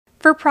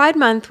For Pride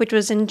Month, which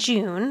was in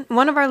June,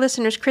 one of our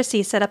listeners,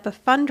 Chrissy, set up a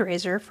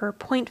fundraiser for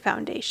Point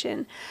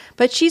Foundation,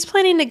 but she's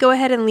planning to go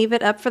ahead and leave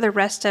it up for the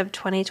rest of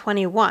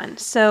 2021.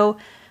 So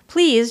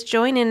please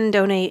join in and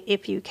donate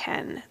if you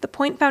can. The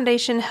Point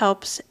Foundation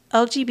helps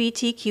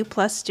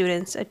LGBTQ+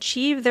 students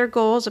achieve their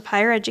goals of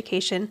higher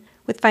education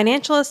with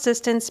financial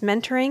assistance,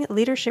 mentoring,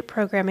 leadership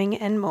programming,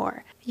 and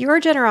more. Your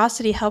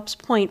generosity helps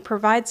Point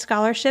provide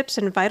scholarships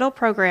and vital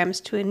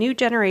programs to a new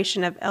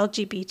generation of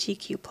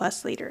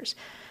LGBTQ+ leaders.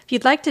 If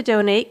you'd like to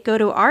donate, go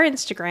to our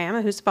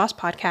Instagram, Who's the Boss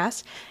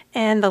Podcast,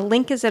 and the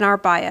link is in our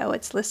bio.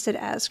 It's listed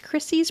as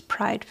Chrissy's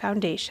Pride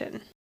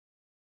Foundation.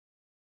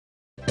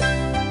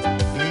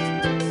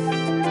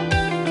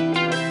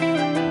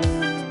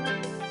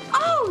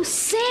 Oh,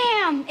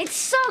 Sam! It's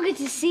so good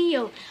to see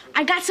you.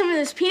 I got some of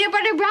those peanut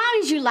butter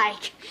brownies you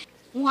like.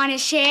 Want to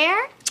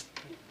share?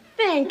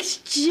 Thanks,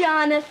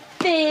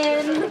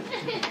 Jonathan.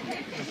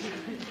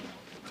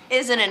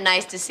 Isn't it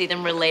nice to see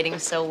them relating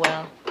so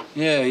well?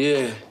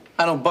 Yeah.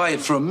 I don't buy it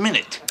for a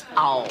minute.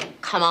 Oh,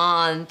 come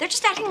on. They're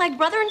just acting like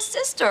brother and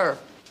sister.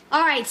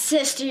 All right,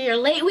 sister, you're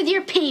late with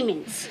your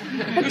payments.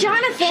 But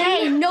Jonathan...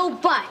 Hey, no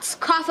buts.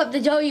 Cough up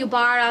the dough you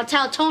borrowed. I'll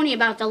tell Tony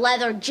about the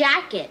leather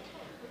jacket.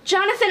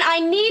 Jonathan, I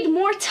need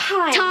more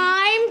time.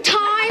 Time,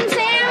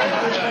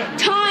 Sam?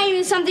 Time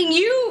is something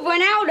you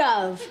run out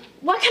of.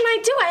 What can I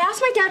do? I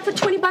asked my dad for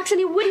 $20 and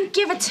he wouldn't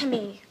give it to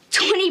me.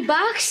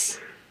 $20?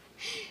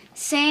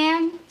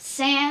 Sam.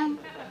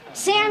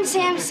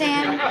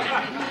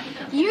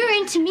 You're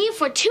into me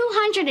for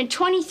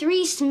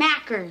 223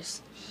 smackers.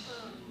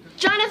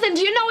 Jonathan,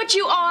 do you know what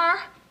you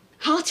are?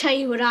 I'll tell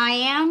you what I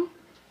am.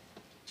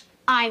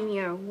 I'm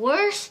your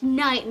worst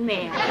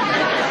nightmare.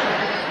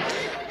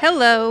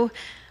 Hello.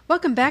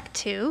 Welcome back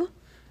to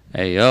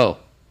Hey, yo.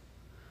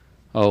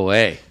 Oh,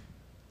 hey.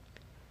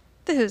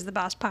 the Who's the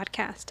Boss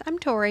Podcast. I'm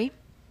Tori.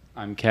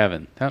 I'm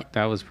Kevin.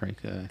 That was pretty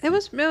good. It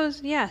was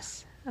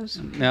yes.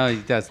 No,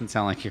 it doesn't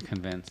sound like you're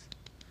convinced.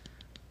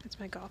 That's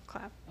my golf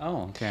clap.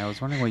 Oh, okay. I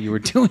was wondering what you were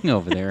doing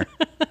over there.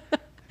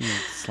 You're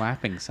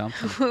slapping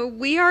something.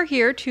 We are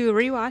here to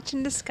rewatch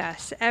and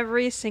discuss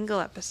every single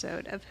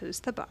episode of Who's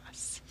the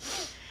Boss.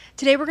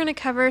 Today we're going to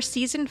cover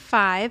Season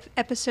 5,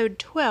 Episode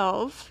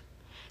 12.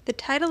 The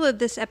title of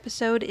this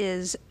episode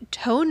is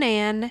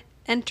Tonan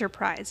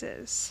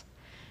Enterprises.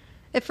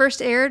 It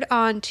first aired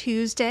on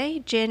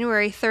Tuesday,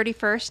 January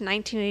 31st,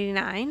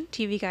 1989.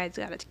 TV Guide's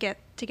got it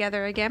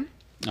together again.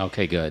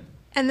 Okay, good.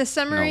 And the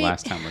summary... No,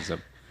 last time was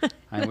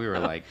we were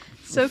like...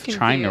 So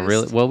trying to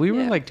confused. we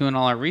were like doing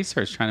all our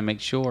research trying to make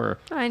sure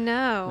I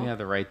know. we had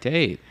the right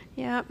date.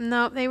 Yeah,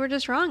 no, they were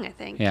just wrong, I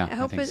think. Yeah, I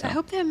hope think so. I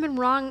hope they haven't been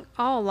wrong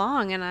all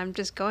along, and I'm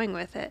just going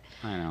with it.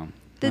 I know.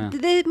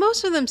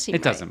 Most of them seem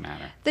It doesn't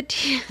matter.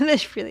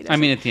 This really doesn't. I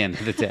mean, at the end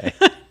of the day.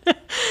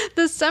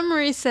 The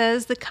summary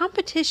says, the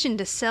competition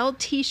to sell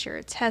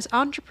T-shirts has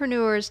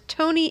entrepreneurs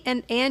Tony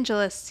and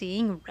Angela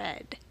seeing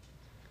red.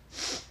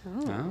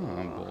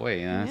 Oh,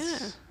 boy.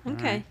 That's, Yeah,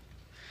 okay.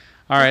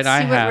 All right,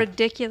 Let's see what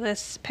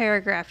ridiculous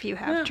paragraph you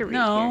have to read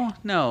here.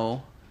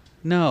 No,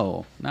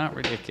 not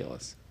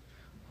ridiculous.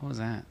 What was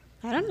that?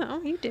 I don't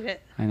know. You did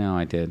it. I know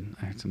I did.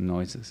 I heard some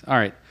noises. All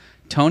right.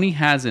 Tony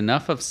has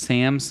enough of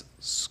Sam's...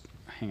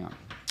 Hang on.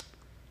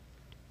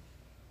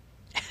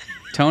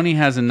 Tony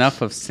has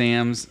enough of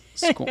Sam's...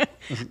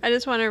 I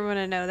just want everyone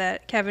to know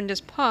that Kevin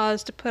just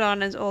paused to put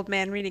on his old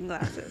man reading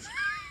glasses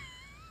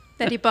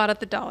that he bought at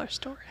the dollar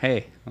store.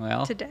 Hey,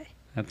 well... Today.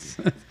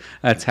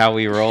 That's how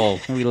we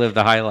roll. We live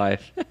the high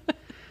life.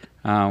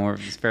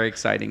 It's very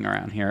exciting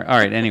around here. All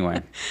right,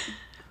 anyway.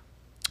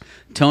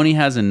 Tony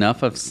has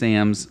enough of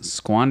Sam's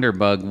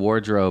Squanderbug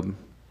wardrobe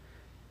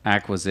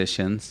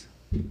acquisitions.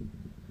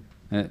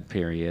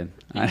 Period.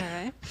 All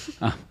right.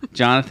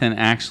 Jonathan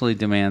actually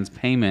demands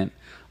payment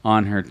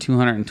on her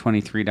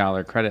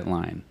 $223 credit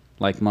line,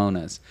 like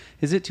Mona's.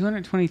 Is it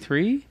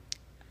 $223?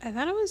 I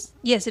thought it was...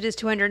 Yes, it is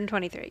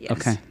 $223, yes.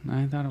 Okay.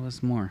 I thought it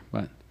was more,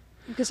 but...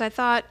 Because I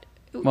thought...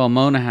 Well,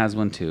 Mona has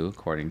one too,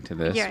 according to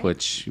this, Yeah.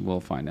 which we'll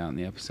find out in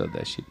the episode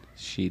that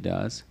she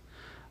does.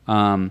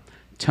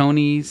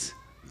 Tony's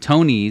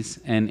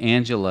and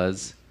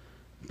Angela's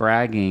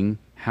bragging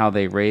how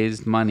they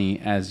raised money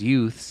as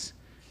youths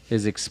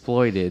is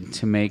exploited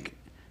to make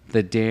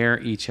the dare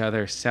each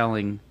other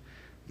selling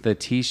the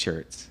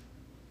T-shirts.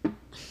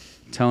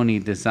 Tony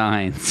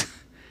designs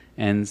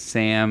and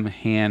Sam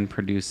hand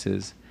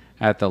produces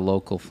at the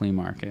local flea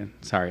market.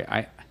 Sorry,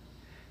 I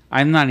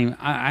don't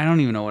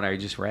even know what I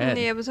just read.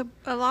 Yeah, it was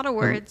a lot of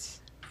words.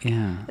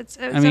 Yeah. At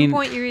some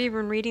point, you're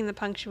even reading the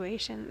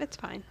punctuation. It's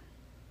fine.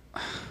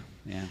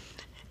 Yeah.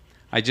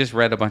 I just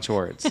read a bunch of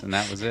words, and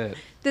that was it.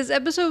 This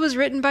episode was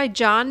written by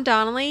John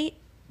Donnelly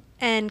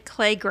and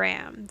Clay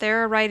Graham.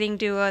 They're a writing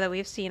duo that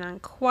we've seen on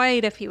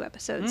quite a few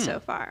episodes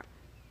so far.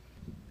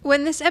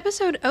 When this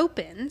episode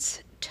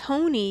opens,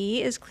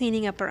 Tony is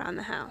cleaning up around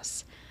the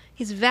house.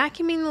 He's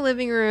vacuuming the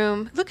living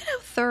room. Look at how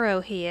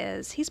thorough he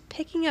is. He's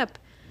picking up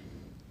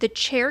the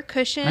chair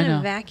cushion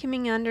and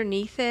vacuuming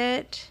underneath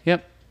it.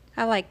 Yep.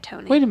 I like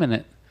Tony. Wait a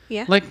minute.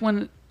 Yeah?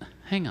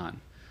 Hang on.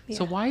 Yeah.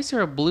 So why is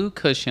there a blue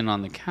cushion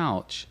on the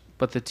couch,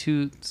 but the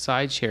two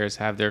side chairs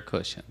have their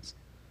cushions.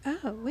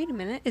 Oh, wait a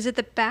minute. Is it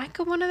the back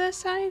of one of those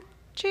side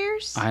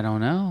chairs? I don't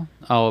know.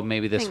 Oh,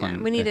 maybe this Hang one.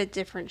 on. We need a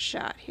different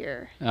shot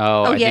here.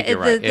 Oh, I think you're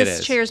right.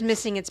 This chair's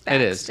missing its back.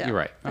 It is. Still. You're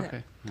right.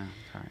 Okay. No,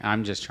 sorry.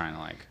 I'm just trying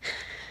to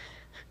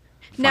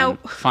Now,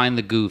 find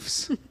the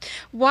goofs.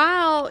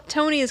 while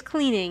Tony is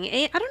cleaning,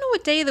 I don't know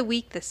what day of the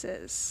week this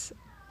is,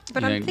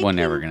 but I'm thinking We're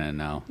never gonna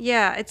know.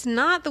 Yeah, it's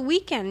not the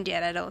weekend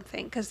yet, I don't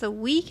think, because the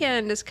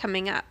weekend is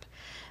coming up.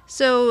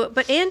 So,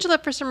 but Angela,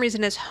 for some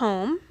reason, is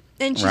home,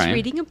 and she's Right.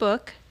 reading a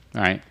book,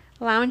 Right.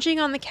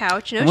 lounging on the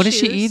couch. No And what is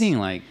shoes. she eating?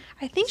 Like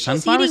I think she's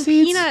sunflower eating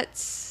seeds?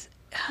 peanuts.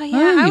 Oh, yeah,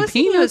 Oh, I was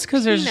thinking it was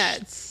peanuts there's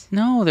peanuts.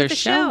 no, there's The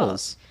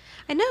shells.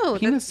 I know.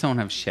 Peanuts don't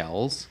have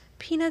shells.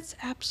 Peanuts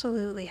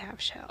absolutely have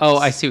shells. Oh,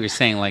 I see what you're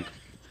saying. Like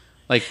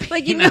peanuts.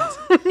 Like, you know,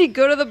 when you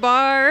go to the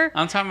bar.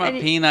 I'm talking about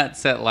and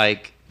peanuts that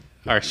like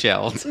are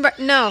shelled.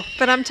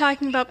 But I'm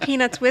talking about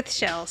peanuts with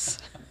shells,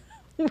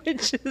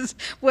 which is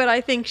what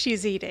I think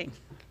she's eating.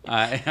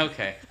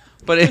 Okay.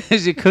 But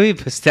it could be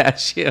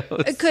pistachios.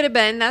 It could have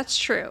been. That's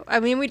true.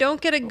 I mean, we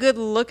don't get a good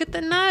look at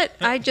the nut.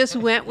 I just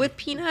went with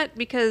peanut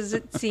because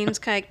it seems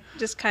kind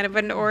of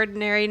an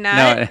ordinary nut.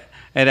 No,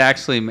 it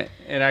actually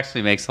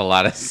makes a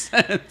lot of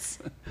sense.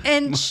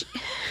 And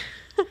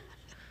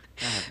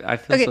I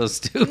feel Okay. so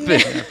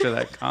stupid after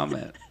that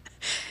comment.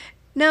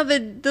 now the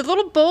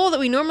little bowl that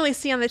we normally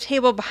see on the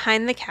table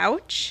behind the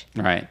couch,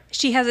 Right.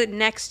 she has it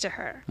next to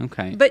her.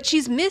 Okay. But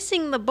she's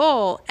missing the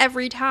bowl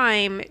every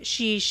time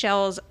she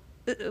shells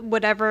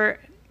whatever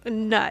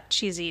nut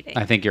she's eating.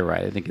 I think you're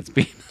right. I think it's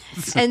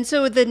peanuts. And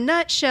so the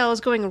nut shell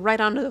is going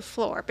right onto the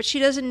floor, but she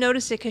doesn't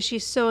notice it because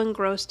she's so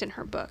engrossed in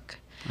her book.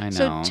 I know.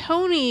 So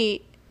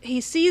Tony, he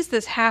sees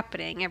this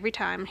happening every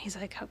time. He's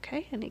like,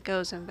 okay. And he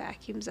goes and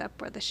vacuums up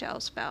where the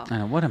shells fell.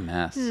 What a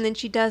mess. And then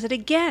she does it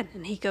again,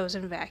 and he goes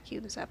and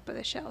vacuums up where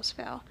the shells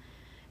fell.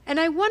 And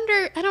I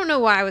wonder, I don't know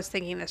why I was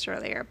thinking this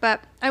earlier,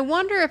 but I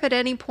wonder if at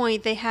any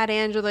point they had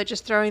Angela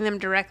just throwing them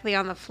directly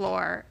on the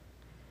floor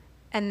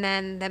and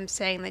then them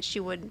saying that she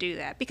wouldn't do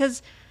that.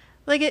 Because,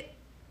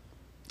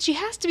 she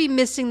has to be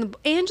missing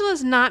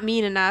Angela's not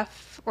mean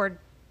enough or,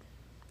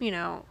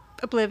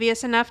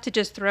 oblivious enough to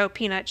just throw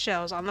peanut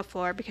shells on the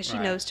floor because she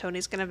Right. knows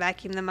Tony's going to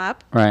vacuum them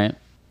up. Right.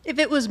 If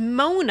it was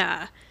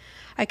Mona,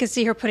 I could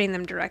see her putting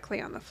them directly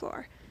on the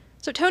floor.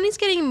 So Tony's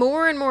getting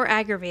more and more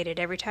aggravated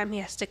every time he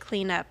has to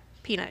clean up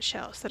peanut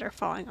shells that are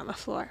falling on the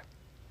floor.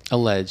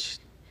 Alleged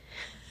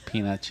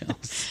peanut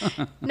shells.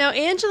 Now,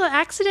 Angela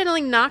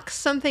accidentally knocks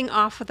something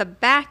off of the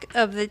back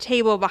of the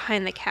table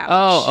behind the couch.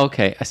 Oh,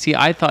 okay. See,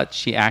 I thought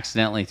she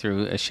accidentally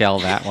threw a shell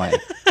that way.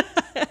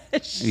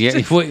 Yeah,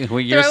 what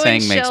you're Throwing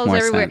saying makes shells more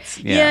everywhere. sense.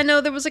 Yeah,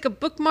 no, there was like a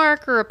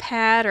bookmark or a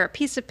pad or a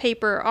piece of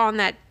paper on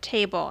that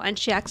table, and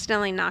she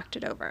accidentally knocked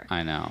it over.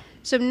 I know.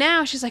 So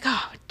now she's like,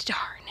 oh,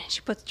 darn. And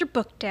she puts her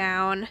book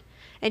down,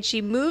 and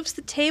she moves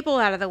the table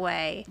out of the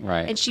way.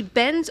 Right. And she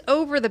bends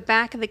over the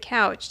back of the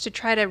couch to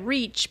try to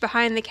reach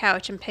behind the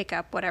couch and pick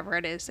up whatever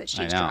it is that I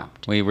she's know.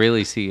 dropped. We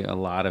really see a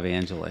lot of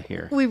Angela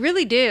here. We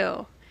really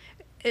do.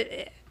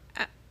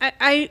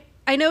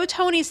 I know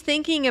Tony's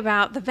thinking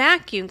about the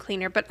vacuum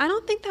cleaner, but I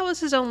don't think that was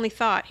his only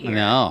thought here.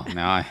 No.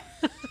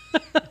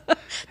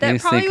 That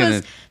He's probably thinking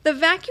was the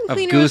vacuum of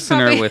cleaner was goosing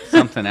her probably with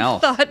something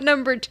else. thought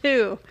number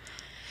 2.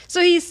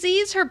 So he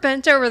sees her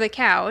bent over the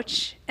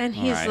couch, and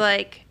he's Right.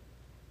 like,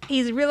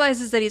 he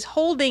realizes that he's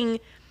holding.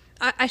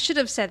 I should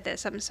have said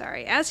this. I'm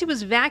sorry. As he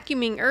was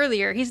vacuuming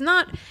earlier, he's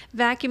not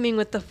vacuuming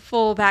with the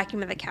full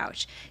vacuum of the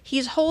couch.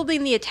 He's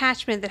holding the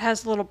attachment that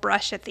has a little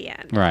brush at the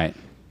end. Right.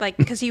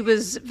 Because he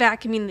was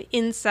vacuuming the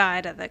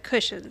inside of the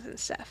cushions and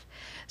stuff.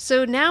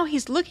 So now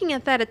he's looking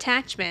at that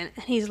attachment,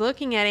 and he's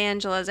looking at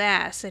Angela's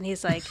ass, and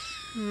he's like,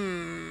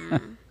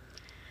 And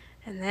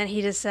then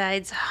he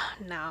decides, oh,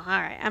 no,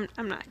 all right,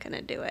 I'm not going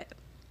to do it.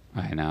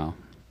 I know.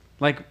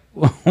 Like,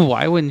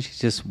 why wouldn't she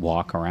just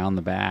walk around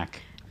the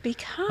back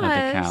Because... of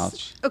the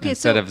couch Okay,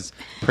 instead so... of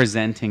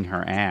presenting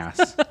her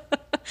ass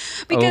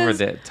over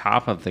the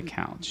top of the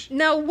couch?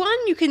 Now, one,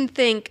 you can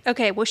think,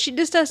 okay, well, she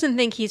just doesn't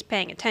think he's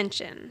paying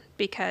attention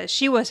because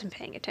she wasn't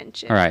paying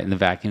attention. All right, and the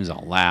vacuum's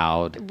all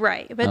loud.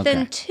 Right. But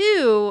then, Okay.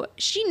 2,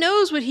 she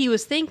knows what he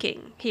was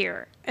thinking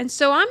here. And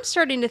so I'm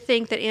starting to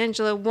think that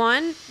Angela,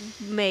 1,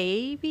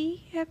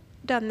 maybe have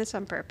done this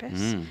on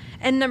purpose.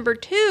 And number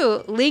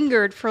 2,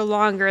 lingered for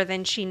longer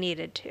than she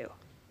needed to.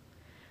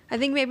 I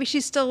think maybe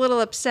she's still a little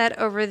upset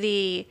over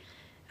the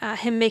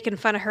him making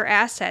fun of her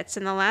assets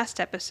in the last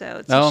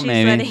episode. So Oh, she's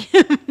maybe. letting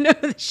him know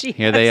that she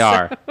Here has they some.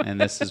 are, and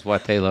this is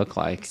what they look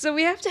like. So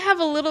we have to have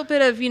a little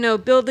bit of,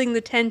 building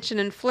the tension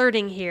and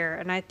flirting here.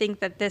 And I think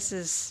that this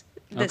is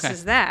Okay.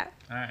 that.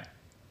 All right.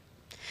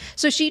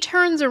 So she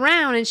turns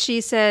around and she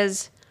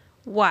says,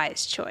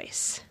 wise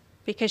choice.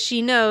 Because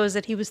she knows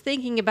that he was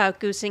thinking about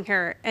goosing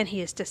her and he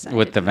has decided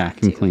With the not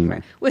vacuum to.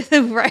 cleaner. With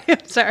the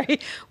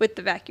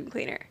vacuum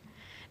cleaner.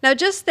 Now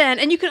just then,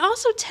 and you can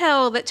also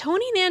tell that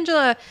Tony and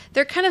Angela,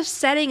 they're kind of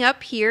setting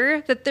up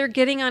here that they're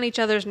getting on each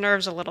other's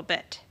nerves a little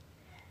bit.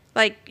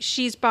 Like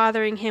she's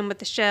bothering him with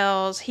the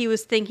shells. He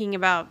was thinking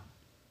about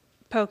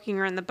poking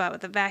her in the butt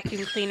with a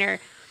vacuum cleaner.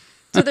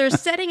 So they're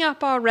setting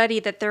up already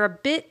that they're a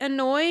bit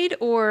annoyed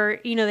or,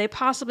 they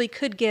possibly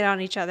could get on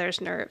each other's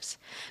nerves.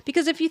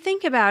 Because if you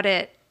think about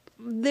it,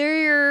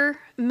 they're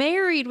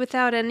married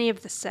without any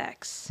of the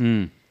sex.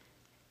 And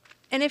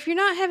if you're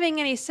not having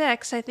any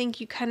sex, I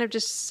think you kind of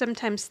just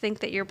sometimes think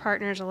that your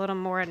partner's a little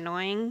more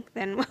annoying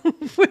than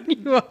when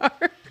you are.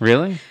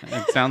 Really?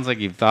 It sounds like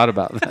you've thought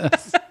about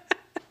this.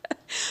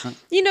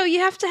 You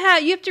have to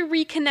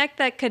reconnect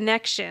that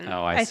connection.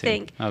 Oh, I see.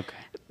 think. Okay.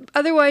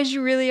 Otherwise,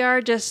 you really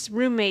are just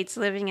roommates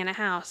living in a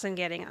house and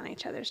getting on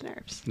each other's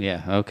nerves.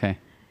 Yeah, okay.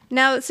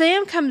 Now,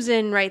 Sam comes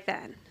in right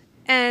then,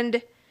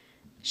 and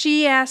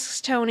she asks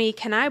Tony,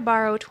 "Can I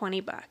borrow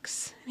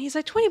 $20?" And he's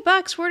like,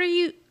 "$20? What are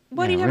you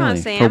talking about,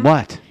 Sam? For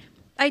what?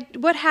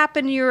 What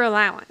happened to your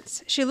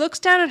allowance?" She looks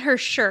down at her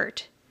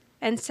shirt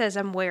and says,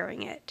 "I'm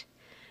wearing it."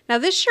 Now,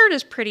 this shirt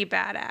is pretty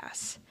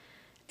badass.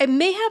 It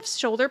may have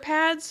shoulder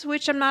pads,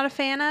 which I'm not a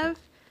fan of.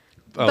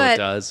 Oh, but it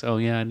does? Oh,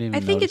 yeah, I didn't even I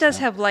think it notice does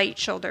that. have light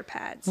shoulder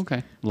pads.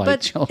 Okay,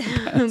 light shoulder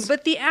pads.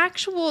 But the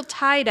actual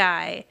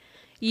tie-dye,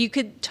 you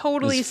could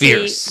totally It's see.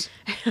 fierce.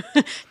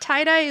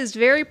 Tie-dye is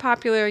very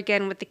popular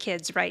again with the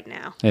kids right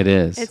now. It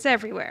is. It's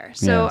everywhere.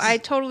 So Yes. I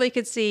totally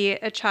could see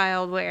a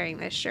child wearing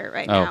this shirt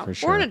right Oh, now. for Or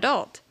sure. an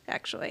adult,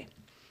 actually.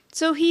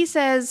 So he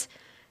says,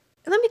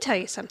 "Let me tell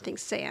you something,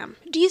 Sam.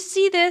 Do you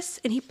see this?"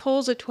 And he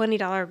pulls a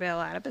 $20 bill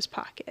out of his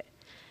pocket.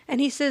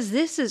 And he says,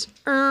 "This is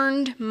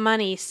earned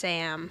money,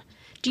 Sam.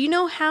 Do you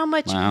know how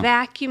much Wow.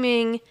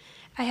 vacuuming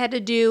I had to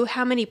do,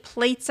 how many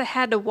plates I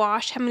had to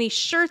wash, how many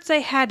shirts I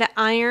had to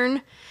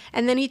iron?"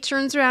 And then he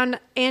turns around to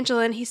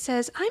Angela and he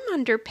says, "I'm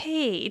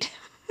underpaid."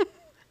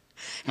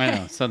 I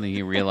know, something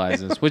he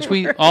realizes, which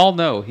we all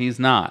know he's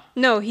not.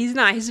 No, he's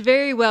not. He's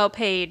very well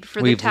paid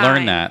for We've the time.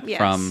 learned that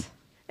from-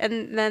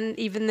 And then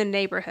even the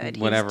neighborhood.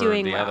 Whatever he's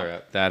doing the well.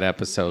 other that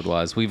episode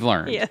was, we've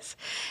learned. Yes.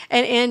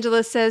 And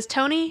Angela says,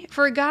 "Tony,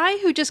 for a guy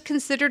who just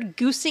considered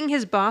goosing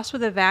his boss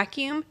with a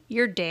vacuum,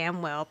 you're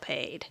damn well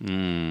paid."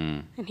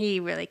 And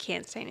he really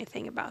can't say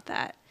anything about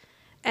that.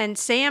 And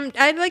Sam,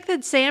 I like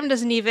that Sam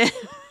doesn't even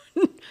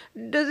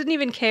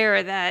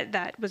care that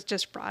that was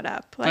just brought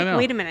up. I know. Like,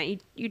 wait a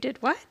minute, you did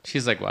what?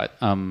 She's like, what?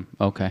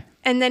 Okay.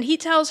 And then he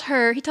tells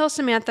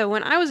Samantha,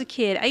 "When I was a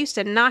kid, I used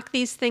to knock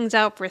these things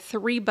out for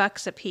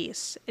 $3 a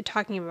piece,"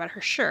 talking about her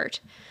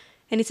shirt.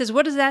 And he says,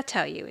 "What does that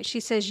tell you?" And she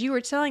says, "You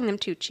were selling them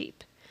too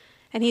cheap."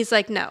 And he's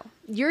like, "No,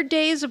 your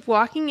days of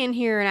walking in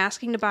here and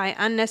asking to buy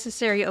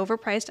unnecessary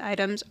overpriced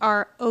items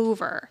are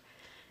over."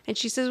 And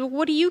she says, "Well,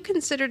 what do you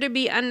consider to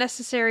be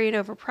unnecessary and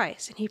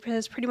overpriced?" And he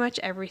says, "Pretty much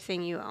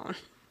everything you own."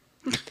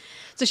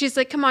 So she's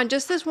like, "Come on,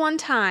 just this one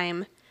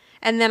time,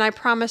 and then I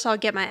promise I'll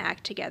get my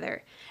act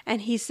together."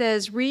 And he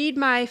says, "Read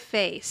my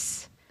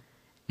face."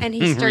 And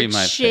he Read my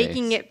starts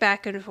shaking face. it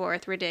back and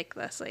forth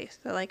ridiculously.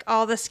 So, like,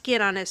 all the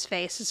skin on his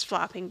face is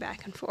flopping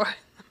back and forth.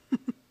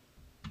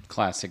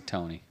 Classic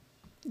Tony.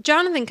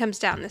 Jonathan comes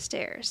down the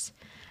stairs.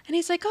 And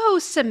he's like, "Oh,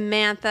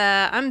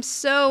 Samantha, I'm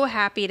so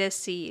happy to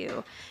see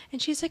you."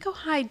 And she's like, "Oh,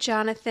 hi,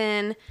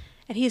 Jonathan."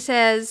 And he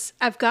says,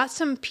 "I've got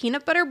some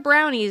peanut butter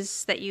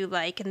brownies that you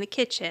like in the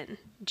kitchen.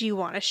 Do you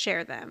want to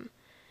share them?"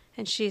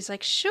 And she's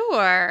like,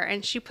 "Sure."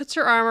 And she puts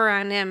her arm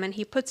around him, and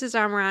he puts his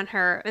arm around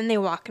her, and they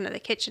walk into the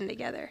kitchen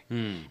together.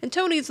 And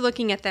Tony's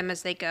looking at them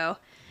as they go.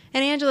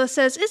 And Angela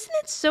says, "Isn't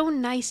it so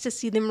nice to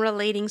see them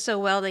relating so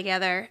well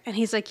together?" And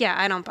he's like, "Yeah,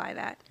 I don't buy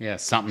that." Yeah,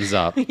 something's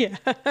up. Yeah.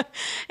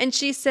 And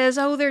she says,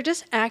 "Oh, they're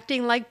just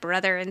acting like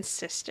brother and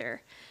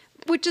sister,"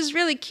 which is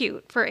really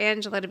cute for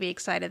Angela to be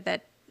excited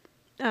that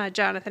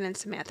Jonathan and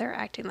Samantha are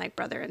acting like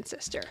brother and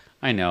sister.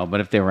 I know, but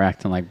if they were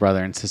acting like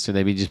brother and sister,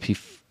 they would just be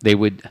They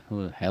would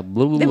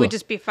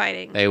just be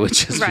fighting. They would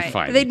just right. be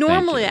fighting. They Thank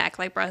normally you. act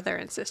like brother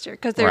and sister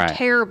because they're Right.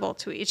 terrible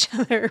to each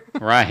other.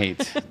 Right.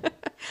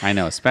 I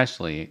know,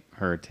 especially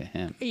her to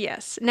him.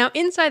 Yes. Now,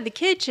 inside the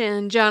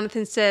kitchen,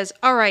 Jonathan says,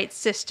 "All right,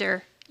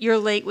 sister, you're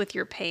late with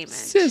your payment."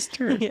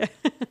 Sister. Yeah.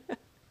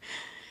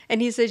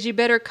 And he says, "You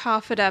better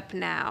cough it up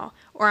now,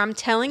 or I'm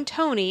telling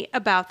Tony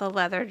about the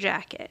leather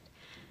jacket."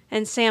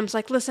 And Sam's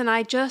like, "Listen,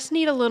 I just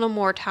need a little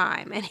more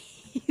time." And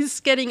he's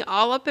getting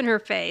all up in her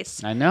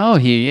face. I know,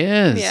 he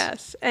is.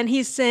 Yes. And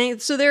he's saying,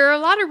 so there are a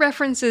lot of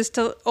references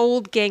to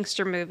old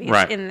gangster movies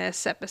Right. in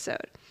this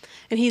episode.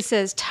 And he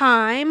says,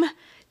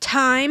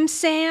 Time,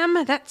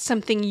 Sam, that's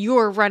something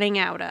you're running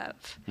out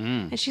of."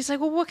 And she's like,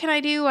 "Well, what can I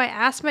do? I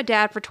asked my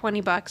dad for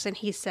 $20 and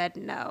he said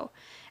no."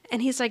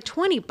 And he's like,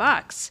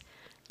 $20?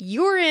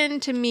 You're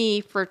into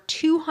me for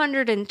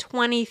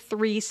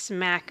 223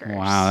 smackers.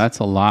 Wow, that's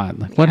a lot.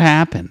 Like, what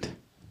happened?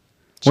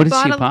 What did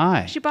she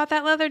buy? She bought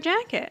that leather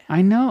jacket.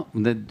 I know.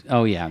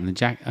 Oh, yeah. And the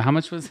jacket. How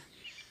much was it?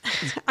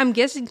 I'm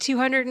guessing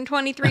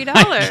 $223.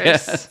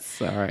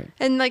 Yes. All right.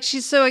 And like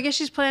I guess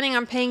she's planning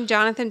on paying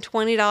Jonathan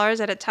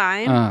 $20 at a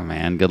time. Oh,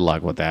 man. Good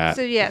luck with that.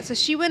 So yeah, so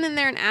she went in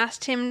there and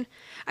asked him.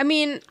 I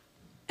mean,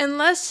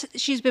 unless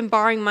she's been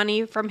borrowing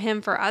money from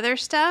him for other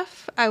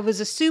stuff, I was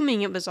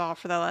assuming it was all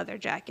for the leather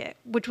jacket,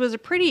 which was a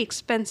pretty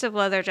expensive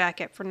leather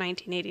jacket for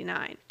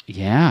 1989.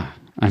 Yeah.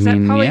 I That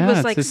mean, probably yeah, was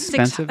it's like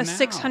expensive a now.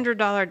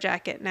 $600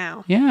 jacket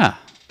now. Yeah.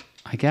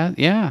 I guess,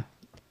 yeah.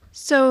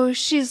 So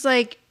she's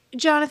like,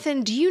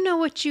 Jonathan, do you know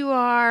what you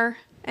are?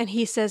 And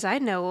he says, I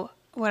know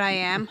what I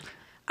am.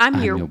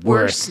 I'm your worst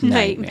worst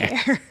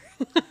nightmare.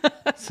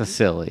 So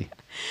silly.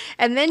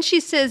 And then she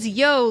says,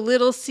 yo,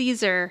 Little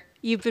Caesar,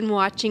 you've been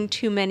watching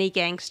too many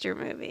gangster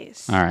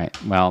movies. All right.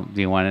 Well,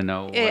 do you want to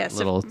know what Yes,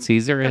 Little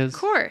Caesar is? Of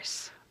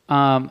course.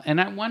 And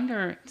I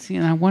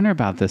wonder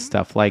about this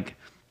stuff. Like,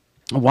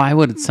 why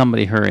would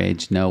somebody her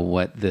age know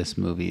what this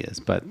movie is?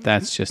 But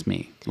that's just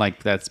me.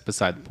 Like, that's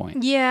beside the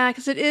point. Yeah,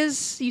 because it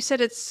is, you said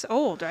it's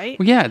old, right?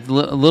 Well, yeah,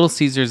 Little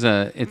Caesar's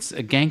it's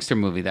a gangster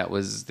movie that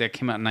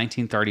came out in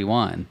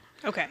 1931.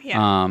 Okay,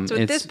 yeah. So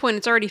at it's- this point,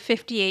 it's already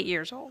 58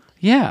 years old.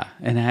 Yeah,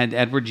 and it had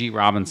Edward G.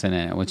 Robinson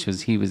in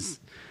it, he was,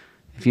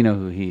 if you know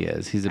who he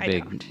is, he was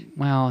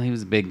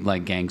a big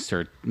like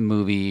gangster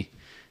movie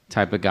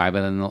type of guy,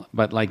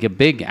 but like a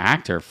big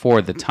actor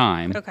for the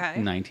time. Okay.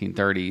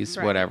 1930s,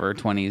 Right. whatever,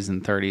 20s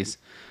and 30s.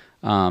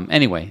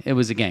 Anyway, it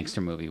was a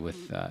gangster movie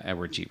with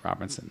Edward G.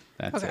 Robinson.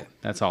 That's Okay. it.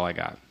 That's all I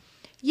got.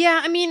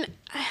 Yeah, I mean,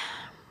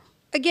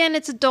 again,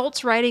 it's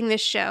adults writing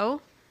this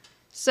show.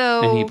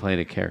 So. And he played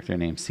a character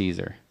named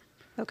Caesar,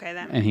 Okay,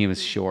 then. and he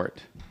was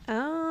short,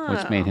 Oh.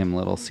 which made him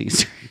Little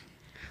Caesar.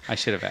 I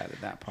should have added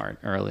that part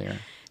earlier.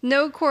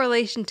 No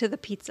correlation to the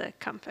pizza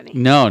company.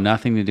 No,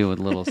 nothing to do with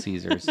Little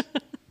Caesars.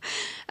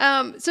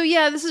 So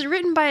yeah, this is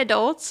written by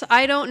adults.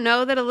 I don't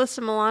know that Alyssa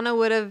Milano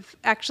would have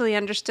actually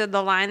understood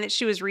the line that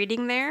she was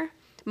reading there.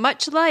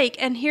 Much like,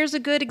 and here's a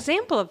good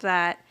example of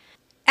that.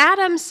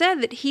 Adam said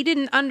that he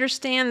didn't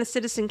understand the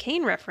Citizen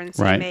Kane reference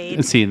he Right.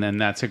 made. See, and then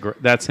that's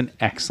an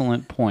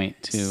excellent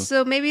point too.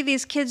 So maybe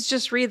these kids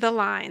just read the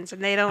lines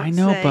and they don't. I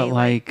know, say, but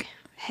like,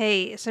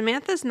 hey,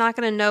 Samantha's not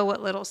going to know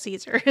what Little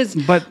Caesar is.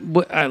 but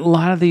a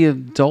lot of the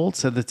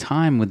adults at the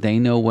time, would they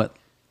know what?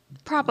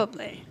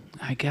 Probably.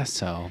 I guess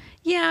so.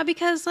 Yeah,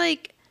 because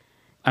like.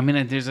 I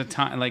mean, there's a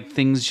time like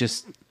things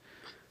just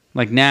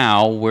like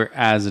now we're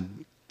as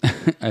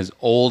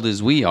old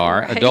as we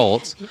are, Right.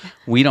 adults,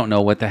 we don't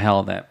know what the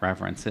hell that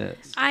reference is.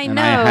 I and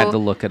I had know. to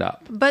look it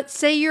up. But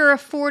say you're a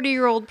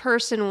 40-year-old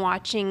person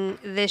watching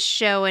this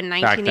show in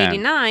then.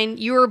 1989.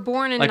 You were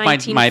born in Like my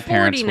 1949.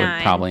 parents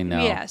would probably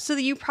know. Yeah, so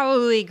you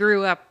probably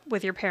grew up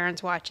with your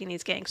parents watching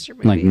these gangster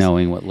movies. Like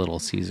knowing what Little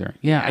Caesar.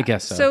 Yeah, I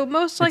guess so. So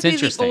most It's likely the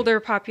interesting.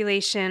 older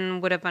population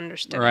would have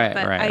understood Right, it.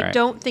 But right, I right.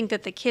 don't think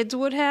that the kids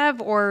would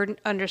have or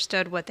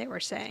understood what they were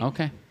saying.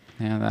 Okay.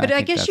 Yeah, But I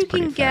think guess that's you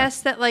pretty can fair.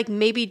 guess that like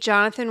maybe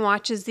Jonathan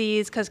watches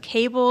these because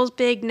cable's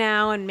big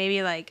now, and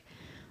maybe like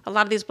a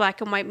lot of these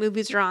black and white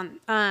movies are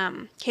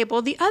on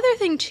cable. The other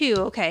thing too,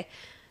 okay,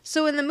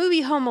 so in the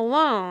movie Home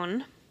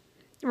Alone,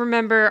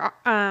 remember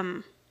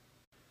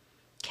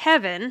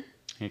Kevin?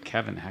 Hey,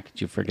 Kevin, how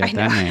could you forget I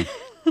know. that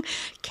name?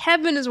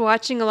 Kevin is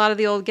watching a lot of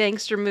the old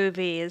gangster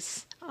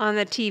movies on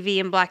the TV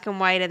in black and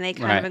white, and they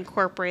kind of Right.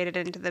 incorporate it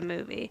into the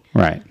movie.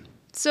 Right.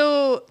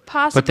 So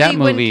possibly But that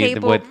when movie,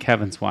 cable, what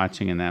Kevin's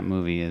watching in that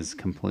movie is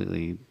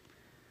completely,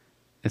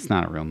 it's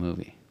not a real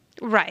movie.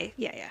 right?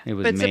 Yeah, yeah. It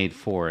was But it's made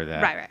for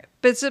that. right.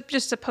 But it's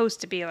just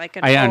supposed to be like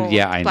an I old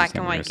understand black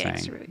and what white you're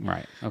gangster saying. movie.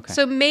 Right. Okay.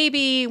 So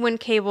maybe when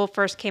cable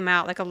first came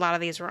out, like a lot of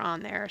these were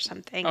on there or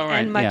something. Oh, right.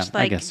 And much Yeah, I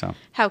like guess so.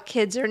 how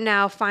kids are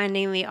now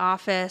finding The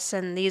Office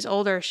and these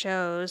older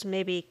shows,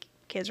 maybe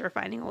kids were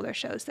finding older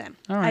shows then.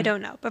 All right. I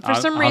don't know. But for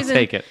I'll some reason,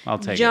 take it. I'll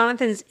take it.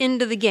 Jonathan's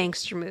into the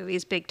gangster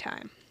movies big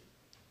time.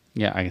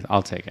 Yeah,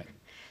 I'll take it.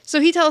 So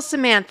he tells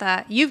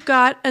Samantha, you've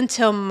got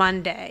until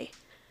Monday.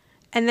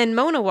 And then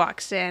Mona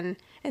walks in,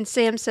 and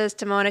Sam says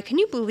to Mona, can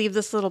you believe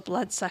this little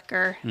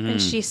bloodsucker? Mm.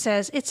 And she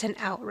says, it's an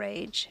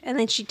outrage. And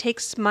then she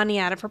takes money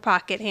out of her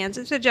pocket, hands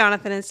it to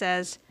Jonathan, and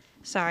says,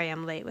 sorry,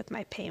 I'm late with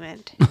my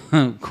payment.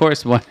 Of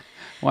course,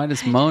 why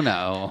does Mona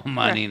owe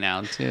money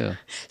now, too?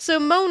 So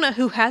Mona,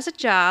 who has a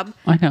job,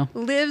 I know.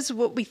 lives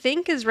what we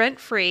think is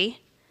rent-free,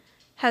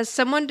 has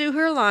someone do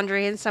her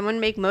laundry and someone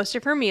make most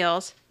of her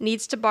meals,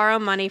 needs to borrow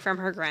money from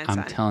her grandson.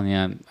 I'm telling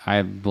you,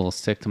 I will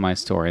stick to my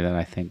story that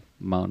I think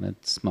Mona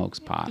smokes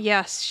pot.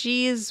 Yes,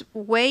 she's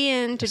way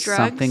into There's drugs.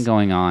 something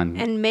going on.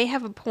 And may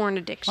have a porn I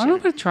addiction. don't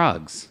know about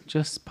drugs,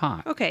 just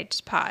pot. Okay,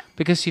 just pot.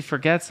 Because she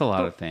forgets a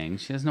lot of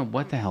things. She doesn't know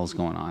what the hell's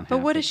going on. But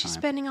half what the is she time.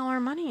 spending all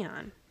her money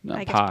on?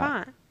 I guess pot.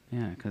 pot.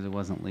 Yeah, because it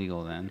wasn't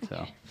legal then.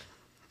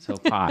 So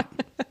pot.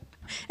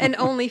 And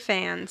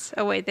OnlyFans.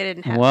 Oh, wait, they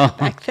didn't have Well, that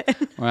back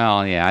then.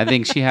 Well, yeah, I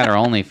think she had her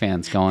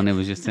OnlyFans going. It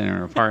was just in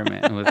her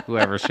apartment with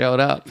whoever showed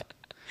up.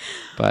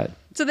 But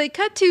So they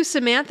cut to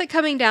Samantha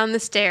coming down the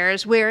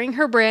stairs wearing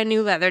her brand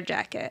new leather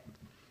jacket.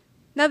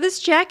 Now, this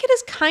jacket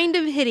is kind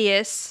of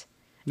hideous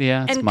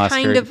yeah, it's and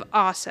mustard. kind of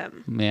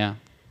awesome. Yeah.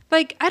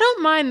 Like, I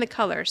don't mind the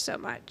color so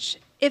much.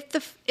 If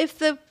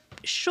the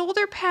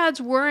shoulder pads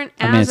weren't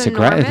I mean, as it's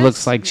enormous, it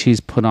looks like she's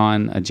put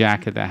on a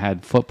jacket that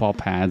had football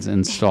pads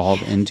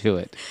installed into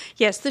it.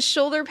 yes, the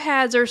shoulder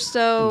pads are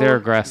so They're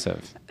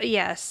aggressive.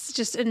 yes,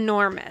 just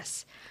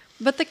enormous.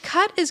 But the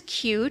cut is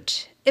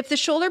cute. If the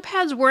shoulder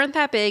pads weren't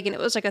that big and it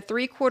was like a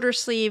 3/4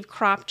 sleeve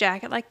crop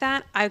jacket like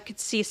that, I could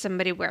see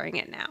somebody wearing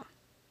it now.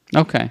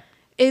 Okay.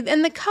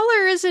 And the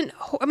color isn't.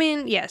 I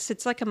mean, yes,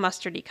 it's like a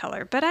mustardy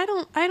color, but I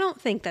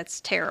don't think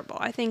that's terrible.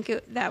 I think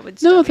that would.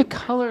 Still No, be the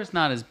color's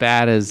not as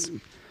bad as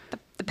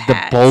the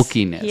pads.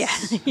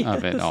 bulkiness Yeah.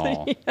 of it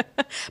all.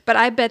 But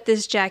I bet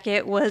this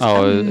jacket was It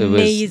was-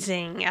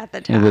 amazing at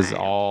the time. It was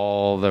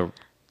all the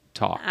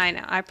talk. I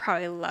know. I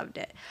probably loved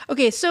it.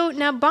 Okay, so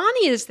now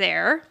Bonnie is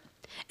there,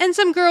 and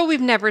some girl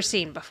we've never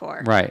seen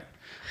before. Right.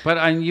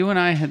 But you and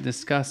I had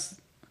discussed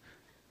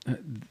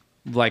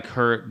like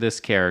this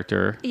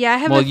character. Yeah, I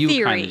have well, a you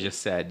theory. kind of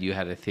just said you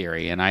had a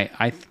theory, and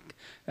I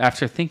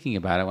after thinking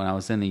about it when I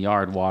was in the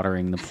yard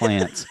watering the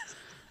plants,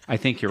 I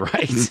think you're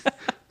right.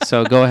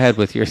 So go ahead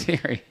with your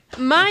theory.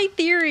 My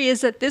theory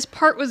is that this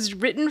part was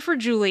written for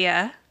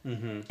Julia,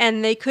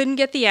 and they couldn't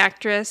get the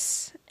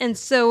actress, and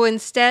so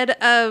instead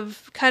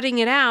of cutting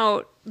it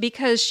out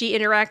because she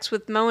interacts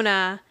with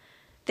Mona,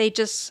 they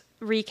just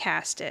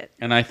recast it.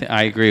 And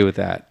I agree with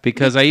that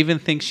because I even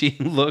think she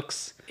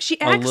looks. She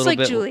a acts little like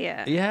bit,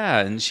 Julia. Yeah,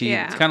 and she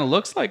Yeah. kind of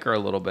looks like her a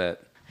little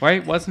bit.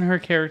 Right? Wasn't her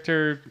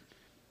character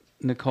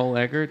Nicole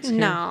Eggert's character?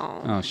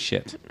 No. Oh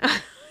shit.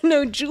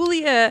 No,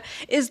 Julia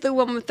is the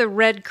one with the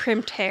red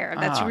crimped hair.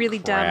 That's Oh, really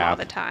dumb all crap.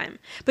 the time.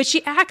 But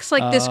she acts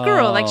like this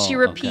girl. Like she Oh,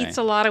 repeats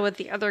okay. a lot of what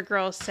the other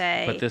girls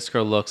say. But this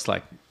girl looks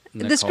like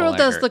Nicole This girl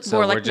does Eggert, look so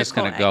more like we're just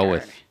Nicole gonna go Eggert.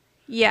 with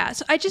Yeah,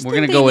 so I just we're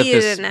think gonna they go with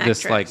needed this an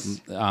actress.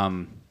 this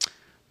like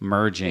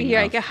merging. Yeah,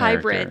 of like a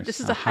hybrid. characters. This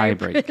is a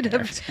hybrid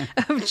character.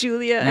 of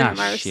Julia Ah, and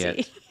Marcy.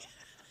 shit.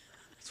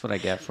 That's what I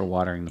get for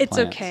watering the It's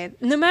plants. okay.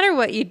 No matter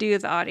what you do,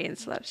 the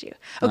audience loves you.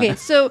 Okay,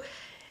 so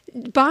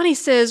Bonnie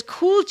says,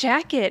 "Cool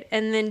jacket,"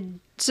 and then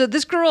so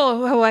this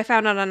girl who I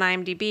found out on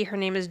IMDb, her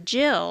name is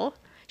Jill.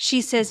 She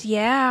says,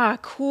 "Yeah,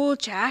 cool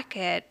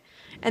jacket,"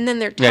 and then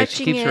they're Yeah,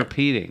 touching she keeps it.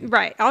 repeating.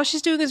 Right. All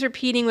she's doing is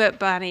repeating what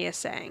Bonnie is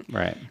saying.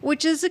 Right.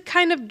 Which is a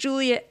kind of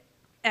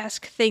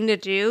Julia-esque thing to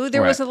do.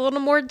 There was a Right. little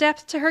more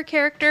depth to her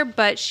character,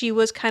 but she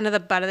was kind of the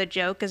butt of the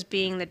joke as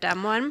being the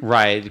dumb one.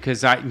 Right,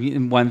 because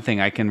one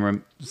thing I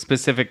can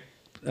specific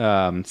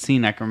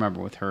scene I can remember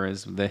with her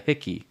is the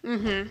Hickey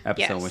episode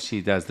yes. where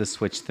she does the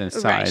switch the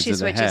sides Right. She of the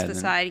switches head the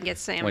side and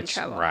gets Sam in which,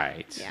 trouble.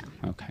 right. Yeah.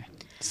 Okay.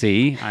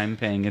 See, I'm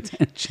paying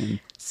attention.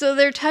 So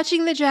they're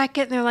touching the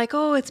jacket and they're like,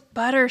 "Oh, it's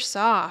butter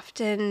soft."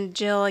 And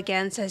Jill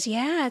again says,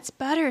 "Yeah, it's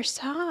butter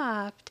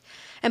soft."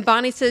 And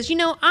Bonnie says,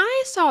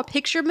 "I saw a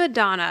picture of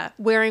Madonna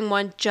wearing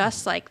one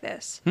just like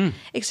this,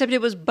 except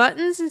it was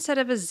buttons instead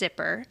of a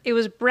zipper. It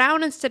was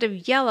brown instead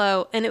of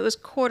yellow, and it was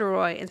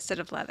corduroy instead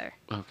of leather."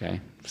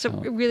 Okay. So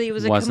really, it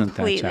was a wasn't that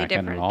completely jacket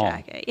at different all.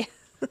 jacket. Yeah.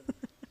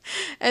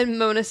 And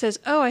Mona says,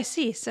 "Oh, I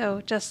see.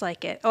 So just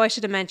like it." Oh, I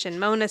should have mentioned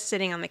Mona's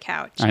sitting on the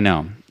couch. I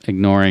know,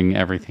 ignoring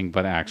everything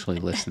but actually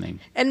listening.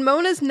 And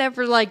Mona's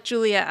never liked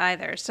Julia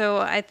either. So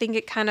I think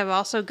it kind of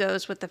also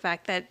goes with the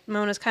fact that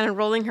Mona's kind of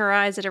rolling her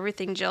eyes at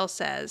everything Jill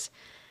says.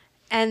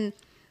 And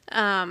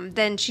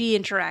then she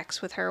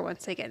interacts with her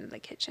once they get in the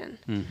kitchen.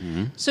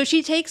 Mm-hmm. So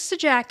she takes the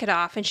jacket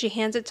off and she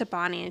hands it to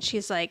Bonnie and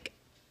she's like,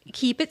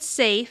 "Keep it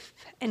safe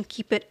and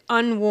keep it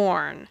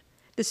unworn.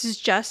 This is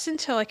just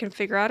until I can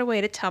figure out a way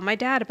to tell my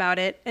dad about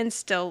it and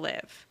still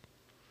live."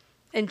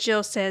 And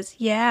Jill says,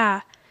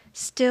 "Yeah,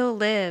 still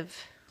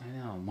live." I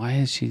know. Why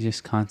is she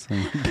just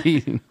constantly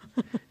repeating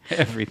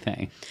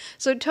everything?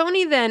 So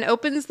Tony then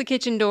opens the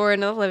kitchen door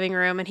into the living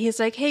room and he's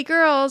like, "Hey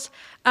girls,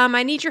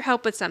 I need your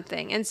help with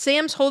something." And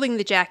Sam's holding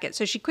the jacket.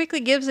 So she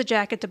quickly gives the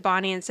jacket to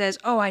Bonnie and says,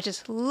 "Oh, I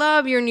just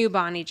love your new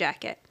Bonnie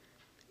jacket."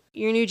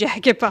 Your new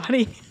jacket,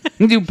 Bonnie.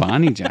 New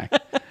Bonnie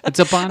jacket. It's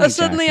a Bonnie jacket.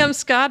 Suddenly I'm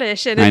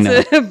Scottish and I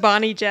it's a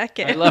Bonnie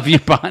jacket. I love your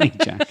Bonnie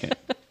jacket.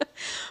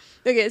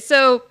 Okay,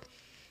 so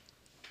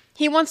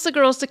he wants the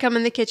girls to come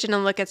in the kitchen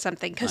and look at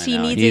something because he I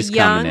know, needs he's a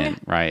coming young in,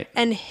 right.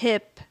 and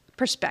hip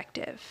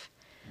perspective.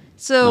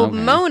 So Okay.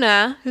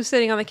 Mona, who's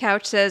sitting on the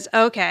couch, says,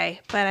 "Okay,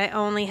 but I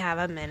only have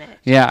a minute."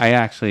 Yeah, I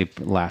actually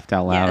laughed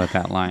out loud Yeah. at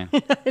that line.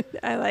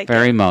 I like it.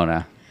 Very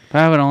Mona. But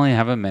I would only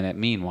have a minute.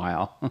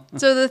 Meanwhile.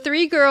 So the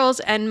three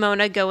girls and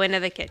Mona go into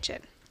the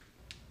kitchen.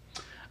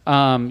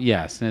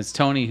 Yes, and it's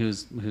Tony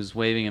who's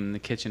waving him in the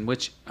kitchen.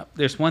 Which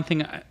there's one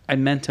thing I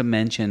meant to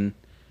mention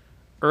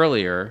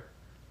earlier.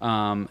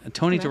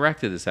 Tony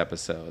directed this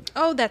episode.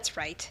 Oh, that's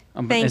right.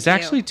 But Thank it's you.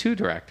 actually two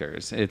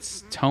directors.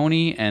 It's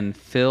Tony and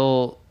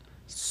Phil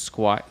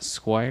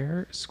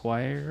Squires.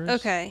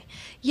 Okay.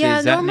 Yeah,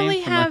 Is that normally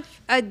name have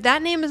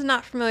that name is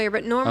not familiar,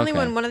 but normally Okay.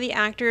 when one of the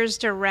actors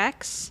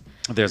directs,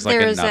 There's like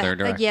there's another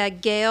director. yeah,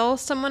 Gail,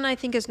 someone I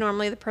think is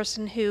normally the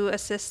person who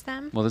assists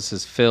them. Well, this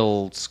is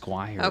Phil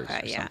Squires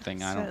Okay, or yeah. something.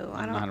 So, I I don't know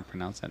don't- how to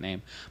pronounce that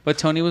name. But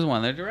Tony was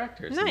one of the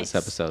directors in Nice.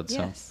 this episode. So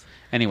Yes.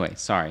 anyway,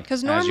 sorry. Because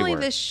as you normally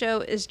were. this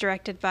show is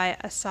directed by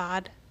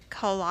Assad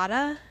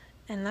Khalada,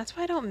 and that's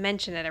why I don't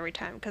mention it every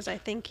time because I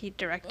think he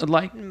directed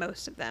Like-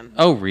 most of them.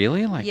 Oh,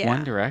 really? Like Yeah.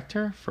 one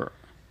director for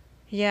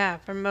Yeah,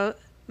 for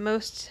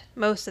most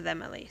of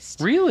them at least.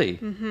 really?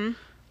 Mm-hmm.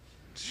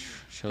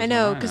 I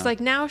know, because like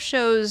now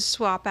shows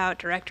swap out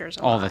directors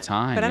All the lot,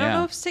 time, but I don't yeah.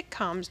 know if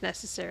sitcoms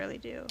necessarily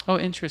do. Oh,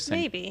 interesting.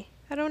 Maybe,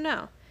 I don't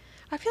know.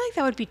 I feel like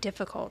that would be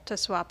difficult to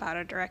swap out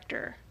a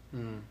director,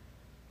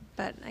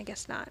 but I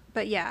guess not.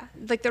 But yeah,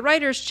 like the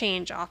writers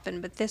change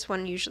often, but this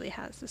one usually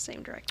has the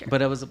same director.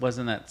 But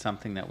wasn't that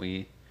something that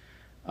we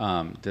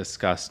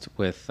discussed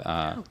with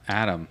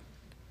Adam?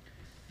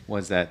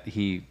 Was that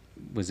he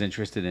was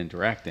interested in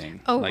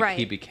directing. Oh, like, right.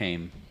 He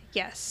became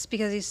Yes,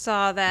 because he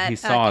saw that He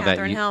saw that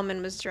Catherine you-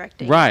 Hellman was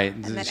directing. right.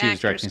 and that She was actors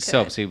directing could.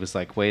 soap, so he was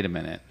like, "Wait a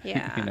minute,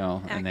 Yeah, you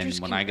know." And then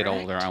actors when can I get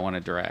older, direct. I want to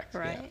direct.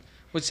 Right. Yeah.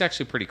 Which is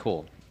actually pretty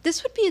cool.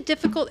 This would be a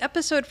difficult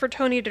episode for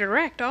Tony to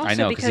direct, also. I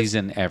know because he's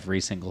in every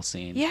single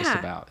scene. Yeah. Just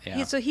about.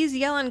 Yeah. So he's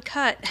yelling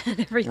cut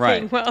and everything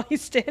Right. while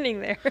he's standing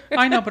there.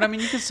 I know, but I mean,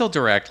 you can still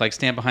direct, like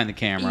stand behind the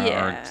camera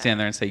Yeah. or stand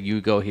there and say, "You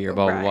go here,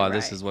 blah blah Right, blah.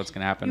 This right. is what's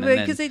going to happen," Right, and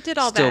then 'cause they did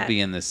all still that be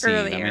in the scene. I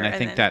earlier, mean, I and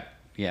think then-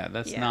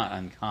 that's Yeah. not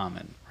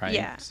uncommon, right?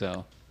 Yeah.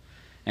 So,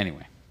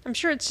 anyway, I'm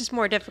sure it's just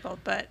more difficult,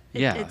 but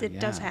it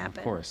does happen.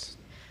 Of course.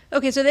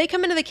 Okay, so they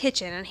come into the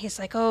kitchen and he's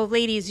like, "Oh,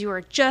 ladies, you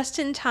are just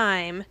in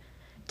time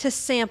to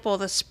sample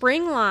the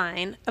spring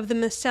line of the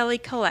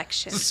Maselli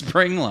collection."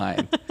 Spring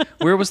line.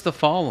 Where was the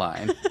fall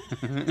line?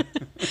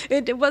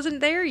 It wasn't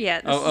there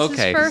yet. This Oh, is his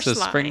okay. first So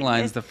spring line.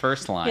 line's the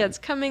first line. Yeah, it's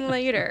coming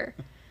later.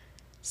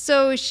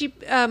 So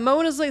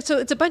Mona's like, so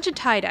it's a bunch of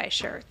tie-dye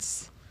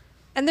shirts.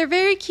 And they're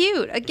very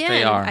cute. Again,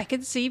 They are. I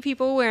could see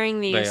people wearing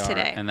They these are,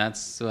 today. and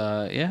that's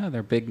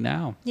they're big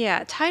now.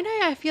 Yeah, tie-dye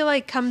I feel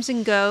like comes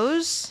and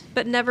goes,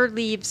 but never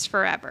leaves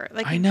forever.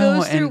 Like I it know,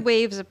 goes through and-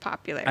 waves of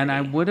popularity. And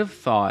I would have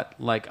thought,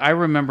 like, I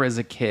remember as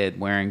a kid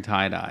wearing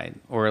tie dye,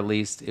 or at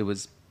least it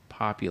was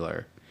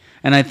popular.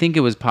 And I think it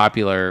was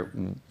popular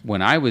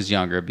when I was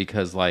younger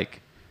because,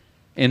 like,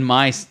 in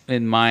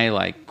my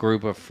like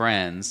group of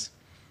friends,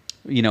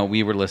 you know,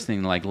 we were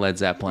listening to like Led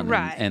Zeppelin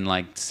Right. and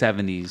like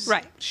 70s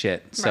Right.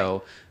 shit.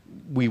 So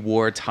we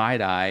wore tie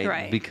dye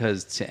Right.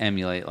 because to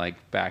emulate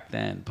like back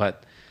then.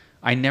 But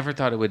I never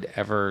thought it would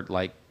ever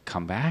like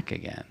come back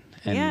again.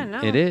 And Yeah,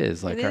 no, it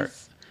is like it our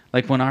is.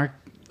 like when our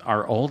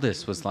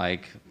oldest was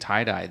like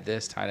tie dye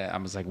this tie dye. I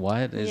was like,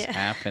 what is Yeah.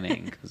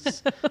 happening?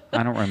 Because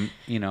I don't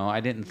I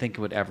didn't think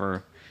it would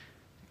ever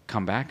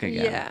come back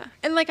again. Yeah.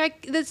 And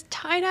like this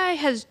tie-dye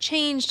has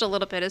changed a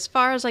little bit as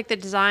far as like the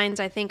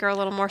designs I think are a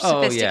little more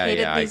Oh, yeah, sophisticated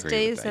yeah, I these agree with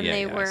days that. than Yeah, they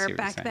yeah, I see were what you're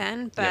back saying.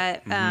 then.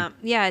 Yep. But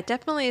yeah, it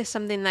definitely is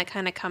something that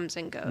kind of comes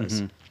and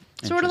goes.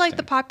 Mm-hmm. Sort of like the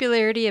Interesting.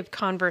 popularity of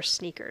Converse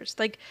sneakers.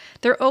 Like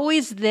they're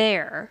always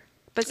there,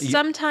 but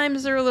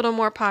sometimes they're a little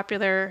more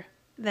popular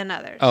than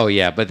others. Oh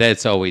yeah, but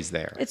that's always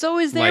there. It's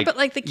always there, Like, but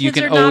like the you kids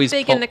can are not always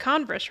big pull- into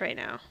Converse right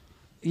now.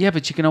 Yeah,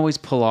 but you can always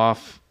pull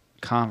off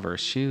Converse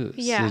shoes.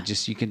 Yeah.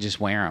 You can just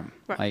wear them.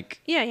 Right.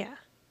 Like, Yeah.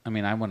 I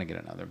mean, I want to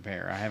get another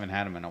pair. I haven't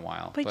had them in a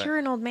while. But you're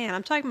an old man.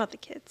 I'm talking about the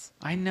kids.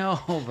 I know,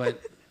 but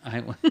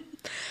I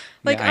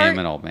Like, I am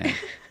are- an old man.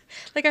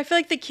 Like I feel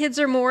like the kids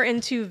are more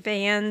into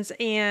Vans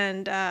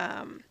and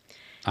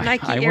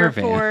Nike I Air wear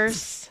Vans.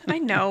 Force. I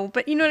know,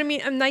 but you know what I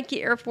mean?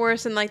 Nike Air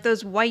Force and like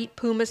those white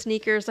Puma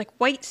sneakers. Like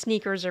white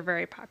sneakers are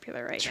very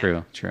popular right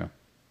now. True.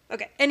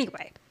 Okay.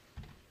 Anyway,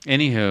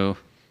 Anywho,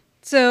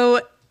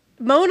 so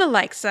Mona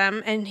likes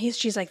them, and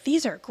she's like,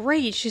 "These are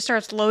great." She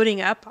starts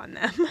loading up on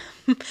them,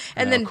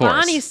 and then of course.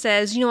 Bonnie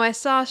says, "You know, I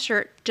saw a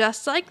shirt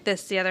just like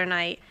this the other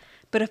night."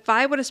 But if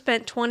I would have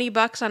spent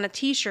 $20 on a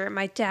t-shirt,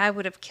 my dad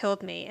would have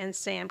killed me. And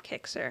Sam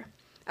kicks her.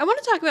 I want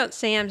to talk about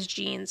Sam's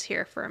jeans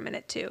here for a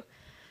minute, too.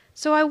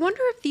 So I wonder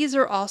if these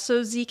are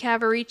also Z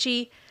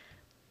Cavaricci,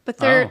 but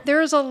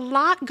there is a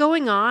lot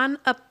going on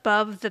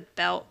above the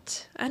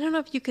belt. I don't know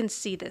if you can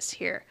see this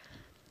here.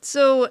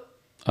 So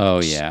oh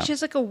yeah, she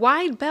has like a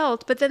wide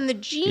belt, but then the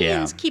jeans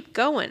Yeah. keep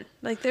going.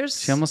 Like there's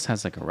she almost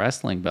has like a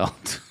wrestling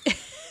belt.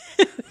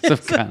 Some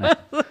kind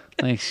of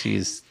like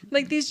she's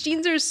like these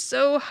jeans are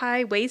so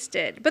high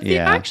waisted, but they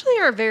Yeah. actually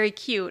are very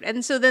cute.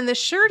 And so then the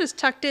shirt is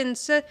tucked in.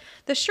 So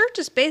the shirt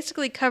just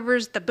basically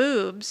covers the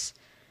boobs,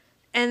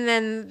 and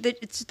then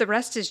the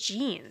rest is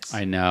jeans.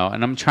 I know,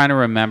 and I'm trying to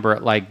remember.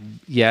 Like,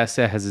 yes,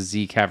 it has a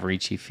Z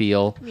Cavaricci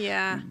feel.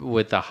 Yeah.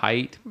 With the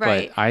height,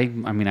 Right. but I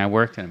mean, I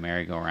worked in a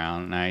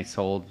merry-go-round and I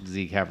sold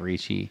Z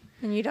Cavaricci.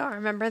 And you don't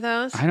remember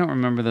those? I don't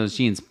remember those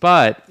jeans,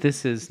 but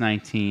this is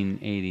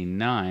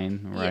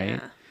 1989, right? Yeah.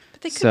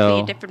 But they could So,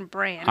 be a different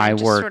brand. I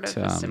just worked,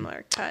 sort of a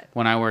similar cut.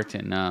 When I worked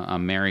in a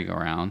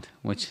merry-go-round,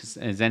 which is,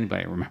 as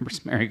anybody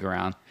remembers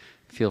merry-go-round,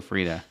 feel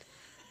free to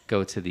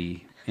go to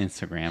the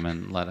Instagram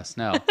and let us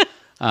know.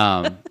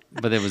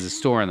 But there was a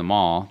store in the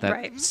mall that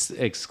Right.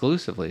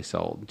 exclusively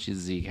sold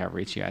Z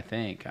Cavaricci, I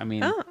think. I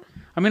mean, Oh.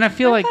 I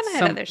feel I like thought I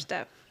had other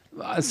stuff.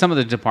 some of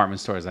the department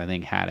stores I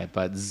think had it,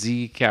 but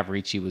Z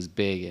Cavaricci was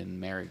big in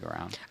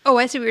merry-go-round. Oh,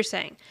 I see what you're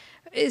saying.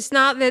 It's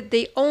not that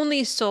they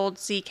only sold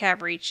Z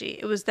Cavaricci.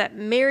 It was that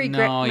No, yeah.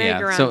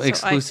 merry-go-round. So I see.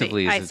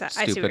 exclusively I is see a what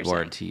you're stupid saying.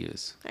 word to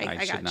use.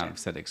 I should not gotcha. have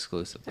said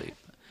exclusively.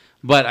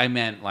 But I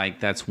meant like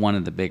that's one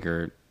of the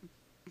bigger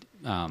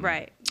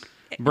Right.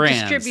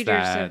 brands Distributors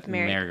that of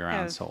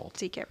merry-go-round sold.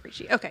 Z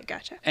Cavaricci. Okay,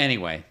 gotcha.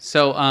 Anyway,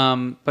 so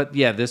but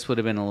yeah, this would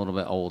have been a little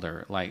bit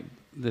older. Like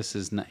this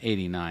is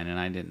 89, and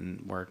I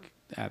didn't work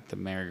at the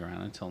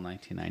merry-go-round until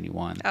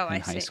 1991 Oh, in I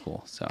high see.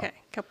 school. So Okay,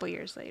 a couple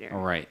years later.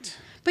 right,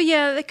 But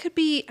yeah, it could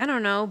be, I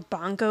don't know,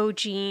 bongo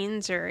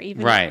jeans or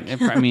even right.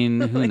 I mean,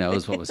 who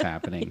knows what was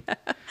happening?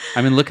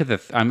 I mean, look at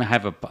I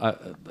have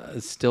a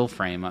still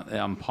frame.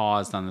 I'm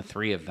paused on the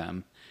three of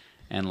them,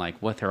 and like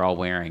what they're all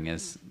wearing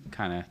is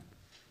kind of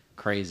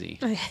crazy.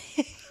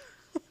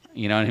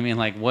 You know what I mean?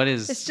 Like, what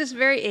is... It's just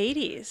very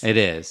 80s. It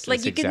is. Like,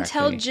 It's you can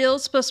tell exactly-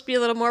 Jill's supposed to be a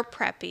little more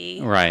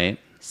preppy. Right.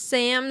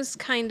 Sam's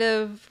kind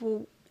of,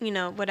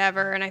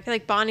 whatever. And I feel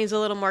like Bonnie's a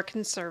little more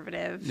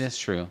conservative. That's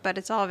true. But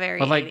it's all very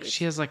But, like, 80s.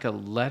 she has, like, a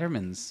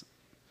Letterman's...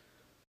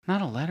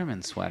 Not a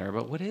Letterman sweater,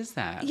 but what is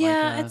that?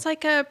 Yeah, Like it's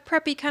like a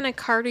preppy kind of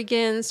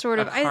cardigan, sort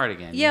of.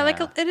 cardigan, Yeah, like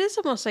yeah. it is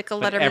almost like a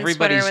but Letterman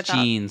everybody's sweater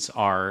without jeans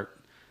are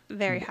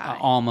very high.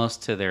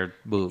 almost to their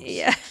boobs.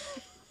 Yeah.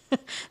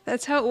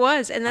 That's how it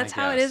was, and that's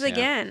how it is yeah.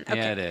 again. Okay.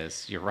 Yeah, it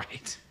is. You're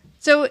right.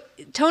 So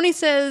Tony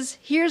says,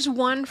 here's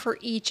one for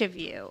each of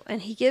you.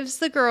 And he gives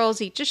the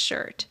girls each a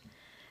shirt.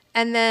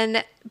 And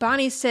then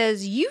Bonnie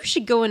says, you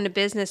should go into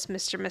business,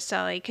 Mr.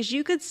 Maselli, because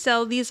you could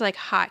sell these like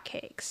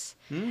hotcakes.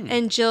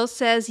 And Jill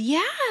says,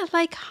 yeah,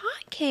 like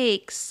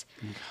hotcakes.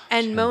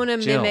 And Mona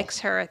Jill. mimics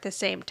her at the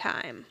same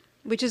time,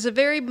 which is a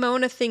very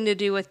Mona thing to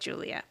do with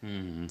Julia.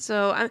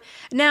 So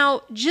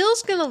now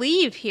Jill's going to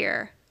leave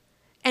here.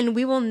 And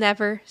we will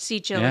never see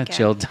Jill Yeah, again.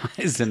 Jill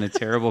dies in a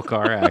terrible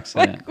car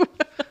accident.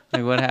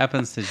 Like, what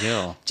happens to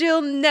Jill?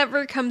 Jill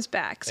never comes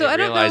back. So They I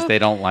don't realize know they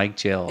don't like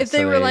Jill. if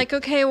they so were like,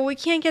 okay, well, we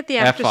can't get the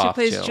actress who off,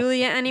 plays Jill.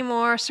 Julia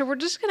anymore, so we're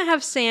just going to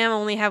have Sam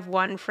only have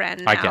one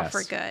friend I now guess.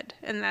 for good.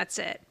 And that's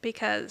it.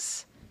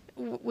 Because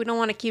we don't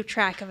want to keep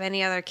track of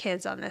any other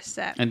kids on this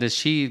set. And does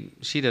she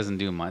doesn't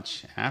do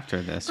much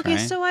after this, Okay,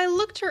 right? so I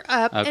looked her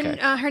up, Okay.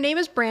 and her name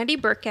is Brandy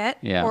Burkett.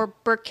 Yeah. Or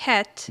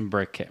Burkett.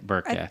 Burkett.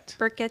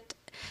 Burkett.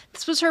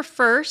 This was her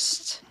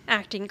first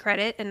acting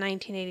credit in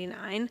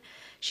 1989.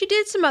 She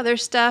did some other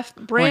stuff.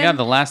 Oh my God,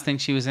 the last thing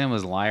she was in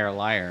was Liar,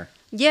 Liar.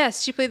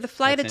 Yes, she played the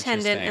flight That's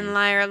attendant in interesting.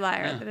 Liar,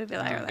 Liar. Yeah. The movie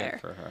Liar, Oh, good Liar.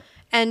 for her.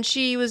 And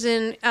she was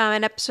in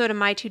an episode of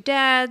My Two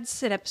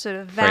Dads, an episode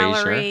of Frasier.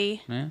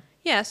 Valerie. Yeah.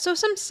 Yeah, so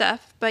some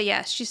stuff. But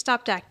yes, she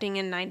stopped acting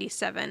in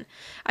 97.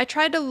 I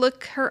tried to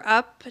look her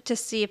up to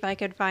see if I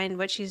could find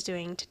what she's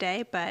doing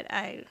today, but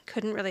I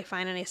couldn't really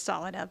find any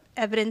solid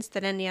evidence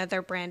that any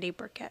other Brandy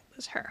Burkett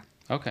was her.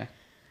 Okay.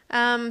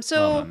 So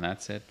Well, then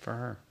that's it for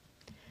her.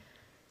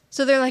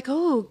 So they're like,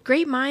 oh,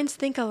 great minds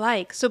think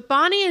alike. So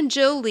Bonnie and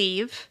Jill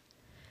leave.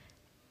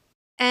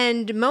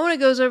 And Mona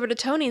goes over to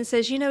Tony and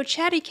says,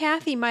 Chatty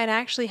Cathy might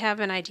actually have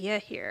an idea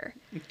here.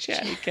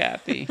 Chatty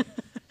Cathy.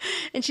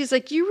 And she's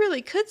like, you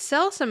really could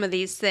sell some of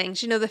these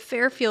things. The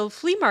Fairfield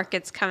flea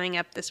market's coming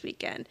up this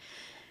weekend.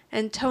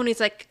 And Tony's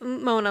like,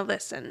 Mona,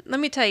 listen, let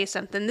me tell you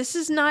something. This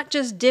is not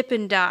just dip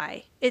and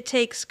die. It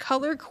takes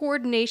color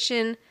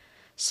coordination,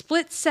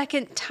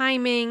 split-second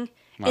timing,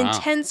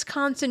 intense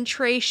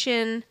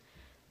concentration.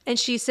 And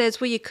she says,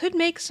 well, you could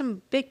make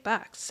some big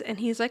bucks. And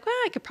he's like, well,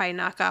 I could probably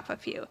knock off a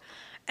few.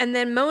 And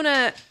then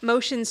Mona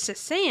motions to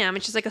Sam,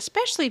 and she's like,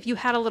 especially if you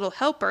had a little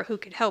helper who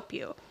could help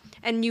you.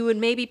 And you would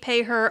maybe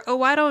pay her,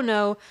 I don't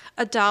know,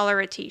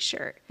 $1 a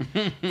t-shirt.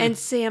 And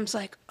Sam's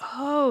like,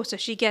 oh, so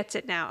she gets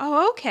it now.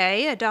 Oh,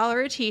 okay,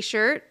 $1 a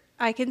t-shirt.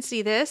 I can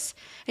see this.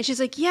 And she's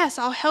like, yes,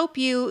 I'll help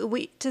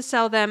you to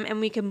sell them, and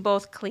we can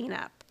both clean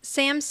up.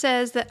 Sam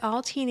says that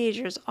all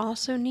teenagers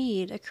also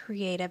need a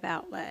creative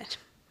outlet.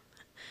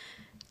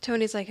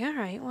 Tony's like, all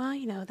right,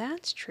 well,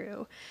 that's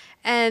true.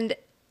 And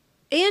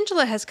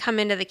Angela has come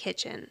into the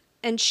kitchen,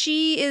 and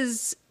she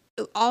is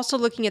also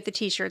looking at the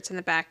t-shirts in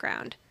the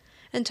background.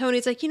 And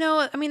Tony's like,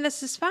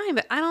 this is fine,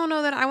 but I don't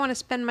know that I want to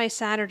spend my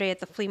Saturday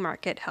at the flea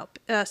market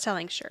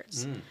selling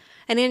shirts.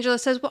 And Angela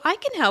says, well, I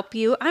can help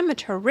you. I'm a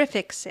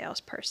terrific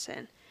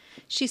salesperson.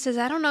 She says,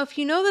 I don't know if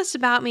you know this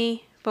about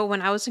me, but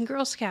when I was in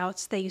Girl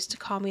Scouts, they used to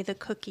call me the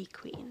Cookie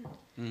Queen.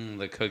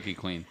 The Cookie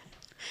Queen.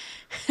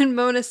 And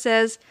Mona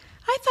says,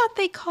 I thought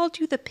they called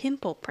you the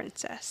Pimple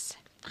Princess.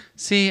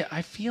 See,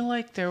 I feel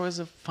like there was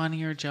a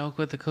funnier joke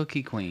with the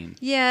Cookie Queen.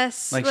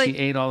 Yes. Like she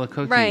ate all the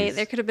cookies. Right.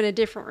 There could have been a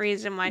different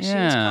reason why she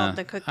was called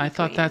the Cookie Queen. I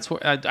thought that's where...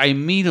 I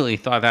immediately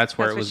thought that's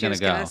where it was going to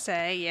go. That's what she was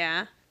going to say,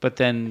 yeah. But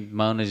then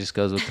Mona just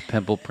goes with the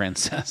Pimple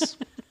Princess.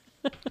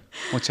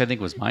 Which I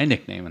think was my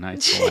nickname in high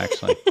school,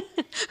 actually.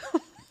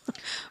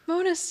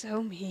 Mona's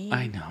so mean.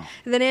 I know.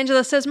 And then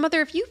Angela says,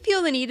 Mother, if you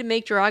feel the need to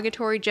make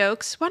derogatory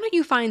jokes, why don't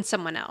you find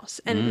someone else?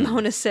 And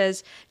Mona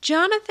says,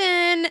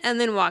 Jonathan, and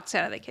then walks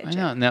out of the kitchen.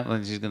 I know. Now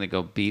she's going to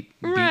go beat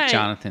Right.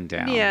 Jonathan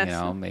down.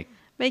 Yes.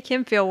 Make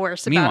him feel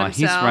worse about Meanwhile,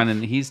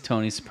 himself. he's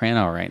Tony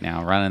Soprano right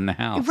now, running the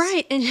house.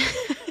 Right.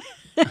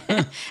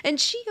 And and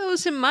she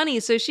owes him money,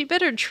 so she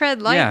better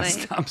tread lightly.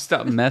 Yeah,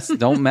 stop,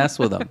 don't mess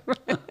with him.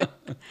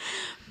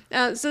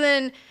 So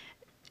then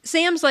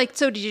Sam's like,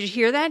 so did you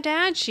hear that,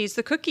 Dad? She's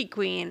the Cookie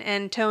Queen.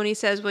 And Tony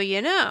says, well,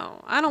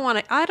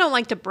 I don't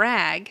like to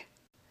brag.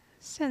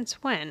 Since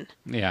when?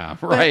 Yeah,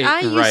 But right, I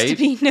used right. to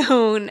be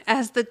known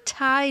as the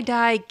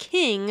tie-dye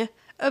king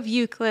of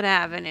Euclid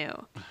Avenue.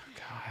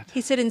 God.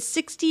 He said, in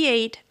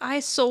 1968, I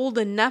sold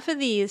enough of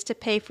these to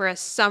pay for a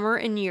summer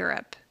in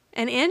Europe.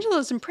 And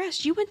Angela's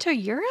impressed. You went to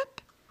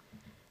Europe?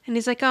 And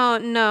he's like, oh,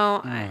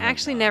 no, I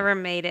actually never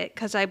made it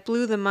because I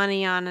blew the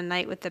money on A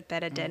Night with the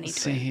Benedetti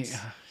twins.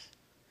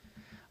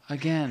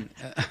 Again,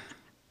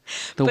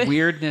 the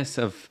weirdness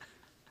of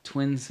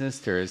twin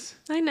sisters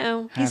I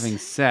know. having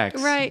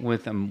sex right.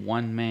 with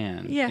one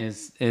man Yeah.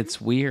 it's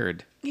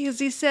weird. Because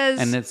he says,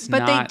 And it's but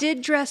not- they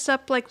did dress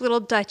up like little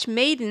Dutch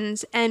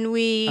maidens, and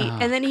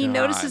and then he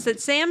notices God.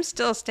 that Sam's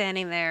still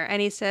standing there,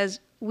 and he says,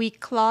 we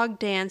clog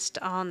danced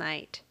all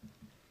night.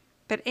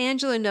 But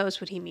Angela knows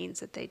what he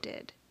means that they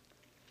did.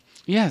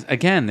 Yes,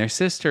 again, they're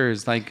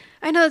sisters. Like,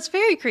 I know, it's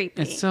very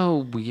creepy. it's so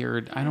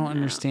weird. I don't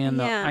understand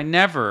the. Yeah.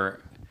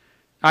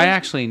 I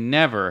actually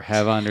never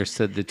have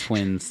understood the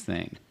twins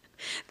thing.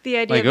 The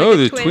idea Like, of oh,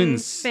 the the twins,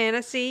 twins.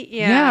 fantasy.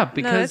 Yeah, Yeah, no,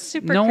 because that's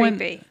super no one-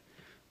 creepy.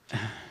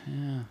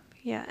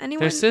 Yeah, anyone.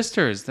 They're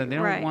sisters. That they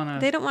don't right. want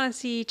to. They don't want to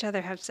see each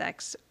other have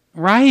sex.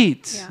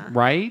 Right. Yeah.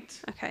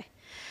 Right. Okay.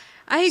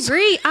 I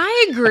agree.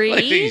 I agree.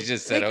 Like you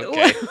just said, Like,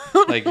 okay.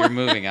 Like you're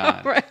moving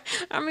on. Right.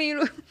 I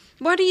mean,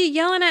 what are you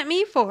yelling at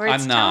me for?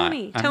 It's I'm not.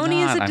 Tony. I'm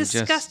Tony not. is a I'm just-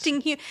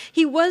 disgusting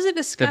he was a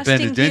disgusting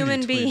Benedetti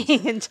human twins.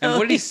 being until And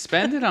what did he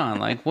spend it on?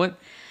 Like what?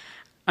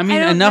 I mean,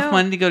 don't enough know.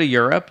 money to go to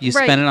Europe. You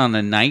Right. spend it on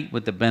a night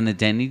with the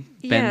Benedetti.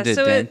 Yeah,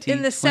 so Benedetti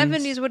in the twins?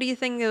 70s, what do you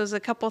think? It was a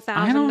couple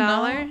I $1,000? don't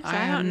know. I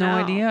have don't no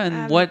know. idea. And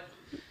Um, what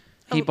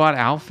he bought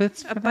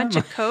outfits for A bunch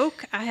them? of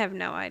Coke? I have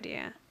no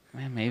idea.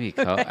 Man, maybe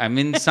Coke. I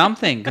mean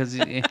something because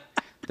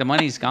the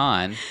money's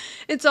gone.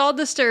 It's all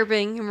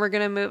disturbing, and we're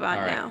going to move on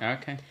All right. now.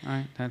 Okay. All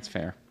right. That's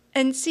fair.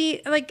 And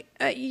see, like,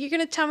 you're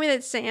going to tell me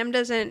that Sam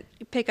doesn't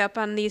pick up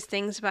on these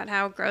things about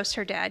how gross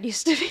her dad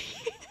used to be?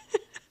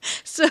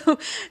 So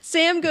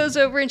Sam goes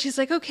over and she's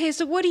like, okay,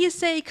 so what do you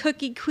say,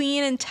 Cookie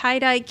Queen and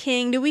Tie-Dye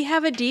King? Do we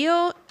have a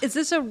deal? Is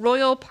this a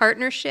royal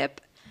partnership?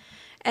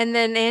 And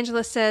then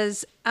Angela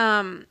says,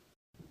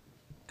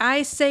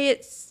 I say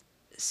it's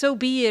so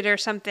be it or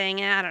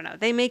something. I don't know.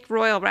 They make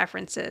royal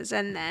references.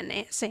 And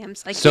then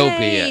Sam's like, So Yay!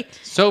 be it.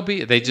 So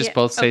be it. They just Yeah,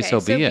 both say okay,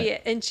 so be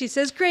it. And she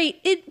says, great,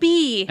 it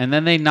be. And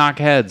then they knock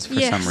heads for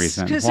Yes, some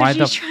reason. So Why she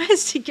the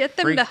tries to get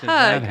them freak to does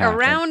that hug happen?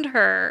 around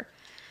her,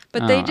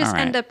 but Oh, they just all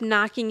right. end up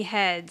knocking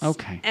heads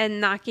Okay. and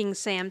knocking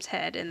Sam's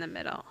head in the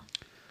middle.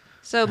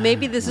 So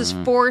maybe this is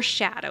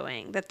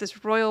foreshadowing that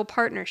this royal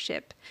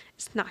partnership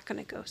is not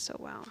going to go so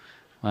well.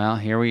 Well,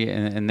 here we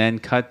and then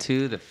cut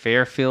to the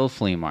Fairfield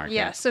Flea Market.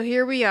 Yeah, so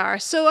here we are.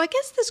 So I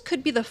guess this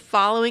could be the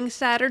following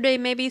Saturday,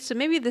 maybe. So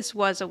maybe this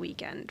was a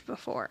weekend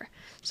before.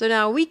 So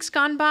now a week's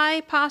gone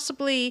by,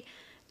 possibly.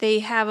 They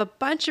have a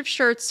bunch of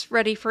shirts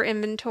ready for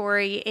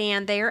inventory,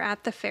 and they are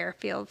at the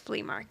Fairfield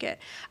Flea Market.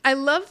 I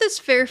love this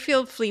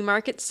Fairfield Flea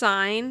Market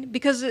sign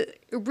because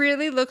it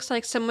really looks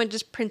like someone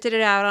just printed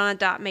it out on a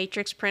dot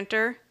matrix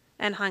printer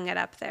and hung it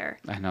up there.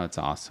 I know it's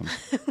awesome.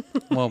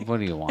 Well, what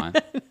do you want?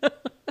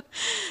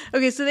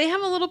 Okay, so they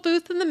have a little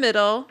booth in the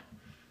middle,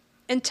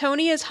 and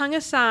Tony has hung a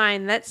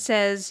sign that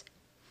says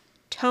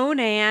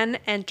Tonan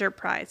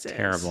Enterprises.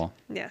 Terrible.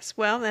 Yes,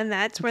 well, and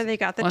that's where they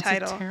got the Well, it's a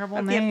title terrible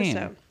of name. the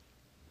episode.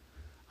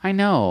 I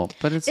know,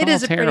 but it's It all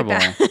is a pretty terrible.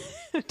 bad-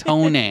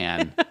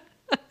 Tonan.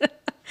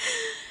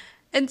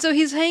 And so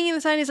he's hanging the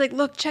sign. He's like,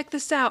 look, check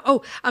this out.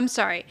 Oh, I'm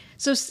sorry.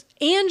 So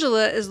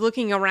Angela is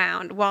looking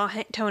around while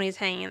Tony's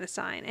hanging the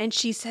sign. And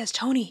she says,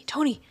 Tony,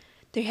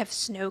 they have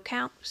snow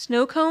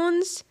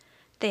cones.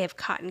 They have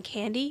cotton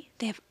candy.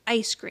 They have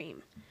ice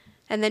cream.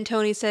 And then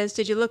Tony says,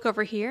 did you look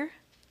over here?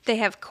 They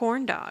have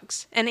corn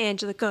dogs. And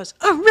Angela goes,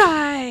 all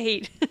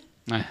right.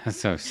 That's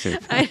so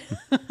stupid.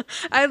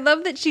 I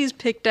love that she's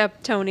picked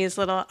up Tony's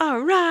little, all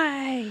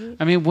right.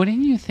 I mean, wouldn't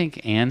you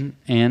think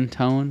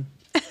Tone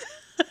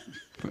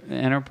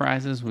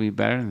Enterprises would be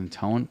better than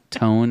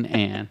Tone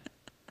and?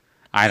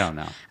 I don't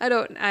know. I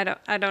don't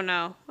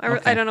know.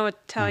 Okay. I don't know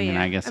what to tell you.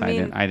 I guess I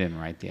didn't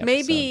write the episode.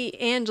 Maybe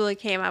Angela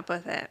came up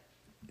with it.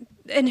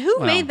 And who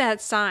Well- made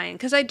that sign?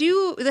 Because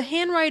the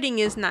handwriting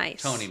is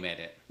nice. Tony made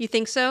it. You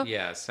think so?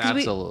 Yes, 'Cause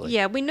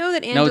absolutely. we know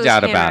that Angela's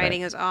doubt about it.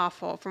 handwriting is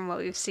awful from what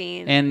we've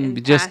seen. And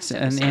in just past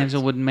and episodes.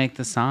 Angela wouldn't make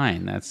the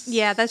sign. That's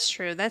Yeah, that's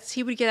true.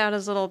 He would get out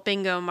his little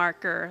bingo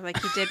marker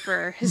like he did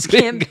for his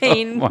Bingo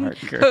campaign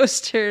marker.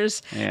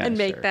 posters Yeah, and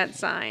make sure. that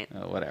sign.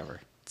 Whatever.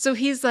 So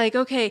he's like,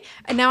 okay,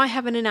 and now I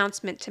have an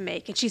announcement to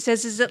make. And she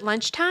says, is it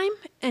lunchtime?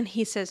 And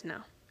he says, no.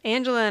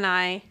 Angela and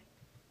I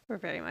were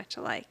very much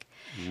alike.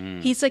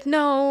 He's like,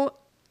 no,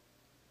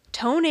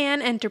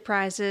 Tonan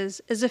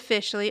Enterprises is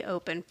officially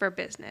open for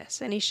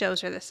business. And he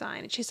shows her the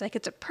sign. And she's like,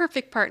 it's a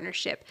perfect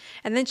partnership.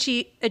 And then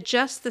she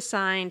adjusts the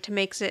sign to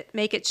make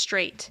it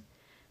straight.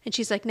 And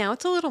she's like, now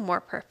it's a little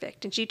more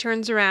perfect. And she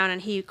turns around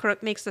and he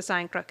makes the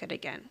sign crooked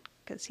again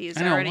because he's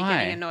I know, already why?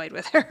 getting annoyed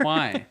with her.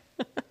 Why?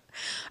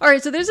 All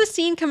right, so there's a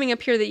scene coming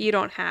up here that you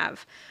don't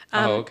have.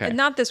 Okay.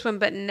 Not this one,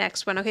 but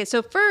next one. Okay,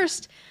 so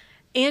first,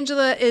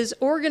 Angela is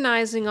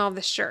organizing all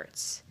the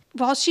shirts.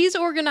 While she's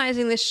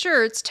organizing the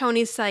shirts,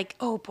 Tony's like,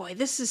 oh boy,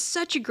 this is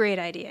such a great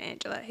idea,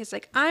 Angela. He's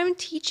like, I'm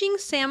teaching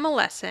Sam a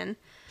lesson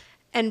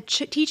and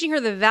teaching her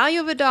the value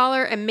of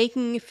 $1 and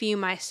making a few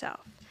myself.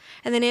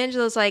 And then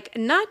Angela's like,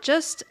 not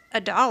just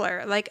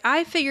 $1. Like,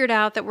 I figured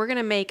out that we're going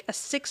to make a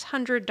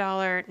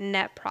 $600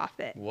 net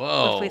profit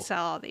Whoa. if we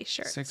sell all these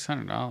shirts.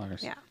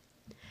 $600. Yeah.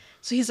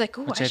 So he's like,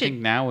 oh, Which I I should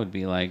think now would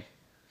be like,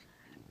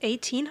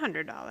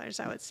 $1,800,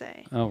 I would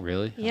say. oh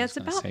really? Yeah, it's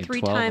about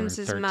 3 times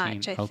as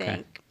much, I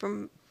think.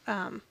 From I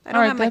don't All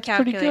right, have my that's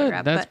pretty calculator good.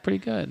 up, That's but pretty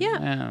good.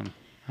 yeah.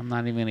 I'm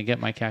not even gonna get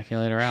my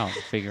calculator out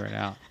to figure it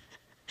out.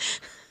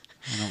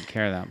 I don't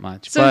care that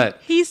much. So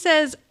but he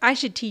says, I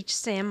should teach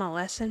Sam a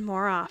lesson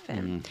more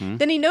often.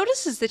 Then he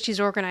notices that she's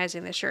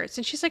organizing the shirts.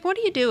 And she's like, what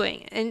are you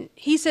doing? And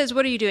he says,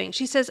 what are you doing?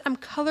 She says, I'm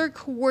color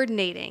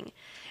coordinating.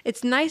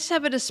 It's nice to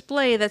have a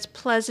display that's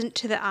pleasant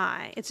to the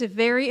eye. It's a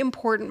very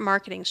important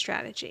marketing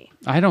strategy.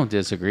 I don't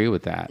disagree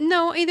with that.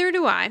 No, either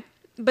do I.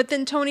 But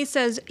then Tony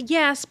says,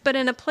 yes, but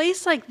in a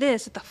place like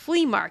this, at the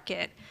flea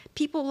market,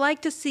 people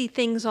like to see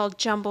things all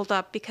jumbled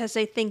up because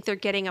they think they're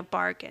getting a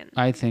bargain.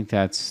 I think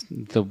that's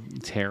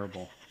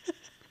terrible.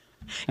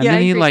 And Yeah, then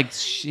I he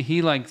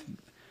agree.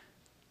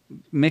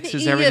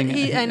 mixes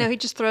everything. I know, he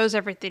just throws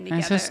everything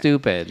together. That's so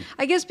stupid.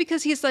 I guess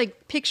because he's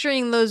like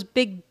picturing those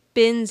big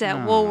bins at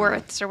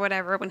Woolworths or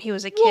whatever when he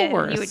was a kid. You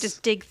would Woolworths.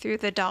 just dig through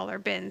the dollar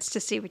bins to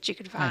see what you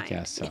could find. I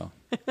guess so.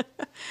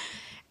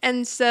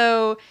 And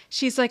so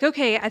she's like,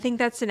 okay, I think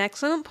that's an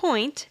excellent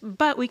point,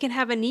 but we can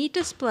have a neat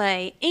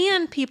display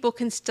and people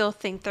can still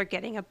think they're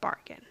getting a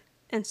bargain.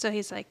 And so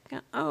he's like,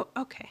 oh,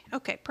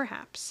 okay,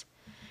 perhaps.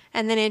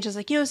 And then Angela's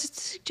like, it's a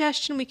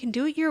suggestion. We can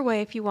do it your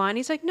way if you want. And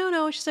he's like,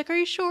 no. She's like, are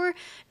you sure?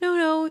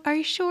 No, are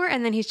you sure?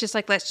 And then he's just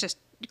like, let's just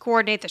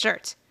coordinate the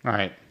shirts. All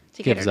right.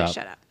 To get Gives her to up.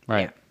 shut up.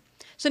 Right. Yeah.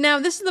 So now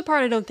this is the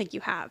part I don't think you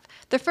have.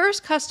 The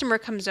first customer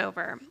comes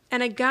over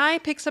and a guy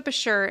picks up a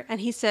shirt and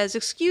he says,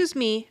 excuse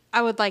me,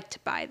 I would like to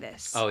buy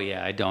this. Oh,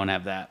 yeah. I don't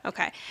have that.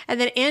 Okay. And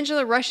then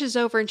Angela rushes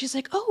over and she's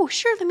like, oh,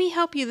 sure, let me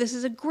help you. This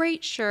is a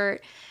great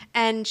shirt.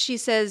 And she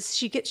says,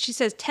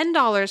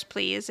 $10,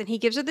 please. And he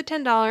gives her the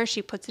 $10.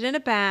 She puts it in a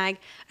bag.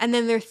 And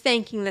then they're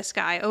thanking this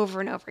guy over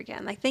and over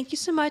again. Like, thank you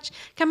so much.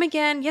 Come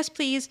again. Yes,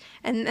 please.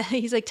 And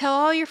he's like, tell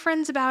all your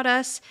friends about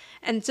us.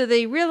 And so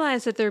they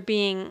realize that they're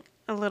being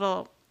a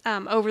little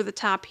over the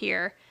top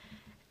here.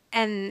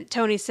 And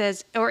Tony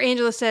says, or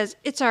Angela says,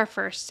 it's our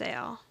first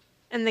sale.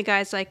 And the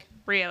guy's like,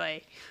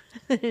 really?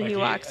 And he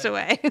walks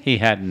away. He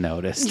hadn't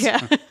noticed.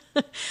 Yeah.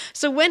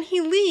 So when he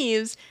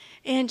leaves,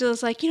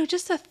 Angela's like,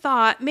 just a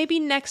thought,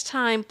 maybe next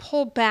time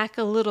pull back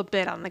a little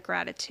bit on the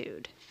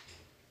gratitude.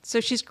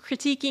 So she's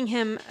critiquing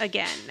him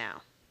again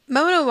now.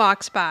 Mona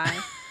walks by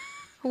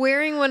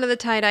wearing one of the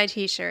tie-dye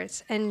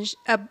t-shirts and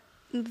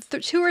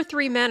 2 or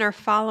 3 men are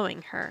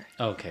following her.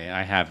 Okay.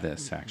 I have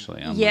this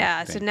actually. On Yeah.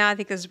 my So thing. now I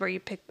think this is where you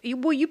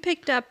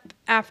picked up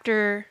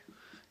after.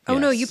 Oh,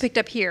 no, you Yes. picked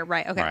up here.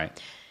 Right. Okay.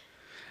 Right.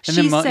 And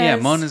She then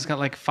says, Mona's got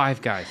like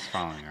 5 guys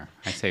following her.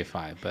 I say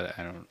 5, but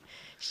I don't.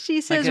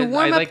 She says, I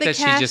warm like up the that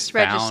she cash just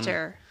found-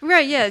 register.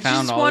 Right, yeah. She's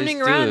found just all wandering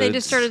these around. They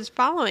dudes. just started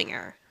following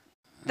her.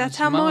 That's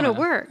how Mona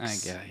works.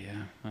 I get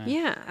yeah.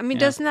 Yeah. I mean, Yeah.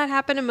 doesn't that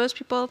happen to most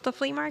people at the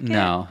flea market?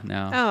 No.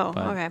 Oh,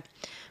 but okay.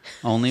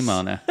 Only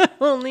Mona.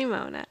 Only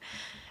Mona.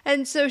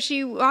 And so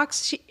she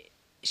walks,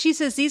 she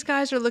says, these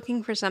guys are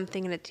looking for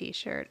something in a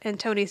t-shirt. And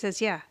Tony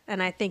says, yeah,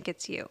 and I think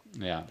it's you.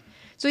 Yeah.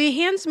 So he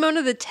hands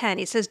Mona the 10.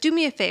 He says, do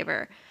me a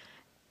favor.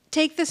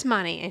 Take this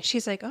money. And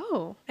she's like,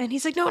 oh. And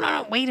he's like,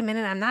 no, wait a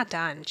minute. I'm not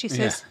done. She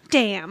says,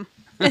 damn.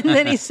 And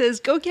then he says,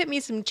 go get me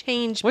some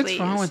change, What's please.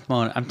 wrong with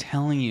Mona? I'm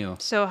telling you.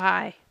 So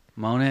high.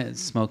 Mona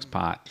smokes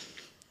pot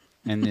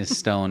and is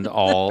stoned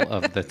all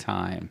of the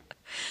time.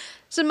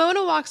 So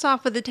Mona walks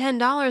off with the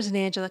 $10 and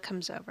Angela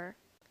comes over.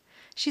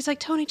 She's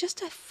like, Tony,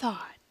 just a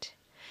thought.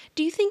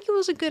 Do you think it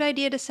was a good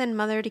idea to send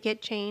Mother to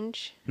get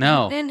change?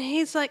 No. And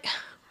he's like,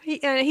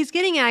 he's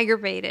getting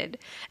aggravated.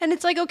 And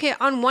it's like, okay,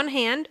 on one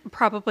hand,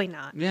 probably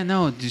not. Yeah,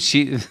 no,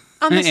 she.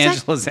 On the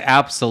Angela's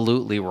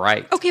absolutely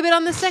right. Okay, but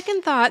on the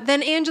second thought,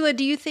 then Angela,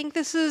 do you think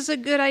this is a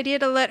good idea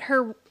to let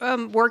her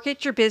work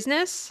at your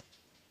business?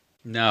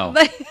 No.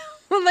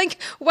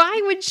 Like,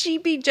 why would she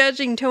be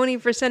judging Tony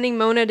for sending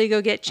Mona to go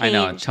get change?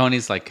 I know.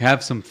 Tony's like,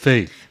 have some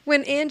faith.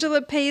 When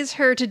Angela pays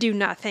her to do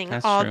nothing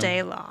That's all true.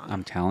 day long.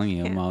 I'm telling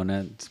you,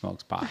 Mona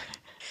smokes pot.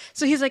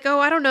 So he's like,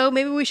 oh, I don't know.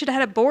 Maybe we should have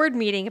had a board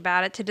meeting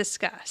about it to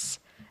discuss.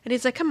 And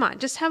he's like, come on,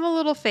 just have a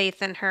little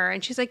faith in her.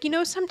 And she's like,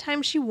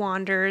 sometimes she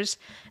wanders.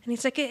 And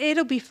he's like,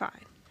 it'll be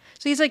fine.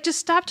 So he's like, just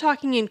stop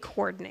talking and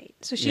coordinate.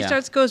 So she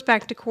goes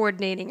back to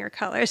coordinating her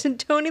colors. And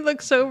Tony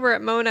looks over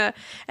at Mona,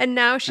 and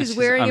now she's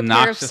wearing a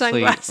pair of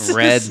obnoxiously sunglasses.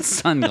 red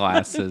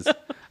sunglasses.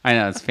 I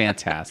know, it's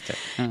fantastic.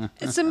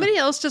 Somebody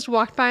else just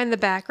walked by in the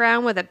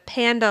background with a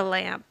panda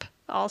lamp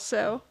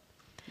also.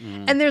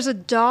 And there's a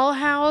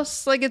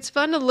dollhouse. Like, it's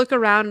fun to look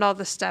around all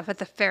the stuff at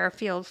the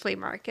Fairfield Flea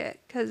Market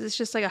because it's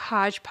just like a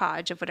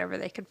hodgepodge of whatever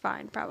they could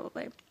find,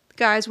 probably.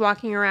 Guys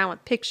walking around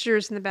with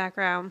pictures in the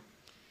background.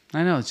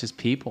 I know, it's just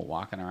people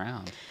walking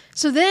around.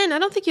 So then, I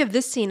don't think you have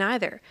this scene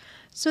either.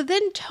 So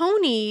then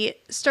Tony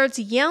starts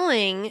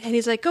yelling, and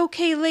he's like,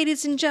 okay,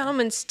 ladies and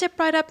gentlemen, step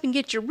right up and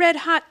get your red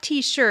hot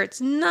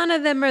t-shirts. None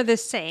of them are the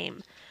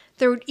same.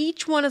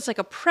 Each one is like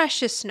a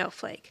precious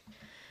snowflake.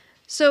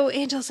 So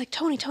Angela's like,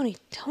 Tony,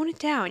 tone it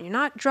down. You're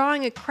not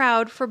drawing a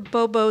crowd for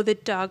Bobo the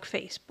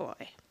dog-faced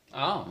boy.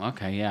 Oh,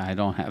 okay, yeah, I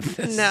don't have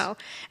this. No.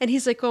 And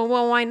he's like, well,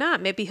 why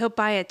not? Maybe he'll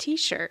buy a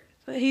t-shirt.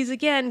 But he's,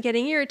 again,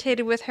 getting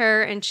irritated with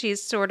her, and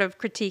she's sort of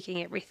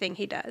critiquing everything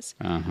he does.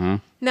 Uh-huh.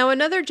 Now,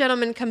 another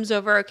gentleman comes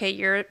over. Okay,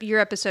 your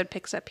episode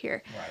picks up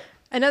here. Right.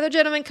 Another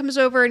gentleman comes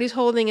over, and he's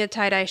holding a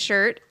tie-dye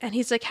shirt, and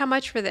he's like, how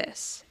much for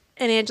this?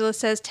 And Angela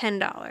says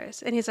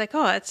 $10. And he's like,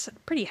 oh, that's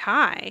pretty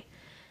high.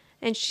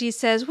 And she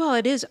says, well,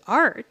 it is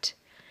art.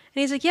 And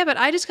he's like, yeah, but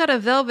I just got a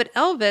Velvet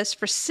Elvis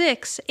for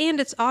 $6 and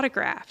it's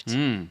autographed.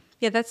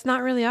 Yeah, that's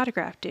not really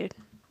autographed, dude.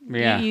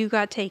 Yeah. You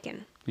got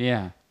taken.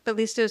 Yeah. But at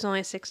least it was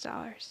only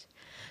 $6.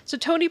 So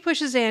Tony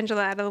pushes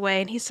Angela out of the way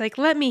and he's like,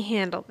 let me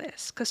handle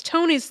this. Because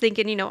Tony's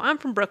thinking, you know, I'm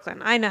from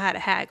Brooklyn. I know how to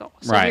haggle.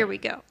 So Right. here we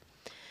go.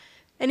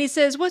 And he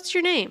says, what's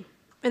your name?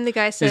 And the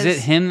guy says, Is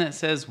it him that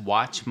says,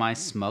 watch my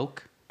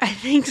smoke? I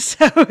think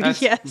so,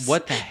 That's, yes.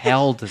 What the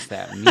hell does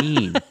that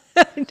mean?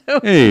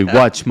 Hey,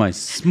 watch my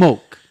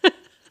smoke.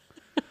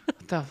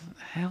 What the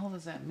hell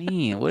does that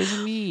mean? What does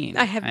it mean?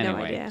 I have no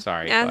Anyway, idea.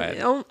 Sorry, go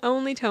ahead.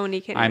 Only Tony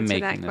can I'm answer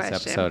that making this question.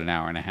 episode an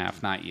hour and a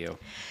half, not you.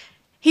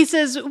 He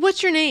says,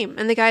 what's your name?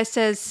 And the guy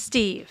says,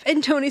 Steve.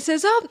 And Tony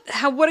says, oh,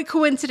 what a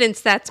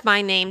coincidence. That's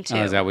my name, too.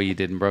 Oh, is that what you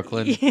did in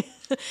Brooklyn?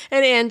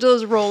 And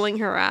Angela's rolling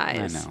her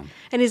eyes. I know.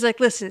 And he's like,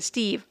 listen,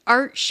 Steve,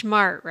 art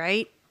schmart,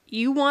 right?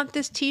 You want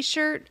this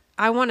T-shirt?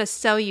 I want to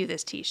sell you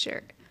this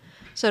T-shirt.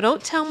 So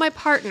don't tell my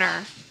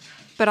partner,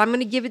 but I'm going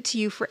to give it to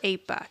you for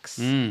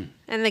 $8.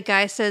 And the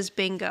guy says,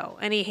 bingo.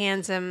 And he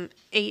hands him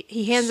Sold.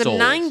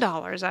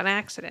 $9 on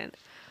accident.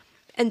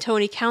 And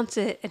Tony counts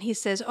it, and he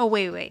says, oh,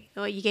 wait.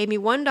 Oh, you gave me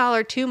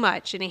 $1 too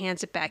much. And he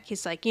hands it back.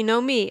 He's like, you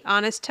know me,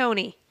 honest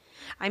Tony.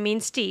 I mean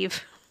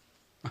Steve.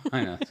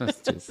 I know, so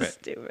stupid.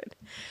 Stupid.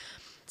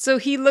 So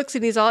he looks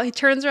and he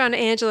turns around to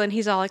Angela and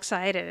he's all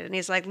excited. And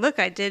he's like, look,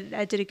 I did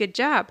a good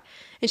job.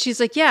 And she's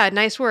like, yeah,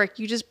 nice work.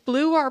 You just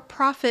blew our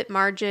profit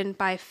margin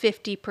by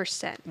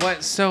 50%.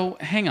 What? So,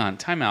 hang on,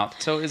 time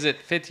out. So, is it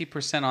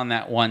 50% on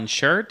that one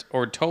shirt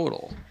or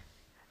total?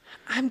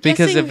 I'm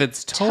Because guessing if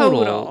it's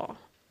total-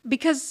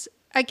 because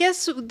I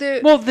guess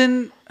Well,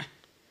 then,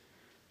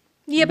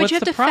 yeah, but what's you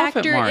have the to profit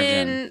factor margin?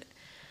 in.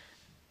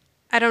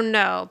 I don't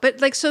know, but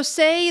like, so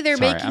say they're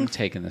sorry, making. I'm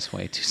taking this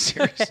way too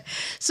serious.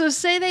 So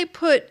say they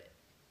put,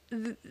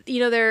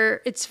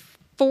 it's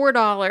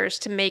 $4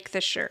 to make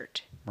the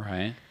shirt.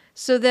 Right.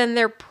 So then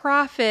their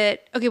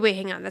profit. Okay, wait,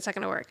 hang on. That's not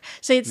going to work.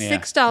 Say it's Yeah,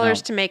 $6 no.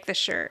 to make the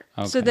shirt.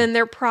 So Okay. then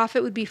their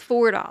profit would be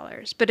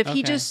 $4. But if he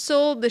Okay. just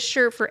sold the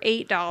shirt for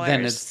 $8,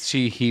 Then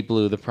he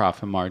blew the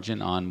profit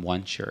margin on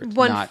one shirt,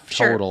 One not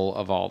shirt. total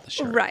of all the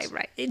shirts.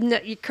 Right. No,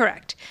 you're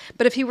correct.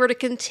 But if he were to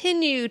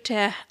continue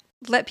to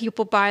let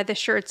people buy the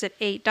shirts at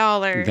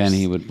 $8, Then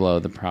he would blow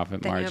the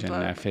profit then he would margin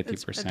blow- at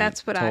 50%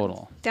 That's what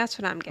total. That's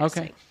what I'm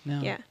guessing. Okay.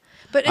 No. Yeah.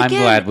 But I'm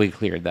again, glad we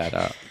cleared that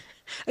up.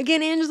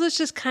 Again, Angela's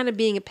just kind of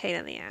being a pain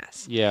in the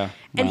ass. Yeah.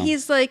 And well,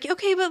 he's like,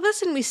 okay, but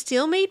listen, we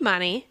still made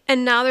money,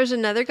 and now there's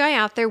another guy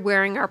out there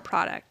wearing our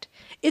product.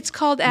 It's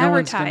called no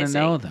one's advertising.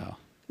 gonna know though.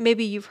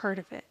 Maybe you've heard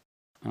of it.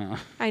 Uh,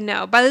 I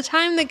know. By the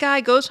time the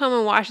guy goes home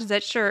and washes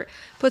that shirt,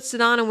 puts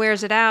it on and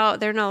wears it out,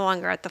 they're no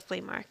longer at the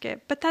flea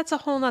market. But that's a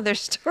whole nother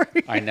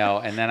story. I know.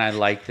 And then I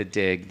like the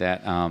dig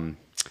that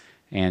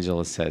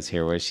Angela says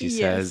here, where she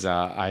says,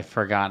 "I've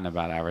forgotten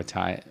about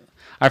advertising.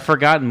 I've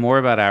forgotten more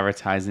about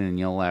advertising than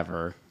you'll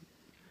ever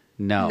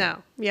know."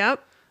 No.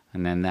 Yep.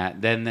 And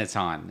then it's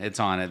on. It's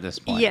on at this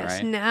point, Yes.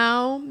 right?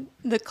 Now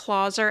the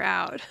claws are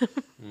out.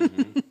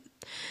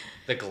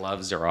 The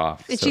gloves are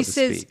off. And so she to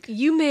says, speak.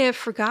 you may have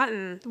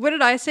forgotten. What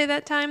did I say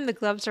that time? The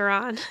gloves are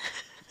on.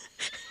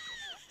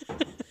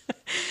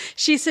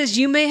 She says,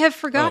 you may have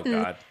forgotten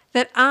God.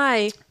 that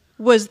I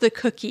was the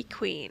cookie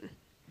queen.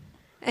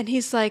 And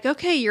he's like,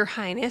 okay, your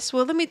highness.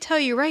 Well, let me tell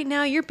you right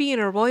now, you're being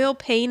a royal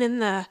pain in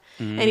the...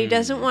 And he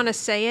doesn't want to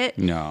say it.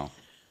 No,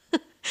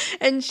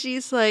 And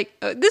she's like,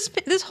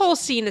 this whole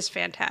scene is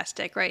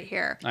fantastic right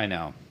here. I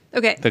know.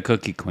 Okay. The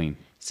Cookie Queen.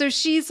 So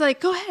she's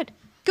like, go ahead.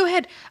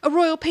 A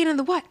royal pain in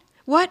the what?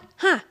 What?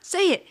 Huh?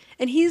 Say it.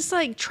 And he's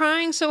like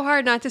trying so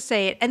hard not to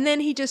say it. And then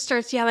he just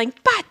starts yelling,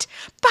 but.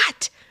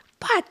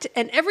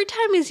 And every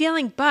time he's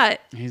yelling,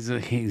 but, He's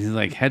like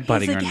headbutting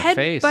he's her like in the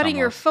face. headbutting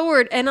her almost.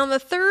 forward. And on the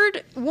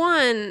third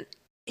one,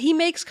 he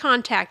makes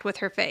contact with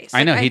her face.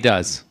 I know Like, he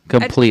does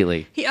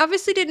completely. He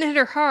obviously didn't hit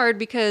her hard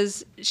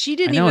because she I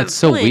didn't know even it's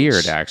so flinch.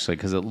 weird actually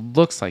because it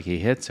looks like he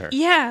hits her.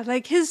 Yeah,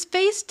 like his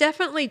face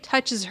definitely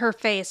touches her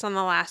face on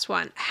the last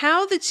one.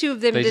 How the two of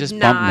them They did just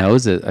not bump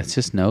noses. It's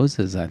just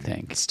noses, I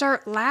think.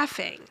 start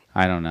laughing.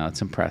 I don't know.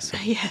 It's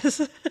impressive.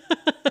 Yes.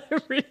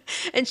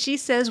 And she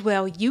says,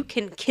 well, you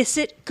can kiss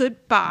it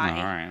goodbye.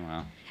 All right.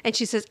 Well, And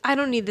she says, I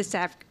don't need this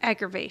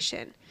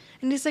aggravation.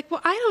 And he's like,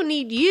 well, I don't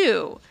need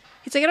you.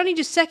 He's like, I don't need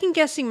you second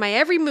guessing my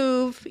every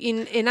move,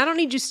 and I don't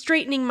need you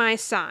straightening my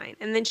sign.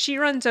 And then she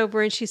runs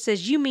over and she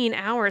says, you mean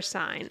our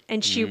sign.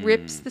 And she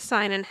rips the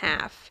sign in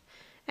half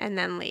and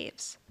then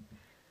leaves.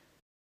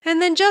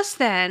 And then just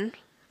then,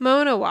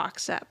 Mona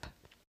walks up,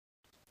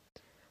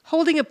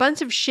 holding a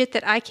bunch of shit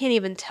that I can't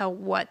even tell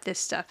what this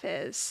stuff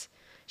is.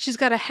 She's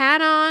got a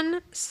hat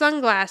on,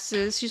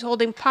 sunglasses, she's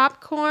holding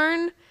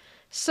popcorn,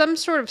 some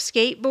sort of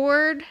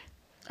skateboard.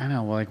 I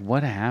know. Well, like,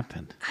 what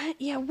happened?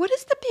 Yeah, what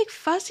is the big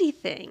fuzzy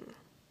thing?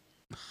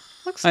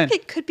 Looks like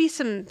it could be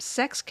some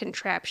sex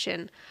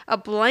contraption. A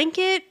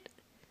blanket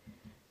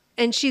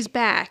And she's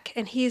back,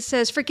 and he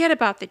says, forget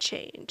about the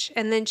change.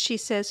 And then she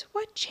says,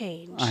 what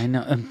change? I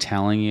know. I'm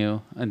telling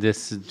you,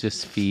 this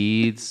just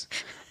feeds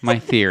my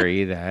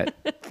theory that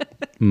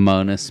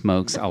Mona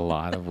smokes a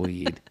lot of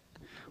weed.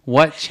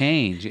 What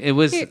change? It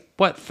was,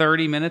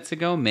 30 minutes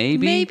ago,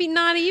 maybe? Maybe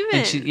not even.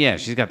 And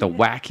she's got the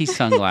wacky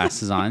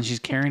sunglasses on. She's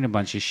carrying a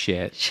bunch of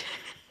shit.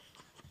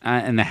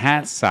 And the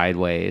hat's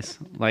sideways,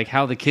 like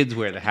how the kids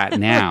wear the hat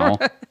now,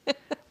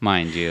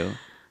 mind you.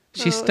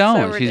 She's stoned.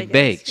 So She's ridiculous.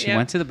 baked. She Yep.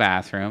 went to the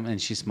bathroom and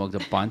she smoked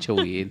a bunch of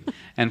weed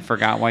and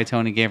forgot why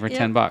Tony gave her Yep.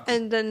 $10.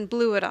 And then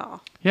blew it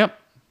all. Yep.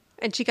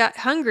 And she got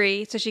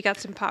hungry, so she got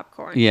some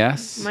popcorn.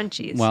 Yes.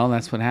 Munchies. Well,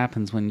 that's what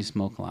happens when you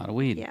smoke a lot of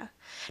weed. Yeah.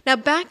 Now,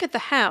 back at the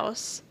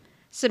house,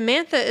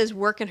 Samantha is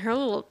working her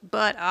little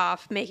butt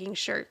off making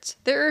shirts.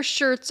 There are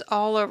shirts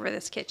all over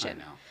this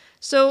kitchen. I know.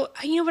 So,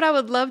 you know what I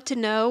would love to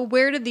know?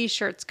 Where did these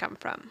shirts come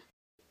from?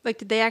 Like,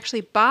 did they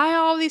actually buy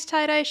all these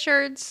tie-dye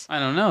shirts? I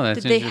don't know.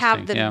 That's Did they have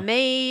interesting. them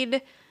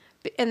made?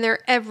 And they're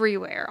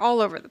everywhere,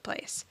 all over the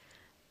place.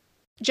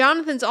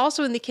 Jonathan's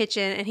also in the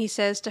kitchen, and he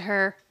says to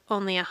her,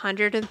 only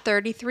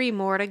 133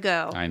 more to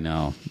go. I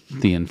know.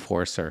 The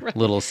enforcer.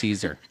 Little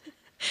Caesar.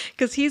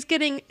 Because she's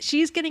getting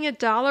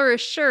 $1 a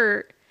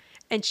shirt,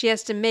 and she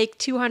has to make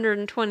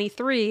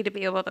 223 to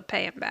be able to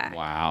pay him back.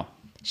 Wow.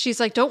 She's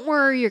like, don't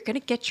worry, you're going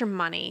to get your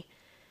money.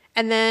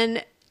 And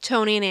then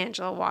Tony and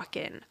Angela walk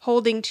in,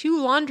 holding 2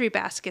 laundry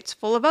baskets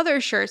full of other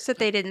shirts that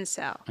they didn't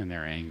sell. And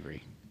they're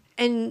angry.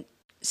 And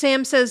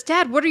Sam says,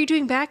 Dad, what are you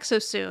doing back so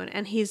soon?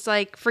 And he's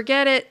like,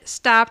 forget it.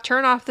 Stop.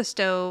 Turn off the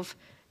stove.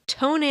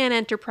 Tonan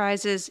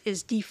Enterprises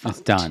is defunct.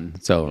 It's done.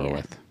 It's over Yeah.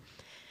 with.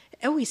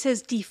 Oh, he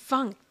says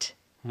defunct.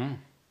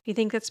 You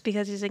think that's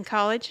because he's in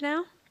college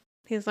now?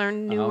 He's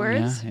learned new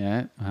words?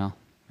 Yeah. Well,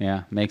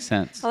 yeah. Makes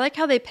sense. I like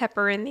how they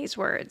pepper in these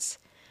words.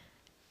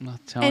 Well,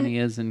 Tony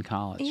is in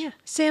college. Yeah.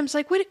 Sam's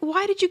like,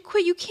 why did you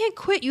quit? You can't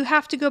quit. You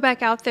have to go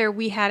back out there.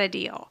 We had a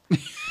deal.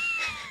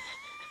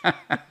 I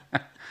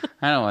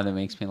don't know why that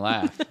makes me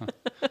laugh.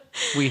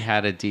 We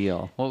had a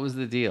deal. What was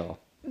the deal?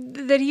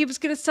 That he was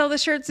going to sell the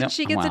shirts and Yep.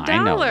 she gets Well, $1.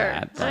 I know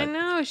that, but- I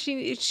know.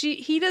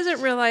 He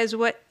doesn't realize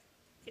what,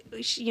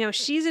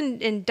 she's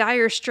in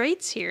dire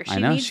straits here. She I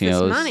know needs she this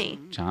owes money.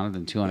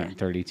 Jonathan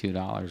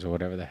 $232 or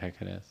whatever the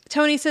heck it is.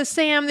 Tony says,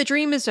 Sam, the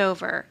dream is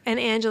over. And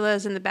Angela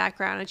is in the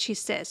background and she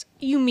says,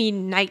 you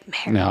mean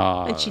nightmare.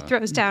 No. And she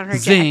throws down her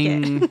jacket.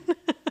 Zing.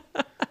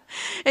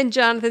 And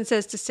Jonathan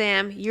says to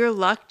Sam, your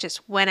luck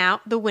just went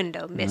out the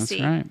window, Missy.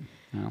 That's right.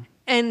 Well,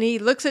 And he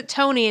looks at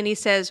Tony and he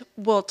says,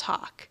 we'll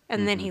talk.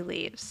 And then he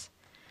leaves.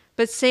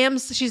 But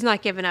she's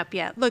not giving up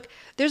yet. Look,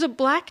 there's a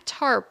black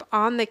tarp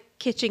on the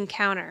kitchen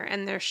counter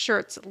and there's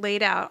shirts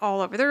laid out all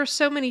over. There are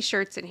so many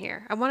shirts in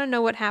here. I want to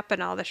know what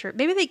happened to all the shirts.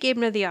 Maybe they gave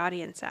them to the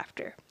audience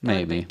after. That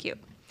would be Maybe. cute.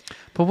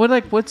 but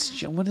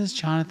what is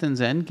Jonathan's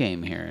end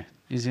game here?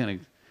 Is he gonna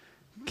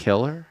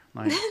kill her?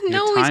 Like,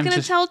 No, your he's time going to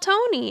just- tell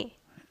Tony.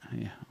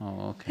 Yeah.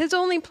 Oh, okay. His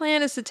only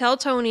plan is to tell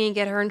Tony and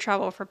get her in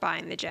trouble for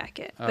buying the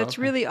jacket. That's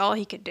okay. really all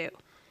he could do.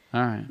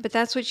 All right. But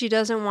that's what she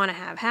doesn't want to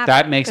have happen.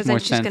 That makes 'cause then more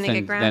she's sense gonna get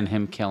than grounded.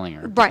 him killing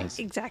her. Right, because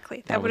exactly.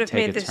 that That would would have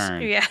take made a this.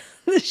 turn. Yeah,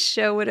 the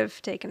show would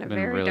have taken a Been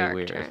very really dark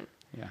weird. turn.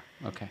 Yeah.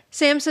 Okay.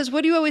 Sam says,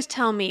 "What do you always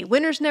tell me?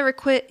 Winners never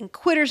quit and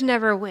quitters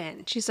never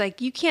win." She's like,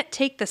 "You can't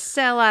take the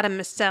sell out of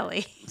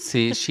Maselli."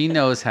 See, she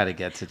knows how to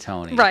get to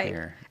Tony Right.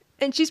 here.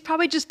 And she's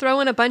probably just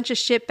throwing a bunch of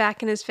shit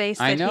back in his face.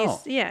 I That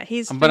know.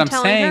 He's But been I'm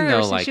telling saying, her though,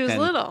 since like, she was then-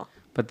 little.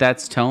 But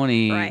that's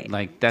Tony. Right.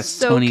 Like that's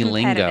So Tony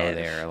lingo competitive.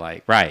 there.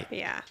 Like right.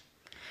 Yeah.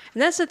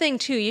 And that's the thing,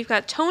 too. You've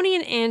got Tony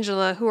and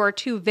Angela, who are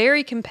 2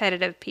 very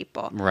competitive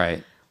people.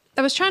 Right.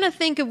 I was trying to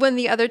think of when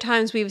the other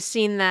times we've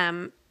seen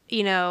them,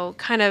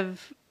 kind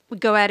of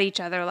go at each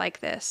other like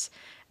this.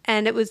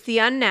 And it was The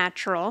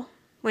Unnatural,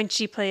 when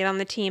she played on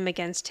the team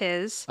against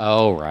his.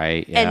 Oh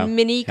right. Yeah. And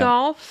mini Yeah.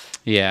 golf.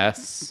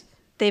 Yes.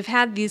 They've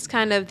had these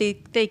kind of, they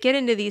get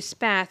into these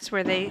spats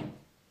where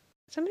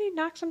somebody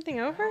knocked something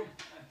over?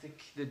 I think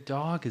the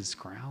dog is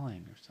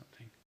growling or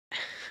something.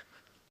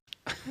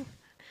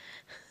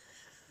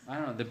 I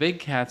don't know. The big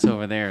cat's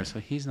over there, so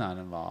he's not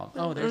involved.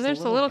 Oh, there's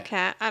the little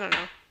cat. I don't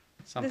know.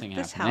 Something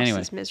This happened. house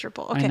Anyway, is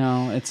miserable. I Okay.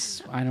 know.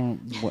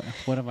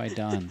 What have I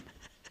done?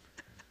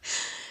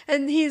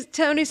 And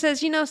Tony says,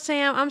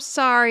 Sam, I'm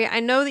sorry. I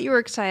know that you were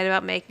excited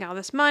about making all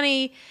this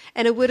money,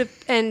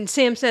 and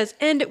Sam says,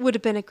 and it would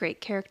have been a great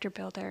character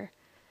builder.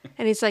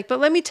 And he's like, but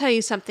let me tell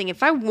you something.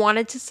 If I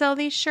wanted to sell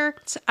these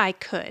shirts, I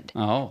could.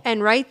 Oh.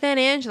 And right then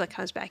Angela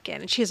comes back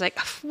in, and she's like,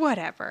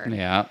 whatever.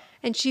 Yeah.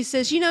 And she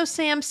says,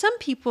 Sam, some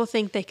people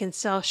think they can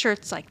sell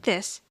shirts like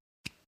this,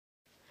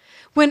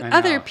 when I know.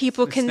 other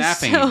people It's can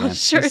snapping sell again.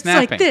 It's shirts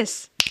like snapping.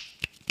 this.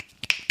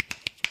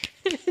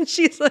 And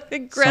she's like So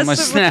aggressively much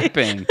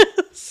snapping.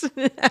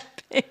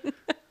 snapping.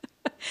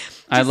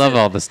 I love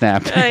all the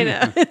snapping. I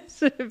know.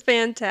 It's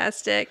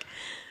fantastic.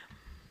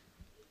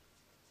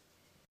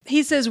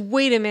 He says,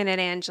 wait a minute,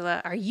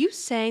 Angela. Are you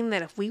saying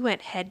that if we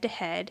went head to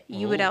head,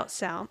 you would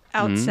outsell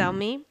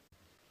me?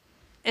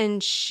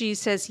 And she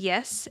says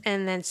yes.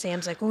 And then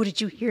Sam's like, oh,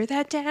 did you hear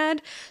that,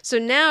 Dad? So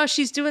now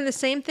she's doing the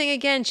same thing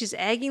again. She's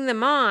egging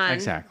them on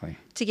Exactly.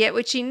 to get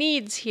what she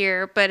needs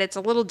here, but it's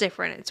a little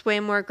different. It's way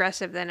more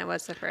aggressive than it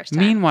was the first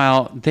time.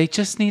 Meanwhile, they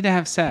just need to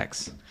have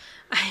sex.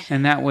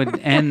 And that would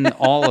end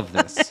all of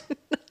this.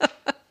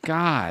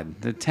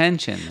 God, the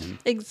tension.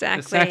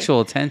 Exactly. The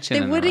sexual tension.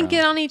 They in the wouldn't room.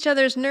 get on each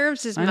other's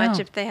nerves as I much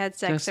know. if they had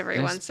sex every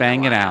just once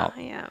bang in a it while. out.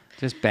 Yeah.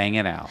 Just bang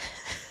it out.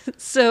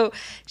 So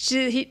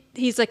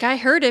he's like, I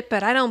heard it,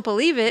 but I don't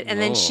believe it. And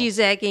then Whoa. she's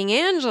egging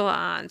Angela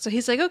on. So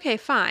he's like, okay,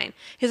 fine.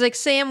 He's like,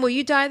 Sam, will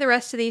you dye the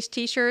rest of these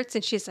T-shirts?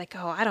 And she's like,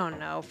 oh, I don't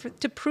know,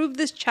 to prove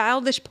this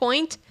childish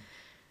point.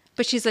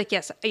 But she's like,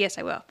 yes,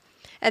 I will.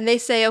 And they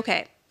say,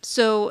 okay,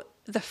 so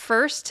the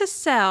first to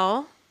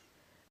sell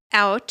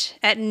out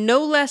at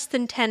no less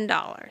than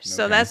 $10.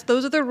 So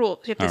those are the rules.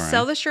 You have to All right.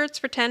 sell the shirts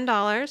for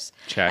 $10.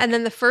 Check. And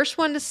then the first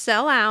one to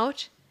sell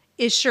out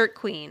is Shirt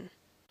Queen.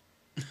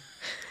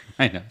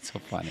 I know, it's so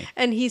funny.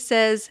 And he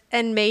says,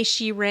 and may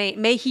he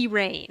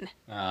reign.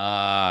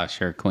 Ah,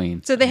 sure,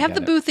 Queen. So they I have get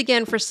the it. booth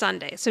again for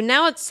Sunday. So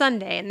now it's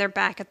Sunday and they're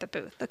back at the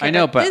booth. Okay, I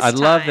know, but this I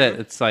love time- that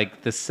it's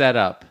like the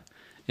setup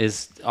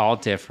is all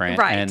different.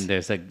 Right. And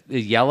there's a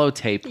yellow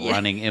tape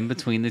running in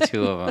between the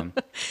two of them.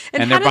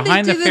 And and how they're did they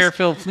behind the do this-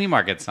 Fairfield Flea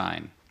Market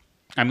sign.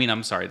 I mean,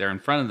 I'm sorry, they're in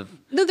front of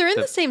the... No, they're in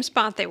the same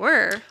spot they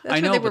were. That's I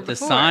where know, they were but the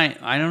before. sign...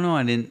 I don't know,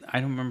 I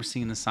don't remember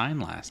seeing the sign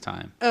last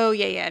time. Oh,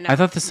 yeah, no. I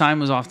thought the sign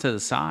was off to the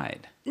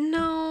side.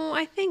 No,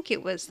 I think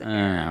it was there.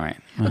 All right.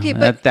 Okay,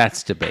 Well, but-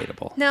 that's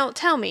debatable. Now,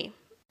 tell me,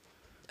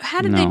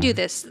 how did they No. do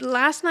this?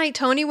 Last night,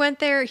 Tony went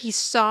there. He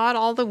sawed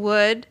all the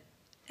wood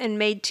and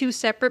made 2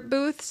 separate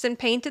booths and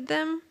painted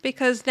them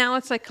because now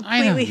it's like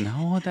I completely... don't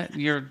know that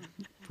you're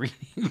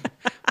reading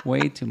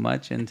way too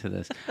much into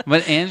this.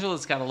 But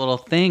Angela's got a little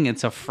thing.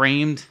 It's a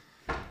framed...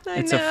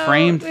 It's a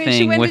framed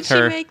thing when with did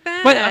her. She make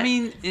that? But I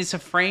mean, it's a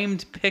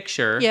framed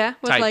picture. Yeah,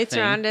 with type lights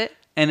thing, around it.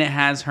 and it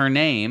has her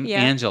name,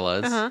 Yeah.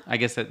 Angela's. Uh-huh. I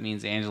guess that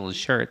means Angela's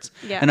shirts.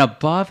 Yeah. And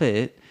above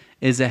it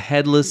is a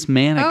headless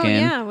mannequin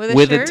yeah, with a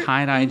with a shirt. Mm-hmm.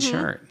 tie-dyed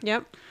shirt.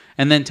 Yep.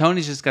 And then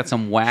Tony's just got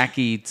some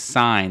wacky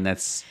sign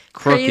that's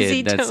crooked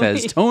Crazy that Tony.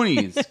 says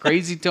Tony's,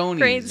 Crazy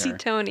Tony's. Crazy or-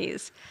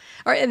 Tony's.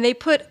 And they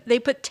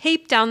put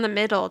tape down the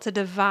middle to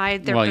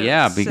divide their Well,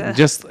 yeah,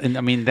 booths. I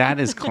mean, that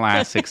is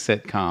classic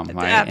sitcom,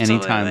 right?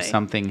 Anytime Absolutely.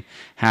 something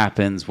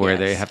happens where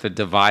they Yes. have to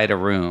divide a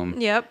room.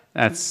 Yep.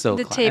 That's so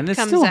The cla- tape and it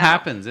comes still out.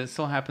 happens. It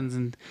still happens.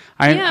 And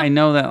Yeah. I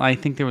know that I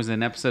think there was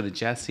an episode of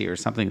Jessie or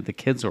something that the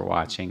kids were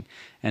watching,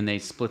 and they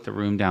split the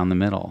room down the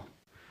middle.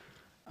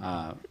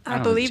 I don't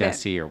know, believe it.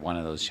 Jessie or one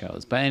of those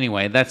shows. But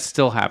anyway, that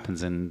still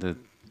happens in the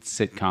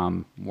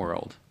sitcom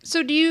world.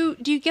 So do you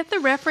get the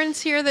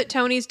reference here that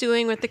Tony's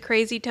doing with the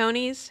Crazy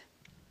Tonys?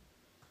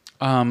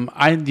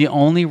 The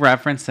only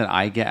reference that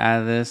I get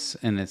out of this,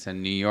 and it's a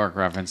New York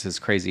reference, is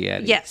Crazy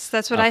Eddie. Yes,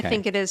 that's what I Okay.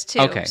 think it is too.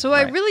 Okay, so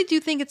I right. really do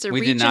think it's a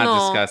We did regional.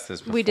 not discuss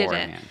this We didn't.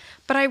 beforehand.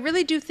 But I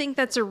really do think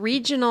that's a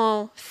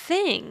regional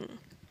thing.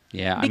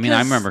 Yeah, I mean, I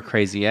Because- remember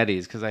Crazy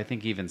Eddie's because I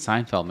think even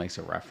Seinfeld makes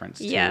a reference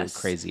to Yes.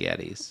 Crazy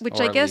Eddie's. Which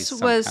or I at guess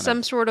least was kind some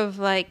of- sort of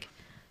like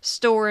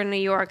store in New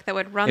York that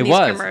would run It these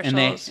was,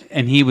 commercials.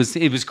 and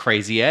it was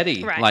Crazy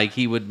Eddie. Right. Like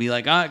he would be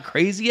like,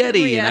 Crazy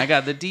Eddie, and Yeah. I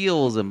got the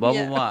deals and blah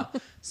Yeah. blah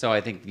blah. So I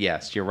think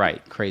yes, you're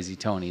right. Crazy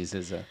Tony's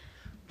is a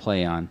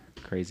play on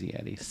Crazy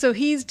Eddie's. So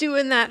he's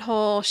doing that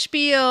whole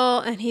spiel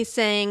and he's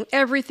saying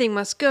everything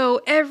must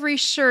go. Every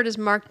shirt is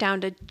marked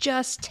down to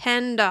just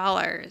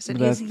 $10. And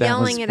he's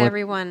yelling at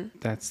everyone.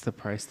 That's the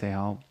price they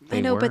all. I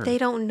know, but were. they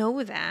don't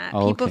know that.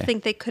 Oh, People okay.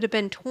 think they could have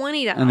been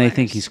 $20. And they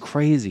think he's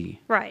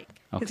crazy. right.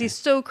 Because Okay. he's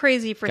so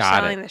crazy for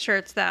Got selling it. the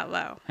shirts that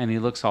low. And he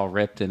looks all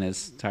ripped in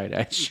his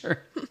tie-dye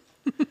shirt.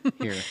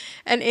 Here.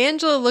 And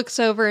Angela looks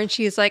over and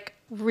she's like,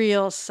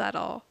 real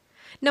subtle.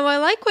 Now, I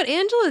like what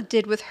Angela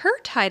did with her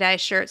tie-dye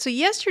shirt. So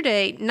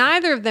yesterday,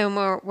 neither of them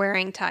were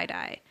wearing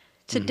tie-dye.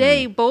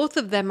 Today, both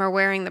of them are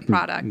wearing the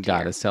product. Got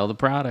to here. sell the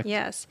product.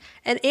 Yes.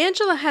 And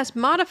Angela has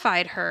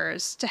modified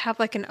hers to have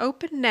like an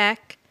open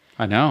neck.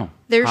 I know.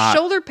 There's Hot.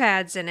 shoulder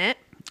pads in it.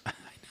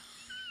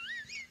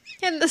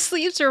 And the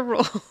sleeves are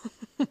rolled.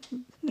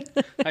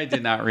 I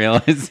did not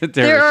realize that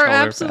there There were are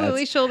shoulder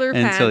absolutely pads shoulder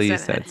until pads you in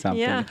said it. something.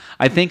 Yeah.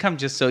 I think I'm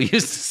just so used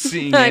to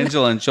seeing I know.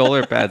 Angela in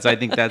shoulder pads. I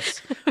think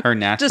that's her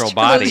natural Just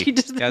body. because you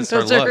just think That's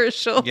those her are look. her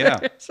shoulders.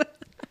 Yeah.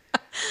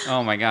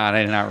 Oh my God!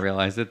 I did not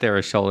realize that there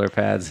were shoulder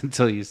pads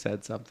until you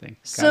said something. God,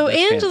 So that's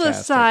Angela's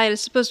fantastic. side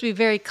is supposed to be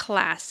very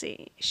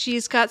classy.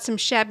 She's got some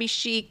shabby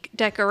chic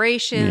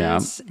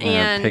decorations, Yeah,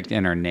 and picked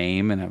in her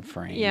name in a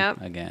frame.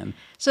 Yep. Again.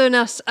 so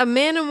now a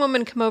man and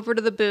woman come over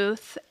to the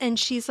booth, and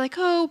she's like,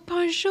 "Oh,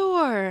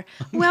 bonjour,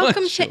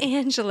 welcome Bonjour. to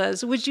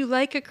Angela's. Would you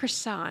like a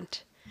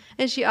croissant?"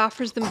 And she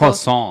offers them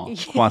Croissant.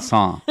 both.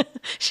 Croissant.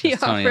 She As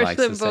Tony offers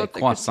likes them to say, both a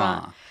croissant.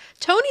 croissant.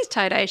 Tony's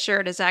tie-dye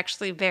shirt is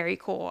actually very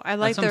cool. I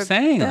like That's what I'm the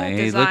saying. the Like,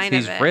 design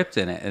he's of it. ripped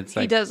in it. It's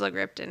He like does look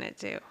ripped in it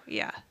too.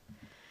 Yeah.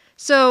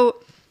 So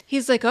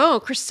he's like, "Oh,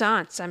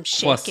 croissants! I'm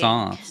shaking."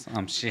 croissants.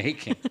 I'm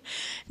shaking.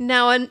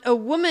 Now, a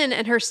woman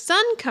and her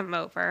son come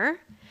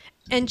over,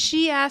 and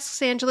she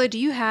asks Angela, "Do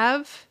you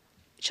have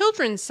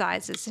children's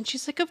sizes? And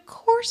she's like, of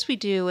course we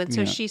do. And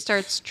so Yeah. she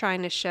starts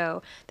trying to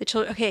show the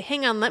children. Okay,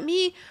 hang on. Let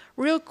me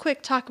real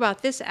quick talk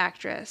about this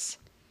actress.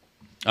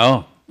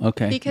 Oh,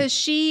 okay. Because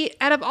she,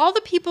 out of all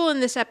the people in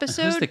this Who's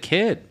episode, the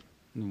kid?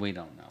 We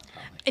don't know.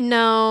 Probably.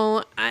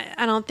 no,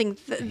 I don't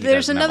think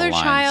there's doesn't have a another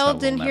line,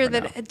 child so in we'll here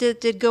never that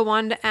did go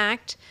on to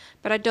act,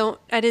 but I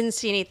didn't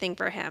see anything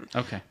for him.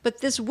 Okay.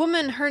 But this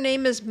woman, her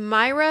name is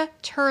Myra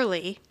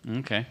Turley,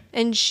 Okay.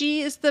 and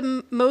she is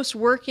the most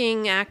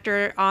working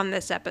actor on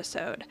this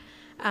episode.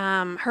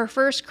 Her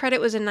first credit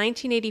was in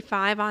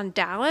 1985 on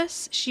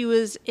Dallas. She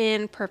was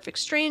in Perfect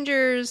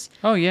Strangers.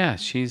 Oh yeah,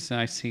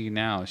 I see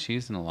now.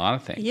 She's in a lot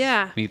of things.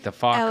 Yeah. Meet the LA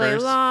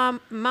Fockers. Law,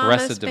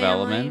 Mama's Arrested Family.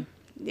 Development.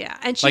 Yeah,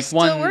 and she's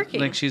Like still working.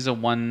 Like she's a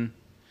one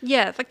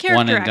yeah, the character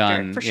one and actor,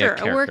 done for yeah, sure, a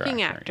character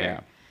working actor. Yeah.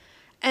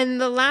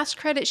 And the last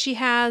credit she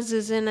has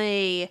is in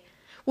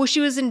she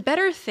was in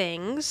Better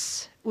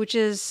Things, which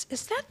is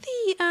that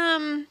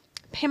the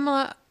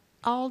Pamela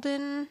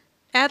Adlon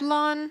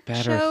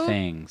Better show?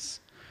 Things.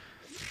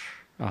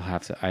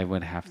 I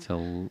would have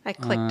to. I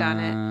clicked on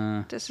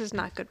it. This is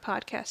not good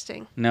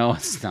podcasting. No,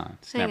 it's not.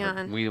 It's Hang never.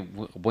 on.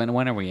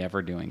 When are we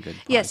ever doing good?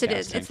 Yes, it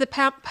is. podcasting? It's the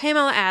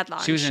Pamela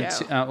Adlon She was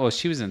show. in.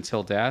 She was in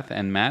Till Death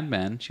and Mad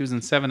Men. She was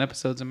in 7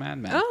 episodes of Mad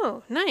Men.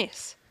 Oh,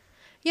 nice.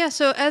 Yeah,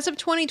 so as of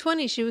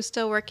 2020, she was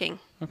still working.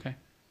 Okay.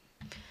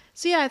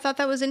 So yeah, I thought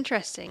that was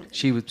interesting.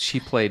 She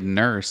played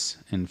Nurse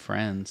in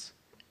Friends.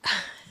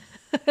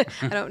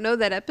 I don't know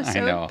that episode,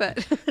 I know.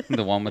 but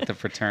The one with the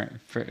fertility.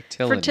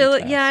 fertility.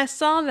 test. Yeah, I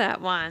saw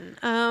that one.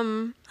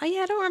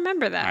 I don't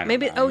remember that. I don't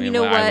Maybe. know. Oh, you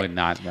know what? I would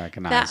not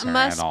recognize That her at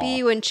must all.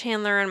 be when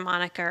Chandler and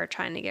Monica are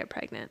trying to get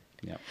pregnant.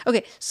 Yep.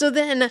 Okay, so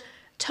then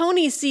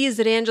Tony sees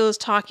that Angela's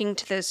talking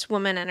to this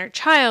woman and her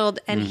child,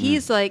 and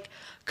he's like,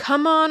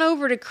 come on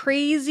over to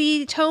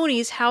Crazy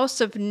Tony's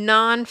house of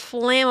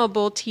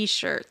non-flammable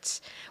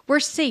t-shirts, where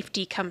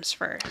safety comes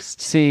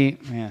first. See,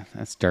 yeah,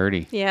 that's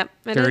dirty. Yep.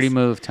 it Dirty is.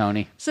 move,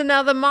 Tony. So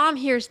now the mom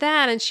hears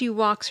that, and she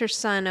walks her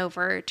son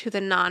over to the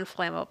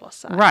non-flammable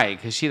side. Right,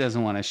 because she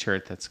doesn't want a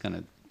shirt that's going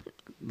to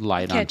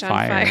light Catch on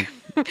fire.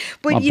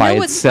 But you by know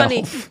what's itself.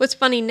 funny? What's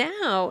funny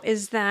now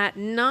is that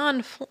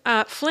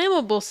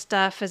flammable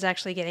stuff is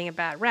actually getting a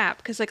bad rap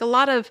because like a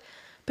lot of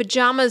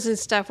pajamas and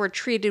stuff were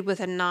treated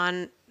with a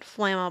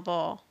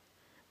non-flammable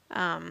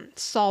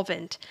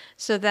solvent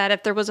so that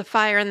if there was a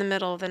fire in the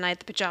middle of the night,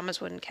 the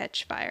pajamas wouldn't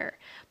catch fire.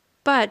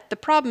 But the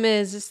problem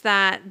is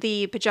that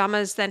the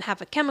pajamas then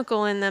have a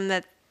chemical in them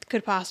that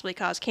could possibly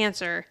cause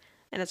cancer,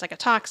 and it's like a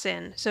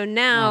toxin. So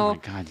now Oh my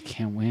God, you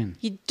can't win.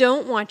 you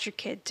don't want your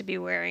kid to be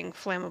wearing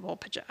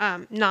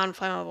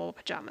non-flammable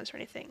pajamas or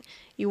anything.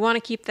 You want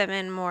to keep them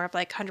in more of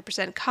like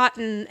 100%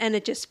 cotton, and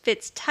it just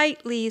fits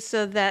tightly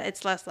so that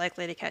it's less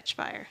likely to catch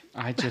fire.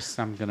 I'm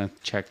going to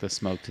check the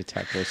smoke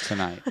detectors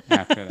tonight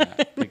after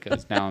that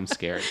because now I'm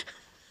scared.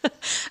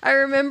 I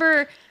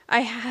remember I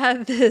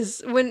had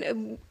this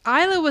when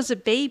Isla was a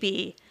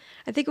baby.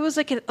 I think it was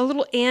like a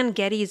little Ann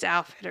Getty's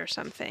outfit or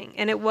something,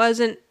 and it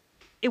wasn't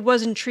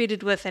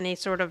treated with any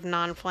sort of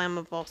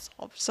non-flammable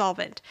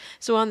solvent.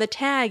 So on the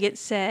tag it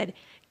said,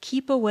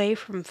 "Keep away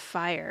from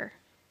fire."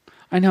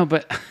 I know,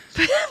 but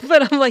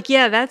But I'm like,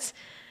 yeah, that's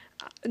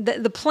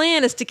the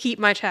plan is to keep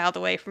my child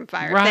away from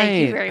fire. right.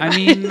 Thank you very much. I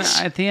mean,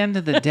 at the end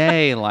of the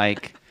day,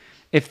 like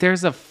if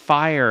there's a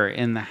fire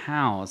in the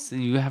house,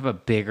 you have a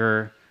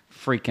bigger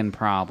freaking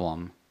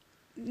problem.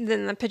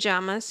 Then the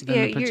pajamas.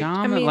 Than the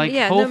pajama. no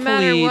Hopefully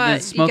matter what, the you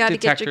smoke gotta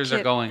get your detectors are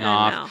kid- going I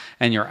off know.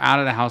 and you're out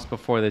of the house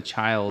before the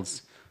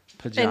child's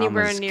pajamas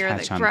Anywhere near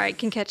catch the on right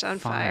can catch on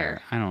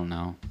fire. I don't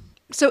know.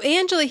 So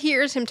Angela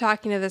hears him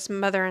talking to this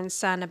mother and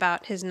son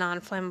about his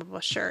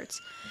non-flammable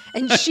shirts.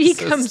 And she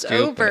So comes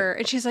stupid. over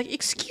and she's like,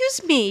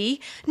 "Excuse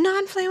me,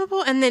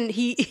 non-flammable?" And then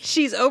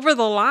she's over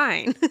the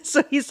line.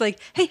 So he's like,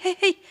 "Hey, hey,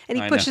 hey." And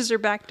he I know. pushes her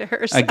back to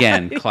her side.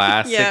 Again,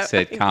 classic Yeah,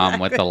 sitcom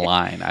with the exactly.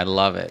 line. I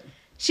love it.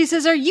 She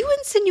says, "Are you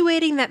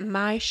insinuating that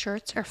my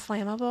shirts are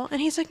flammable?" And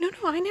he's like, "No,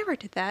 I never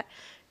did that."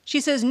 She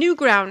says, "New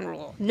ground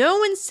rule.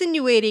 No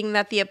insinuating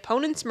that the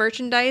opponent's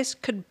merchandise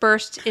could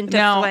burst into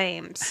Now,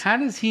 flames." how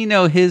does he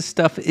know his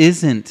stuff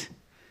isn't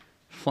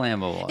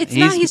flammable?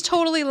 He's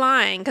totally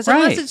lying because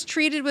unless Right. it's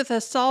treated with a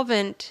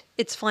solvent,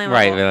 it's flammable.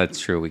 Right, well, that's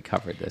true. We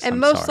covered this. And I'm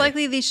most sorry.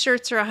 likely these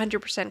shirts are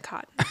 100%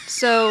 cotton.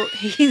 So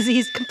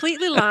he's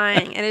completely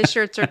lying and his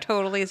shirts are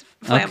totally Okay,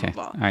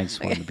 flammable. I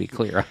just wanted to be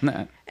clear on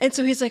that. And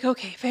so he's like,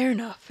 "Okay, fair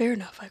enough.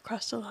 I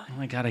crossed the line." Oh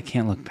my God, I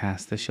can't look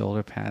past the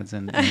shoulder pads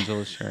and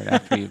Angela's shirt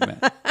after you've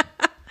met.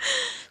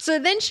 So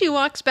then she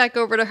walks back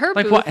over to her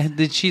Like, booth. what?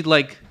 Did she,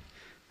 like,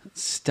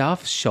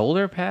 stuff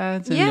shoulder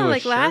pads into Yeah, a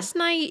like shirt? last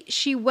night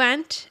she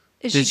went.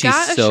 Did she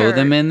got a sew shirt.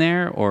 them in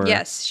there? Or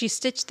Yes, she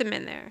stitched them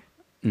in there.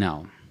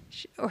 No.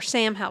 Or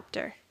Sam helped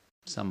her.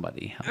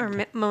 Somebody helped.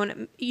 Or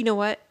Mona. You know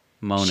what?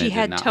 Mona she did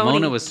had not. Tony.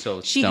 Mona was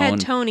so She had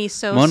stoned. Tony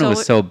so. Mona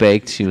was so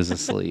baked she was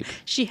asleep.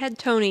 She had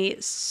Tony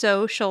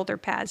sew shoulder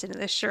pads into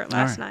this shirt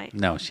last All right. night.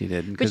 No, she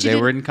didn't But because she they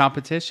were didn't- in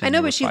competition. I know,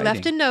 They were but she left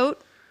a fighting.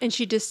 note and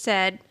she just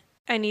said,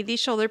 "I need these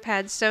shoulder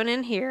pads sewn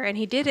in here," and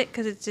he did it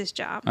because it's his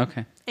job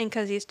Okay. and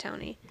because he's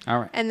Tony. All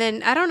right. And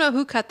then I don't know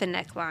who cut the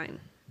neckline.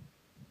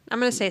 I'm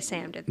going to say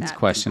Sam did that It's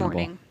questionable. this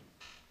morning.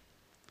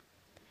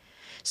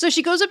 So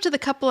she goes up to the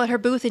couple at her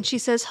booth and she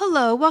says,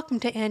 "Hello, welcome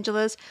to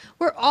Angela's,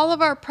 where all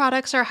of our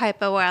products are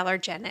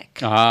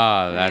hypoallergenic."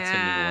 Ah, that's a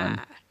good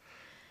one.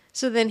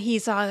 So then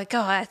he's all like,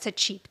 "Oh, that's a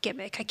cheap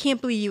gimmick. I can't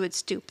believe you would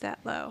stoop that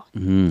low."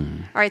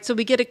 Mm. All right, so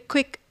we get a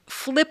quick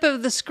flip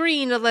of the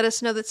screen to let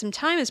us know that some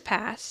time has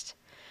passed.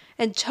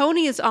 And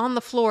Tony is on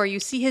the floor. You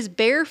see his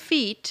bare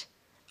feet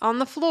on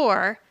the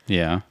floor.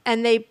 Yeah.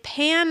 And they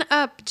pan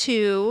up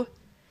to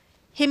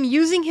him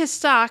using his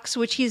socks,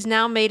 which he's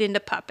now made into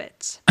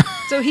puppets.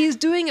 So he's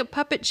doing a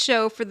puppet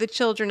show for the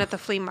children at the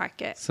flea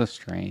market. So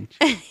strange.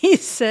 And he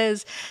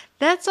says,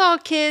 "That's all,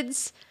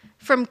 kids,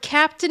 from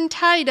Captain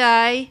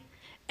Tie-Dye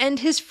and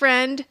his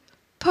friend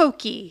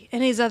Pokey."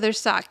 And his other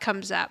sock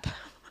comes up.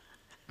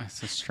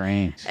 That's so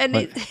strange.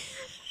 And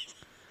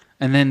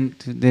And then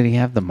did he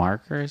have the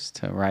markers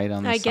to write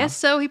on the I sock? guess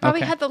so. He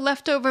probably Okay. had the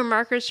leftover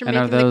markers from And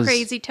are making those- the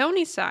crazy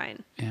Tony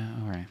sign. Yeah,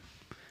 all right.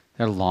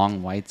 They're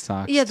long white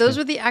socks. Yeah, those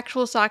too? were the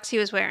actual socks he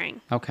was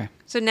wearing. Okay.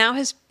 So now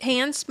his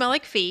hands smell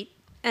like feet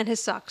and his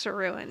socks are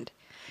ruined.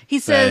 He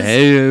But, says,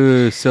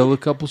 hey, sell a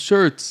couple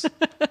shirts.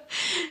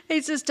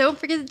 "Don't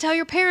forget to tell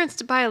your parents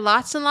to buy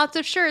lots and lots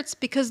of shirts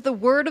because the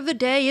word of the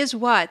day is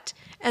what?"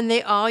 And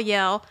they all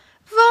yell,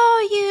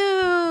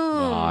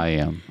 "Volume!" I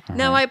am.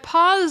 Now, I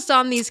paused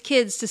on these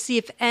kids to see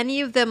if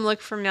any of them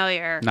look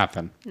familiar.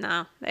 Nothing.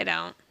 No, they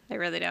don't. They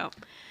really don't.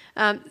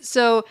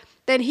 So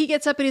then he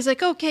gets up and he's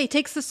like, "Okay,"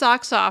 takes the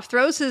socks off,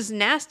 throws his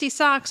nasty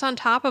socks on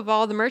top of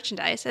all the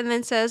merchandise, and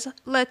then says,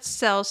 "Let's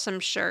sell some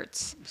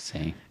shirts."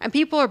 See. And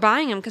people are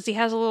buying them because he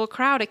has a little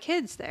crowd of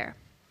kids there.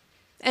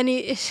 And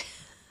he,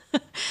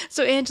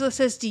 so Angela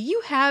says,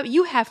 you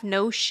have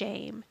no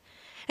shame?"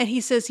 And he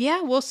says,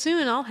 "Yeah, well,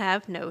 soon I'll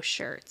have no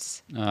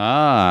shirts."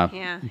 Ah.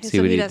 Yeah, See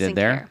so what he he doesn't did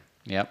there? care.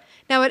 Yep.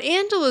 Now at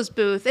Angela's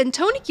booth, and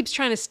Tony keeps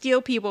trying to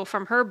steal people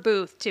from her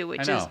booth too,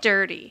 which I is know.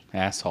 dirty.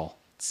 Asshole.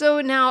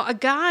 So now a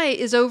guy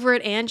is over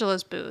at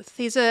Angela's booth.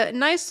 He's a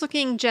nice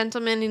looking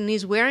gentleman and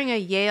he's wearing a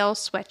Yale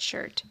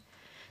sweatshirt.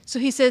 So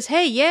he says,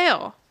 "Hey,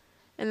 Yale."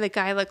 And the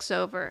guy looks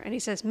over and he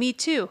says, "Me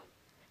too."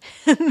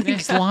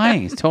 He's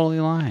lying. He's totally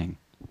lying.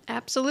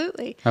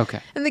 Absolutely. Okay.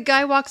 And the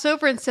guy walks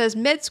over and says,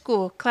 "Med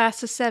school,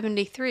 class of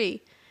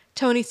 73.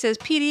 Tony says,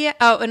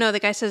 the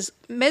guy says,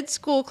 "Med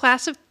school,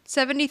 class of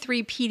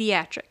 73,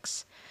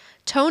 pediatrics."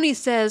 Tony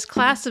says,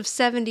 "Class of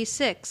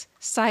 76,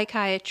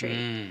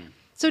 psychiatry."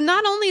 So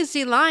not only is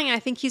he lying, I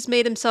think he's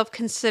made himself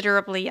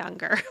considerably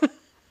younger.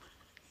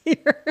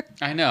 Here.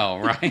 I know,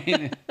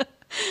 right?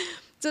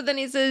 So then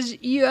he says,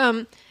 you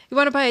want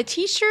to buy a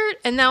t-shirt?"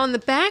 And now in the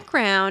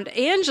background,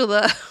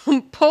 Angela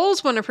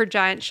pulls one of her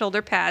giant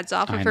shoulder pads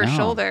off of her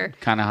shoulder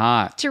Kind of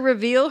hot. to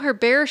reveal her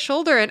bare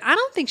shoulder. And I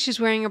don't think she's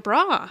wearing a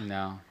bra.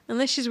 No.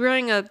 Unless she's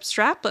wearing a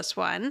strapless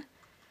one.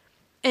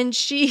 And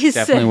she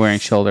Definitely says, wearing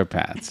shoulder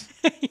pads.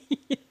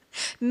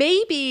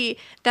 maybe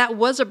that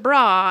was a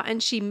bra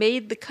and she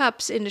made the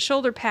cups into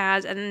shoulder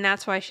pads and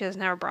that's why she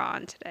doesn't have a bra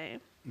on today.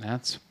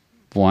 That's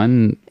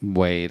one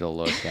way to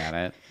look at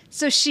it.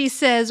 So she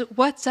says,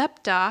 "What's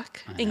up,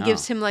 Doc?" and know.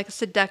 gives him like a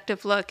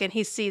seductive look and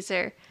he sees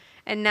her.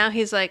 And now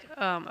he's like,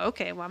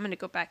 "Okay, well, I'm going to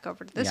go back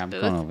over to this Yeah, I'm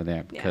booth." going over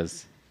there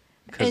because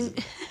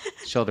And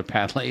shoulder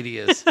pad lady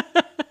is.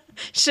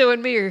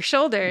 showing me your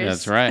shoulders.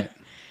 That's right.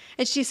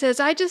 And she says,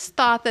 "I just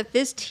thought that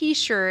this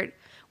t-shirt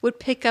would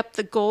pick up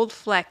the gold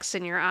flecks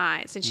in your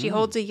eyes." And she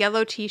holds a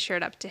yellow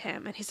t-shirt up to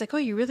him. And he's like, "Oh,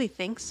 you really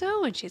think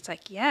so?" And she's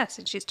like, "Yes."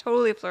 And she's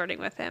totally flirting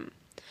with him.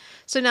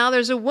 So now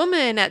there's a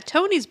woman at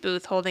Tony's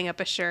booth holding up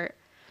a shirt.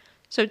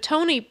 So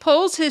Tony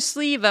pulls his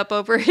sleeve up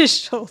over his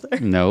shoulder.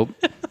 Nope.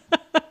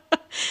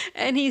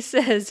 And he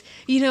says,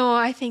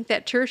 "I think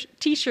that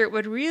t-shirt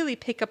would really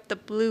pick up the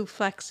blue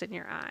flecks in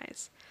your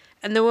eyes."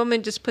 And the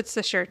woman just puts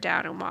the shirt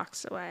down and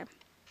walks away.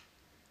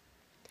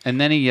 And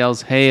then he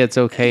yells, "Hey, it's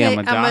okay. Hey, I'm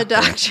a doctor." I'm a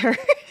doctor.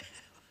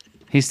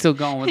 He's still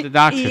going with the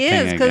doctor He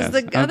thing, is, because I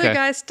the guess. other Okay.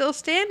 guy's still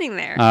standing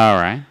there. All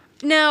right.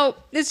 Now,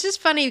 it's just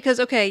funny because,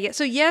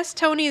 so yes,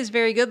 Tony is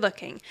very good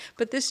looking,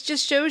 but this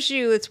just shows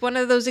you it's one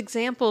of those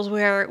examples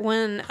where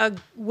when a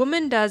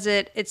woman does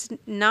it, it's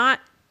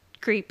not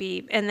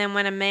creepy, and then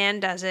when a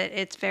man does it,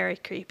 it's very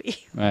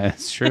creepy.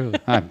 That's true.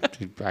 I'm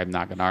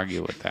not going to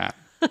argue with that.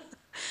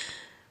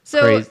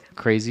 So,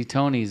 Crazy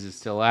Tony's is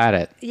still at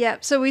it. yeah,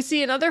 so we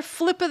see another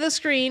flip of the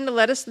screen to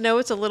let us know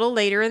it's a little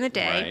later in the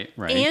day.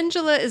 Right.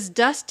 Angela is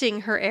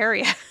dusting her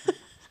area.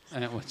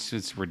 Which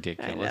is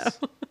ridiculous.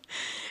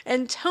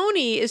 And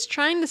Tony is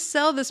trying to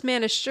sell this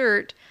man a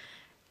shirt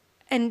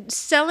and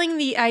selling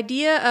the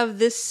idea of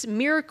this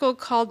miracle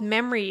called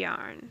memory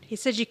yarn. He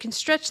says you can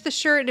stretch the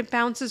shirt and it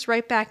bounces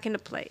right back into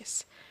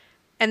place.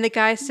 And the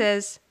guy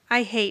says,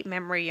 "I hate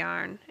memory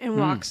yarn," and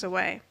walks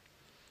away.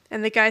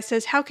 And the guy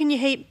says, "How can you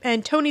hate?"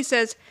 And Tony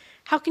says,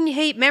 "How can you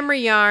hate memory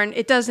yarn?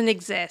 It doesn't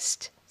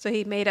exist." So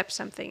he made up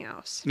something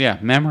else. Yeah,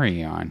 memory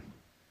yarn.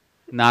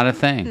 Not a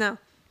thing. No.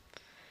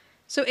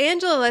 So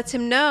Angela lets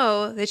him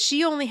know that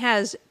she only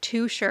has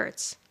 2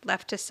 shirts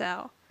left to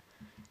sell.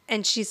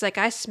 And she's like,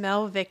 I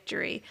smell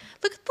victory.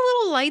 Look at the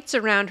little lights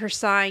around her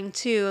sign,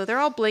 too. They're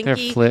all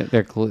blinky.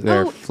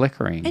 They're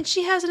flickering. And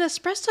she has an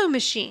espresso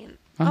machine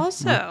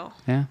also.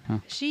 Yeah.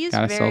 She is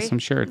Gotta very... sell some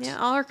shirts. Yeah,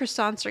 all her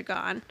croissants are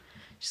gone.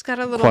 She's got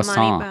a little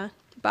money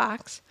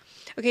box.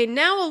 Okay,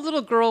 now a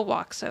little girl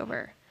walks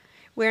over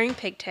wearing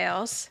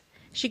pigtails.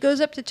 She goes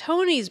up to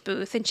Tony's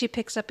booth and she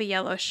picks up a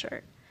yellow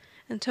shirt.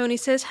 And Tony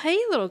says, hey,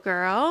 little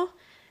girl.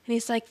 And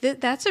he's like,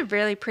 that's a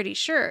really pretty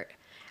shirt.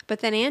 But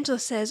then Angela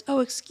says,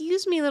 oh,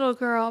 excuse me, little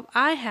girl.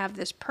 I have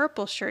this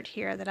purple shirt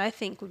here that I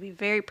think would be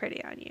very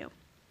pretty on you.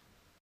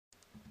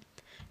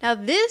 Now,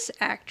 this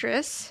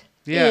actress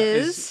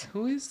is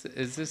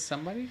this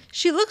somebody?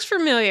 She looks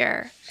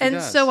familiar. She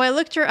does. So I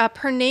looked her up.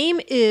 Her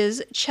name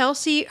is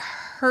Chelsea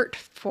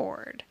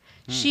Hertford.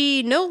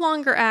 She no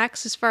longer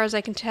acts, as far as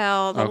I can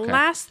tell. The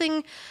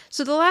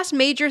last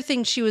major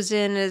thing she was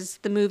in is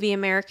the movie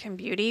American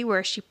Beauty,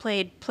 where she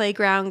played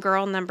Playground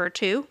Girl number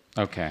 2.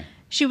 Okay.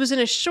 She was in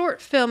a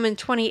short film in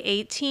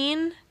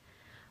 2018,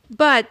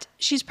 but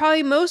she's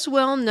probably most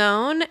well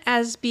known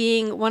as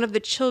being one of the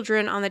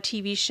children on the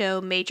TV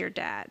show Major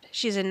Dad.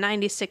 She's in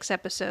 96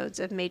 episodes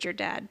of Major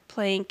Dad,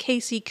 playing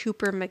Casey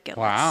Cooper McGillis.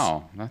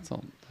 Wow, that's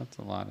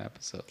a lot of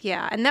episodes.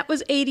 Yeah, and that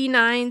was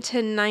 89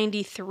 to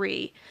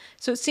 93.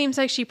 So it seems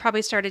like she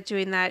probably started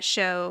doing that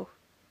show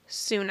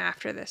soon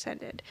after this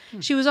ended.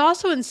 She was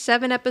also in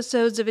 7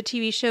 episodes of a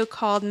TV show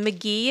called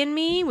McGee and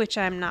Me, which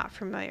I'm not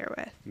familiar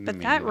with.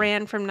 But that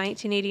ran from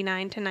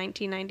 1989 to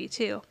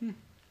 1992.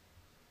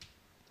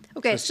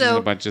 Okay, so she's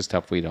a bunch of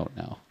stuff we don't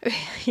know.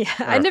 Yeah,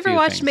 I never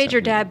watched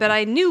Major Dad, but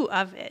I knew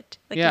of it.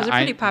 It was a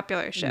pretty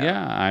popular show.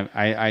 Yeah,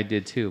 I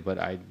did too, but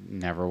I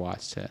never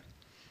watched it.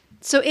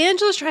 So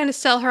Angela's trying to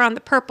sell her on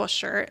the purple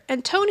shirt,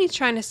 and Tony's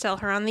trying to sell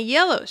her on the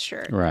yellow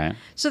shirt. Right.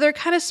 So they're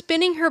kind of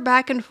spinning her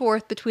back and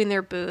forth between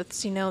their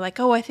booths, like,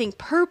 oh, I think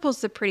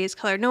purple's the prettiest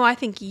color. No, I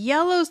think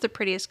yellow's the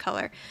prettiest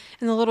color.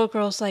 And the little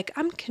girl's like,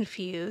 I'm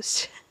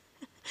confused.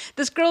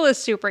 This girl is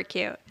super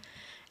cute.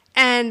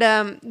 And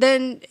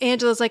then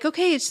Angela's like,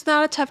 okay, it's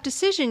not a tough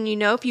decision.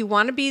 If you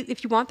want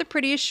the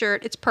prettiest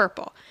shirt, it's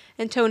purple.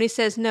 And Tony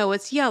says, no,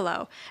 it's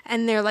yellow.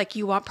 And they're like,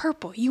 you want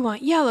purple, you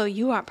want yellow,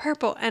 you want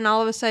purple. And all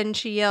of a sudden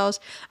she yells,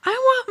 I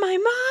want my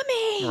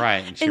mommy.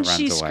 Right. And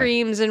she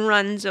screams and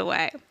runs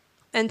away.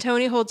 And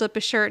Tony holds up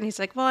a shirt and he's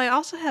like, well, I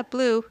also have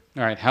blue.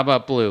 All right. How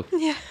about blue?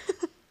 Yeah.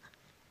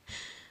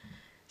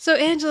 So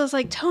Angela's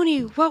like,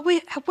 Tony,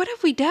 what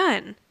have we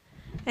done?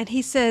 And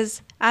he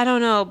says, I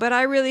don't know, but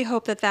I really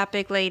hope that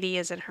big lady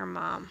isn't her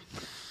mom.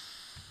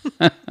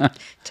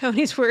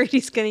 Tony's worried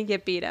he's going to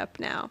get beat up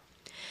now.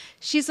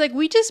 She's like,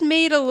 we just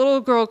made a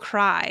little girl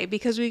cry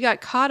because we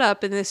got caught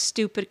up in this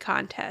stupid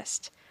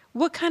contest.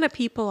 What kind of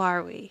people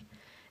are we?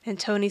 And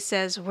Tony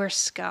says, we're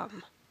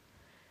scum.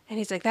 And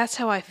he's like, that's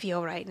how I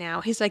feel right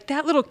now. He's like,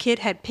 that little kid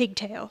had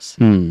pigtails.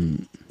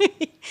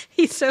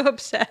 He's so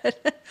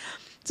upset.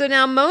 So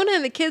now Mona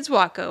and the kids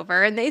walk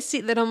over and they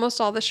see that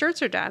almost all the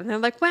shirts are done. And they're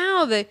like,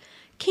 wow, the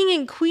king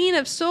and queen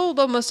have sold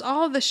almost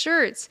all the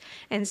shirts.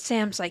 And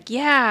Sam's like,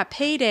 yeah,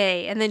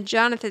 payday. And then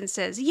Jonathan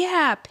says,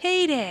 yeah,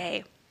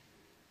 payday.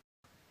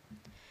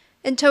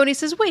 And Tony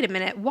says, wait a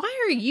minute, why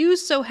are you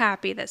so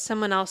happy that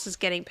someone else is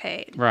getting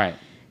paid? Right.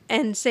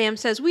 And Sam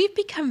says, we've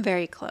become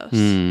very close.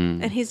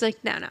 And he's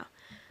like, no.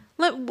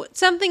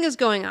 Something is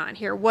going on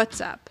here. What's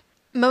up?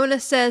 Mona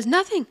says,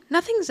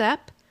 nothing's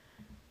up.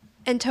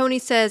 And Tony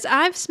says,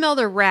 I've smelled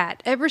a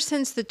rat ever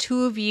since the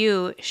two of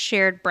you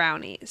shared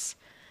brownies.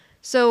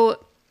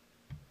 So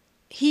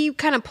he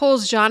kind of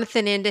pulls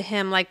Jonathan into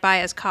him like by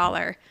his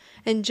collar.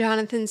 And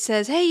Jonathan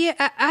says, hey,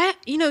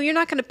 you're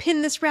not going to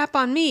pin this rap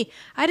on me.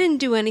 I didn't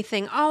do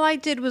anything. All I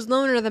did was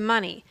loan her the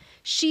money.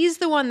 She's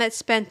the one that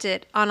spent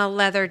it on a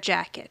leather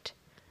jacket.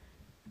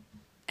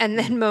 And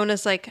then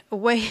Mona's like,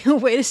 way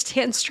to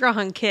stand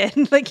strong,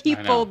 kid. Like he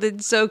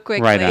folded so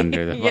quickly. Right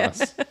under the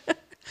bus.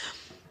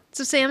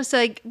 So Sam's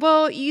like,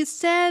 well, you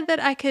said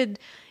that I could,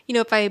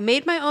 if I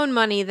made my own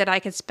money, that I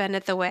could spend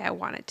it the way I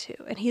wanted to.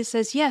 And he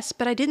says, yes,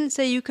 but I didn't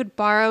say you could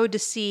borrow,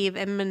 deceive,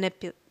 and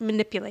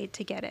manipulate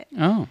to get it.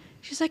 Oh.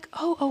 She's like,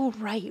 oh,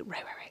 right.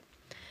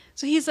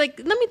 So he's like,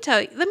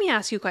 let me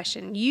ask you a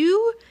question.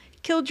 You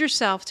killed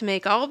yourself to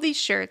make all of these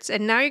shirts,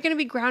 and now you're going to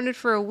be grounded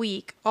for a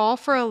week, all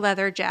for a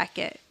leather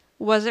jacket.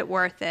 Was it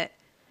worth it?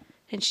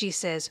 And she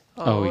says,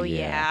 oh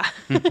yeah.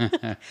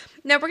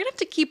 Now we're going to have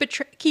to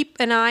keep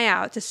an eye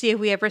out to see if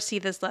we ever see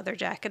this leather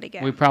jacket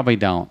again. We probably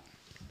don't.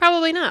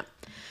 Probably not.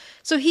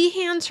 So he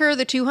hands her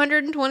the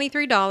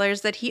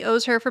 $223 that he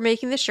owes her for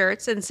making the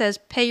shirts and says,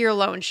 pay your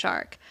loan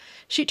shark.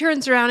 She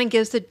turns around and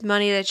gives the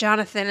money to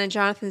Jonathan, and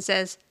Jonathan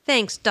says,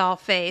 thanks, doll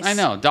face. I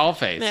know, doll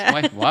face. Yeah.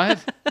 Wait, what?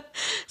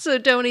 So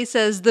Tony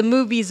says, the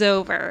movie's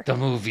over. The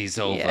movie's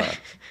over. Yeah.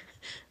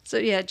 So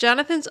yeah,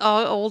 Jonathan's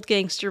all old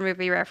gangster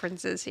movie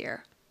references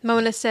here.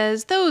 Mona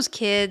says, those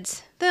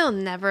kids, they'll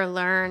never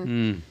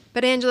learn.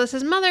 But Angela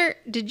says, Mother,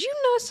 did you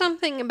know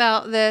something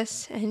about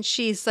this? And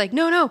she's like,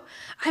 no,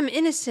 I'm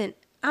innocent.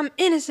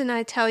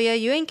 I tell you.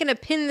 You ain't going to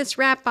pin this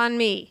rap on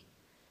me.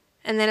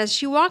 And then as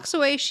she walks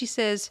away, she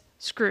says,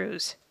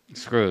 screws.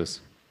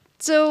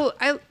 So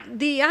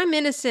I'm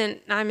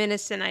innocent,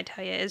 I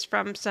tell you, is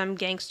from some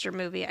gangster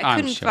movie. I I'm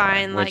couldn't sure,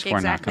 find which we're not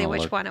exactly gonna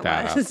which look one it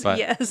that up, was. but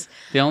Yes.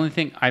 The only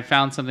thing I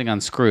found something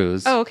on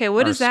Screws. Oh, okay.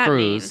 What or does that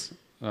Screws,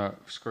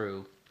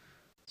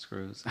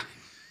 Screws.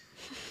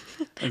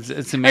 It's Are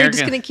you American.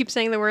 just gonna keep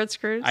saying the word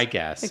screws? I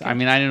guess. Okay. I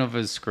mean, I don't know if it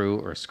was screw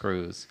or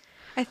screws.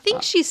 I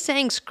think she's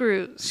saying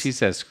screws. She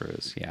says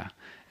screws, yeah.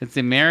 It's the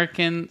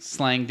American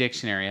Slang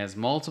Dictionary. It has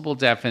multiple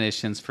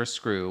definitions for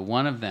screw.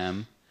 One of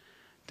them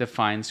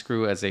defines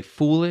screw as a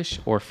foolish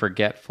or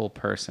forgetful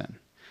person.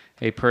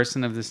 A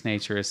person of this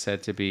nature is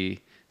said to be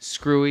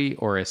screwy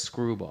or a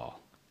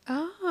screwball.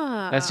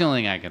 Ah. That's the only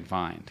thing I can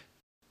find.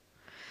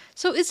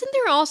 So isn't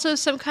there also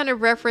some kind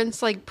of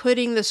reference like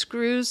putting the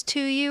screws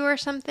to you or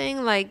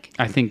something? Like,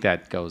 I think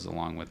that goes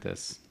along with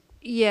this.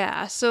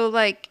 yeah, so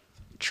like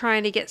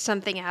trying to get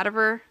something out of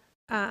her.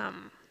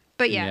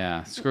 But yeah.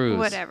 Yeah, screws.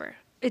 Whatever.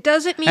 It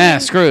doesn't mean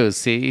Screws,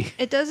 see?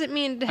 it doesn't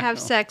mean to have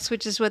sex,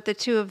 which is what the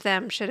two of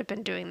them should have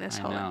been doing this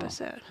I whole know.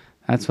 episode.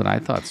 That's what I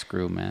thought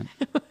screw meant.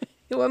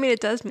 Well, I mean, it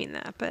does mean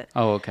that, but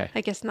Oh, okay.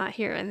 I guess not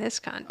here in this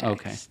context.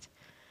 Okay.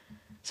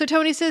 So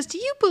Tony says, do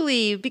you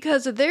believe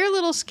because of their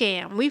little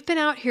scam, we've been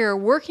out here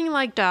working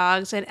like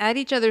dogs and at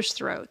each other's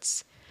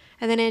throats?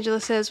 And then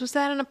Angela says, was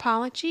that an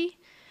apology?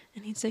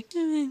 And he's like,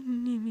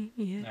 yeah.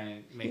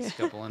 It makes a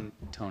couple of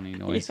Tony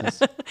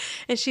noises.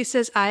 And she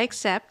says, I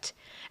accept.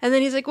 And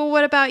then he's like, well,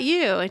 what about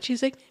you? And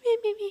she's like,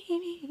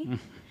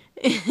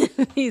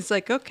 he's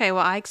like, okay,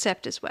 well, I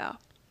accept as well.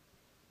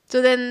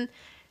 So then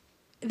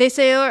they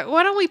say, all right,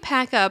 why don't we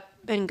pack up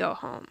and go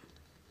home?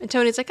 And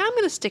Tony's like, I'm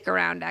going to stick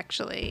around,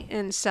 actually,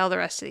 and sell the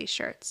rest of these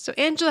shirts. So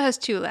Angela has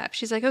 2 left.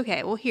 She's like,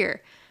 okay, well,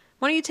 here.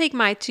 Why don't you take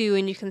my 2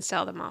 and you can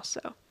sell them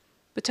also?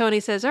 But Tony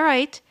says, all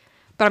right,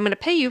 but I'm going to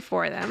pay you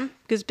for them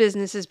because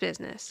business is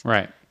business.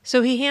 Right.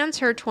 So he hands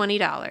her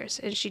 $20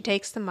 and she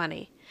takes the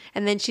money.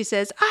 And then she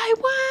says, I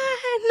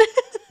won!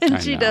 And I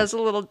she know. does a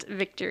little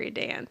victory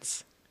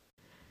dance.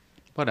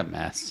 What a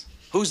mess.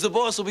 Who's the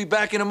boss will be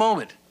back in a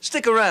moment.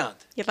 Stick around.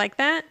 You like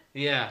that?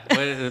 Yeah.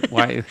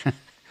 Why?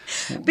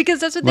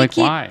 Because that's what Like,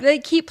 why? they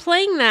keep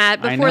playing that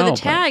I before know, the but-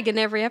 tag in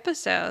every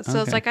episode. So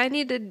it's Okay. like I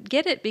need to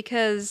get it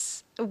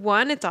because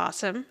 1, it's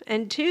awesome,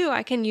 and 2,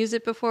 I can use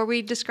it before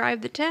we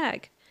describe the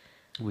tag.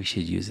 We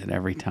should use it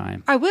every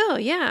time. I will,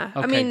 yeah. I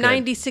Okay, mean, good.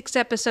 96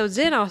 episodes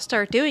in, I'll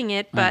start doing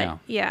it. I But know.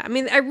 yeah, I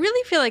mean, I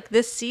really feel like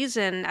this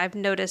season I've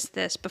noticed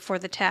this before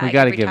the tag We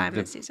got to every give time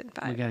the in season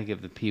 5. we got to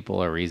give the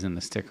people a reason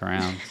to stick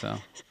around. So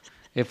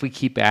if we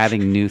keep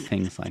adding new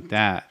things like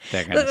that,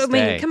 they're gonna I stay.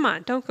 mean, come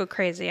on, don't go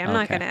crazy. I'm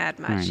not Okay. going to add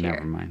much All right, here.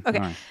 never mind. Okay,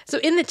 All right. so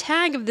in the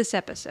tag of this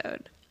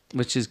episode,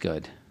 Which is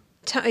good.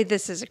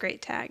 this is a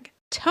great tag.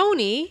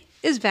 Tony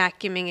is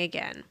vacuuming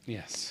again.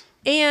 Yes.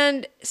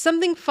 And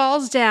something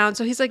falls down.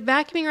 So he's like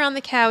vacuuming around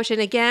the couch.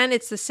 And again,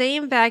 it's the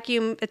same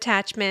vacuum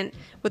attachment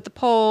with the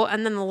pole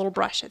and then the little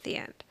brush at the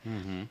end.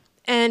 Mm-hmm.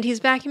 And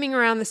he's vacuuming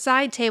around the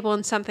side table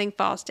and something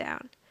falls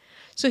down.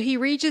 So he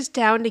reaches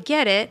down to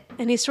get it.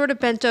 And he's sort of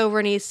bent over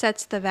and he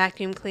sets the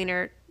vacuum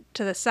cleaner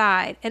to the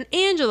side. And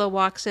Angela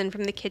walks in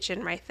from the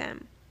kitchen right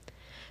then.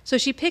 So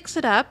she picks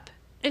it up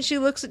and she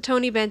looks at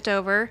Tony bent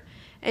over.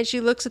 And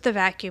she looks at the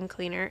vacuum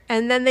cleaner.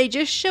 And then they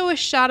just show a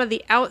shot of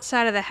the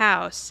outside of the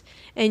house.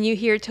 And you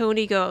hear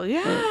Tony go,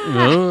 yeah.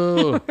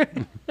 Oh.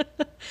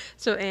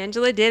 So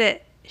Angela did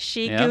it.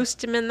 She Yep.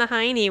 goosed him in the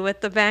hiney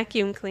with the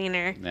vacuum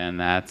cleaner. And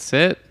that's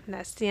it. And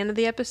that's the end of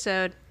the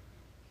episode.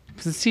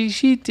 See,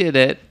 she did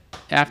it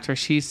after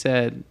she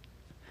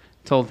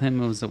told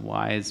him it was a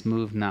wise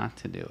move not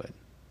to do it.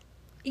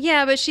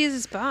 Yeah, but she's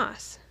his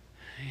boss.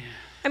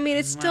 I mean,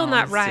 it's still Well,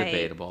 not it's right.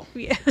 debatable.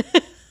 Yeah.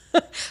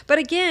 But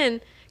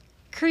again,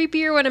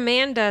 creepier when a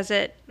man does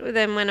it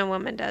than when a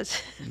woman does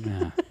it.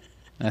 Yeah.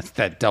 That's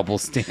that double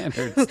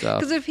standard stuff.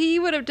 Because if he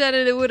would have done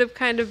it, it would have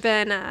kind of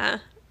been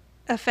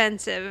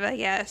offensive, I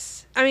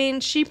guess. I mean,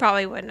 she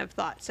probably wouldn't have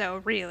thought so,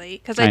 really.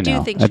 Because I I do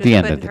know. think At she the was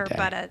end of putting the her day.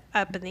 butt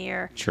up in the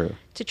air True.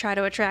 to try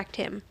to attract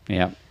him.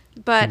 Yep.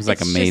 But It was like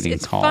a it's mating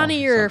it's call or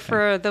funnier something.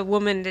 for the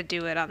woman to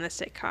do it on the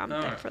sitcom than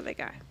Alright. for the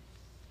guy.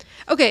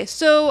 Okay,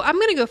 so I'm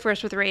going to go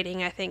first with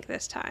rating, I think,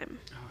 this time.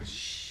 Oh,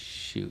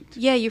 shoot.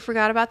 Yeah, you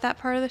forgot about that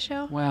part of the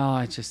show? Well,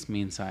 it just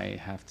means I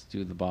have to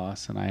do the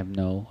boss, and I have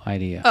no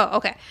idea. Oh,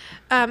 okay.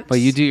 But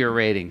you do your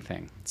rating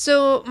thing.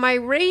 So my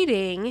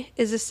rating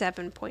is a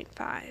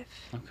 7.5.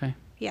 Okay.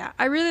 Yeah,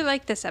 I really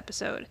like this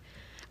episode.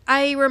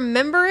 I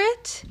remember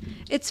it.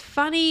 It's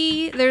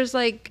funny. There's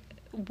like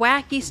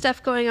wacky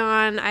stuff going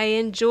on. I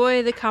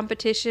enjoy the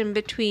competition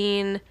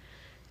between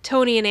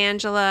Tony and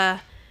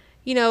Angela.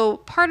 You know,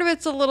 part of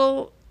it's a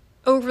little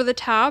over the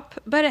top,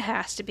 but it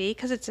has to be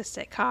because it's a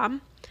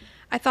sitcom.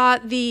 I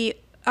thought the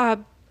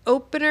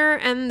opener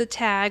and the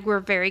tag were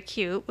very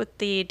cute with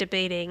the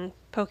debating,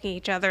 poking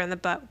each other in the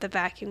butt with the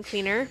vacuum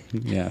cleaner.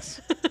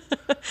 Yes.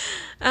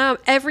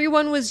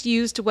 Everyone was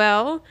used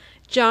well.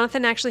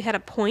 Jonathan actually had a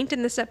point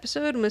in this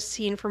episode and was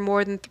seen for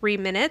more than 3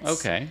 minutes.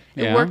 Okay,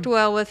 It yeah. worked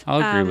well with, I'll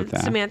agree with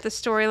that. Samantha's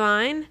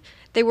storyline.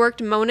 They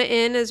worked Mona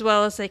in as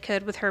well as they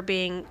could with her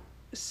being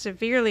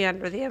severely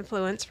under the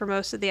influence for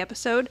most of the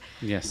episode.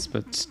 Yes,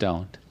 but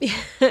stoned.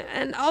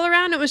 And all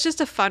around, it was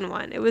just a fun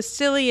one. It was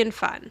silly and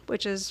fun,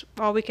 which is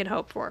all we can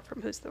hope for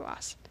from Who's the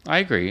Boss. I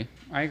agree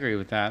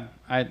with that.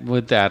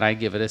 I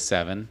give it a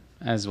 7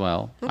 as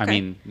well. I Okay.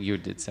 mean, you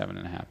did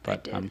 7.5,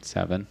 but did. I'm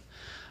 7.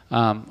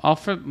 All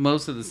for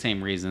most of the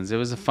same reasons. It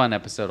was a fun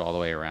episode all the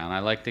way around. I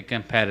like the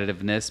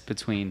competitiveness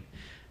between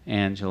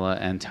Angela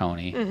and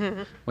Tony,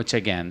 which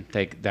again,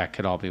 that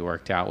could all be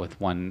worked out with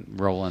one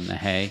roll in the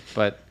hay.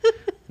 But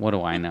what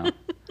do I know?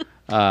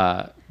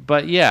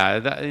 But yeah,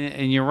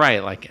 and you're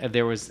right. Like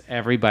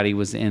everybody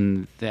was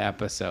in the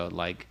episode.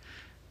 Like,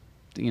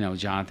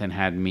 Jonathan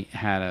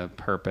had a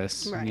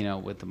purpose.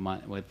 Right.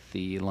 With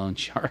the loan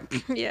shark.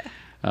 Yeah.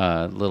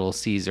 Little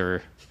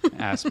Caesar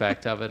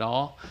aspect of it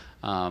all.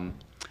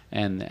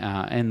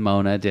 And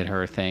Mona did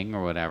her thing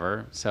or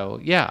whatever. So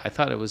yeah, I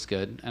thought it was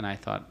good, and I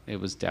thought it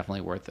was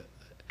definitely worth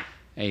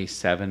a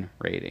 7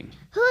 rating.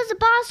 Who's the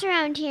boss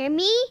around here?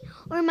 Me?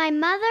 Or my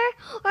mother?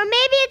 Or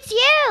maybe it's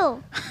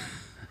you?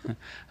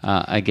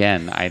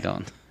 Again, I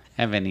don't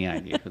have any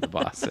idea who the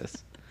boss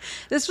is.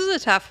 This was a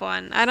tough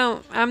one.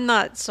 I'm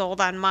not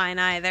sold on mine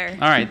either.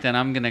 All right, then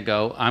I'm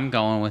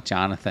going with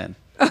Jonathan.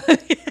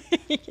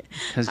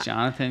 Because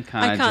Jonathan I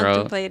kind of drove.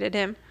 contemplated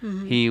him.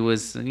 Mhm. He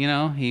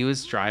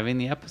was driving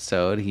the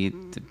episode.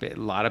 A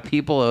lot of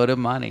people owed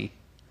him money.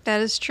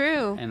 That is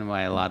true. And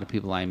by a lot of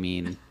people, I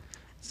mean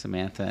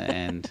Samantha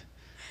and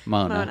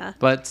Mona. Mona.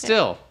 But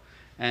still,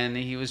 and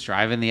he was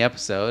driving the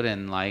episode,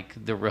 and like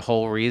the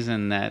whole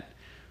reason that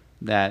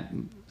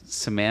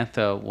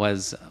Samantha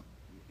was,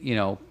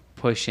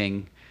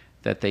 pushing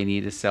that they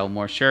need to sell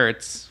more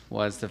shirts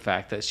was the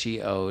fact that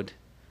she owed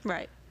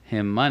Right.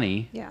 him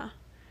money. Yeah.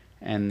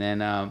 And then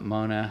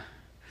Mona,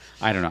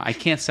 I don't know. I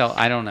can't sell.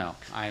 I don't know.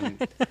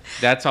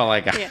 That's all I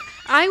got. Yeah.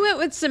 I went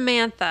with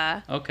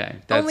Samantha. Okay,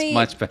 that's Only-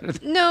 much better.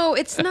 No,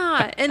 it's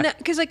not. And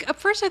because at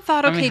first I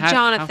thought, I mean, okay, how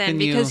Jonathan, can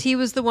because you- he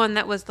was the one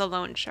that was the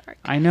loan shark.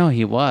 I know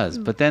he was,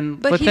 but then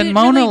But he didn't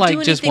Mona really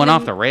do just anything went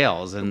off in- the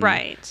rails and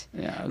Right.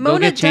 Yeah, go Mona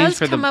get change does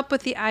for come the. up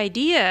with the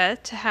idea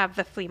to have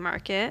the flea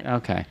market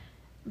Okay,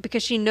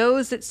 because she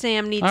knows that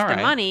Sam needs All the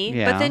right. money,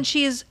 Yeah. but then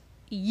she is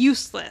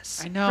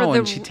useless. I for know, the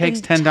and she takes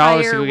 $10 to go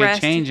entire get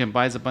rest- change and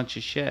buys a bunch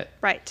of shit.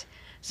 Right.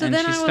 So And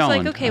then I she's was like,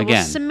 stoned okay, well,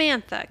 again.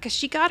 Samantha, because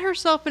she got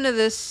herself into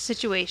this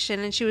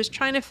situation and she was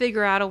trying to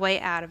figure out a way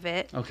out of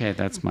it. Okay,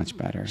 that's much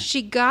better.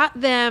 She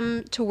got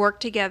them to work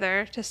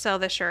together to sell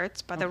the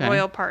shirts by the Okay.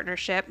 Royal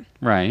Partnership.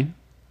 Right.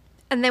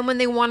 And then when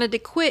they wanted to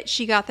quit,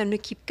 she got them to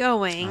keep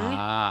going.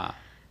 Ah,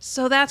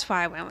 So that's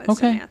why I went with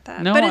Okay.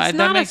 Samantha. No, but that it's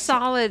not a makes-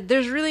 solid,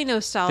 there's really no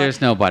solid. there's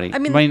nobody. I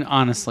mean,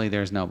 honestly,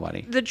 there's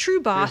nobody. the true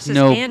boss there's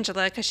is no-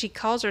 Angela because she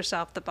calls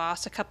herself the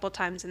boss a couple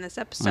times in this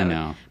episode. I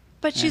know.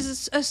 But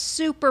she's a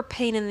super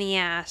pain in the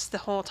ass the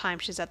whole time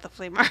she's at the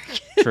flea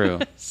market. True.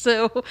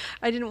 So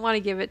I didn't want to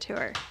give it to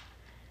her.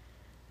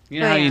 You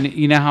know Oh, how yeah.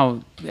 you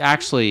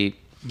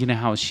know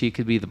how she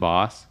could be the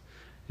boss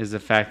is the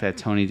fact that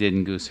Tony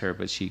didn't goose her,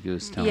 but she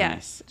goosed Tony.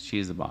 Yes.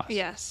 She's the boss.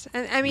 Yes.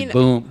 And I mean,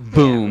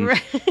 Boom,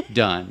 right.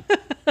 done.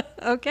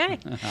 okay.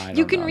 I You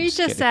don't can know, I'm reach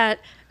just us kidding. at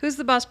Who's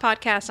the Boss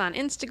Podcast on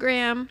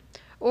Instagram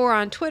or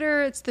on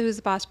Twitter. It's the Who's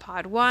the Boss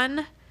Pod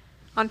 1.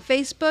 On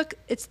Facebook,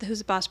 it's the Who's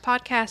the Boss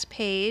Podcast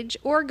page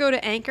or go to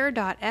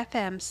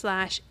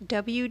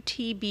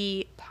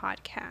anchor.fm/WTB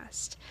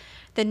podcast.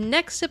 The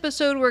next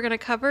episode we're going to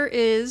cover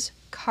is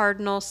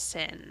Cardinal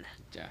Sin.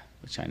 Yeah,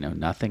 which I know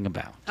nothing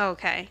about.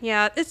 Okay.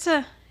 Yeah, it's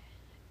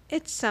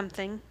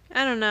something.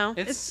 I don't know.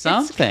 It's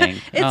something.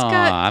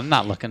 I'm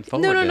not looking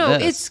forward to No.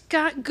 this. It's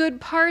got good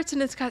parts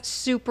and it's got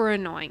super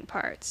annoying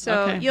parts. So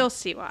Okay. you'll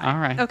see why. All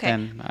right. Okay.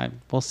 Then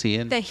we'll see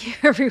you. Thank you,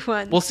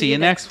 everyone. We'll see you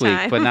next week,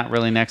 time. but not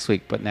really next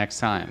week, but next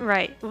time.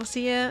 Right. We'll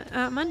see you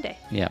Monday.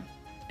 Yeah.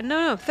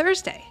 No,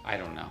 Thursday. I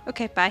don't know.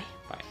 Okay, bye.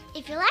 Bye.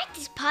 If you like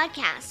this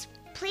podcast,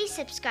 please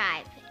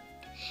subscribe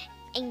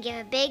and give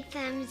a big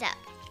thumbs up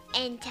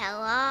and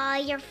tell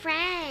all your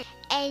friends.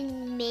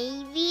 And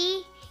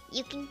maybe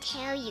you can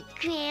tell your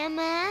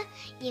grandma,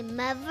 your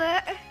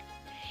mother,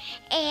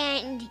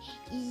 and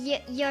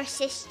your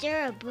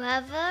sister or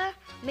brother.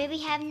 Maybe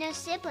you have no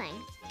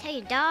siblings. Tell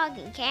your dog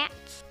and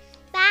cats.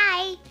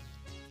 Bye.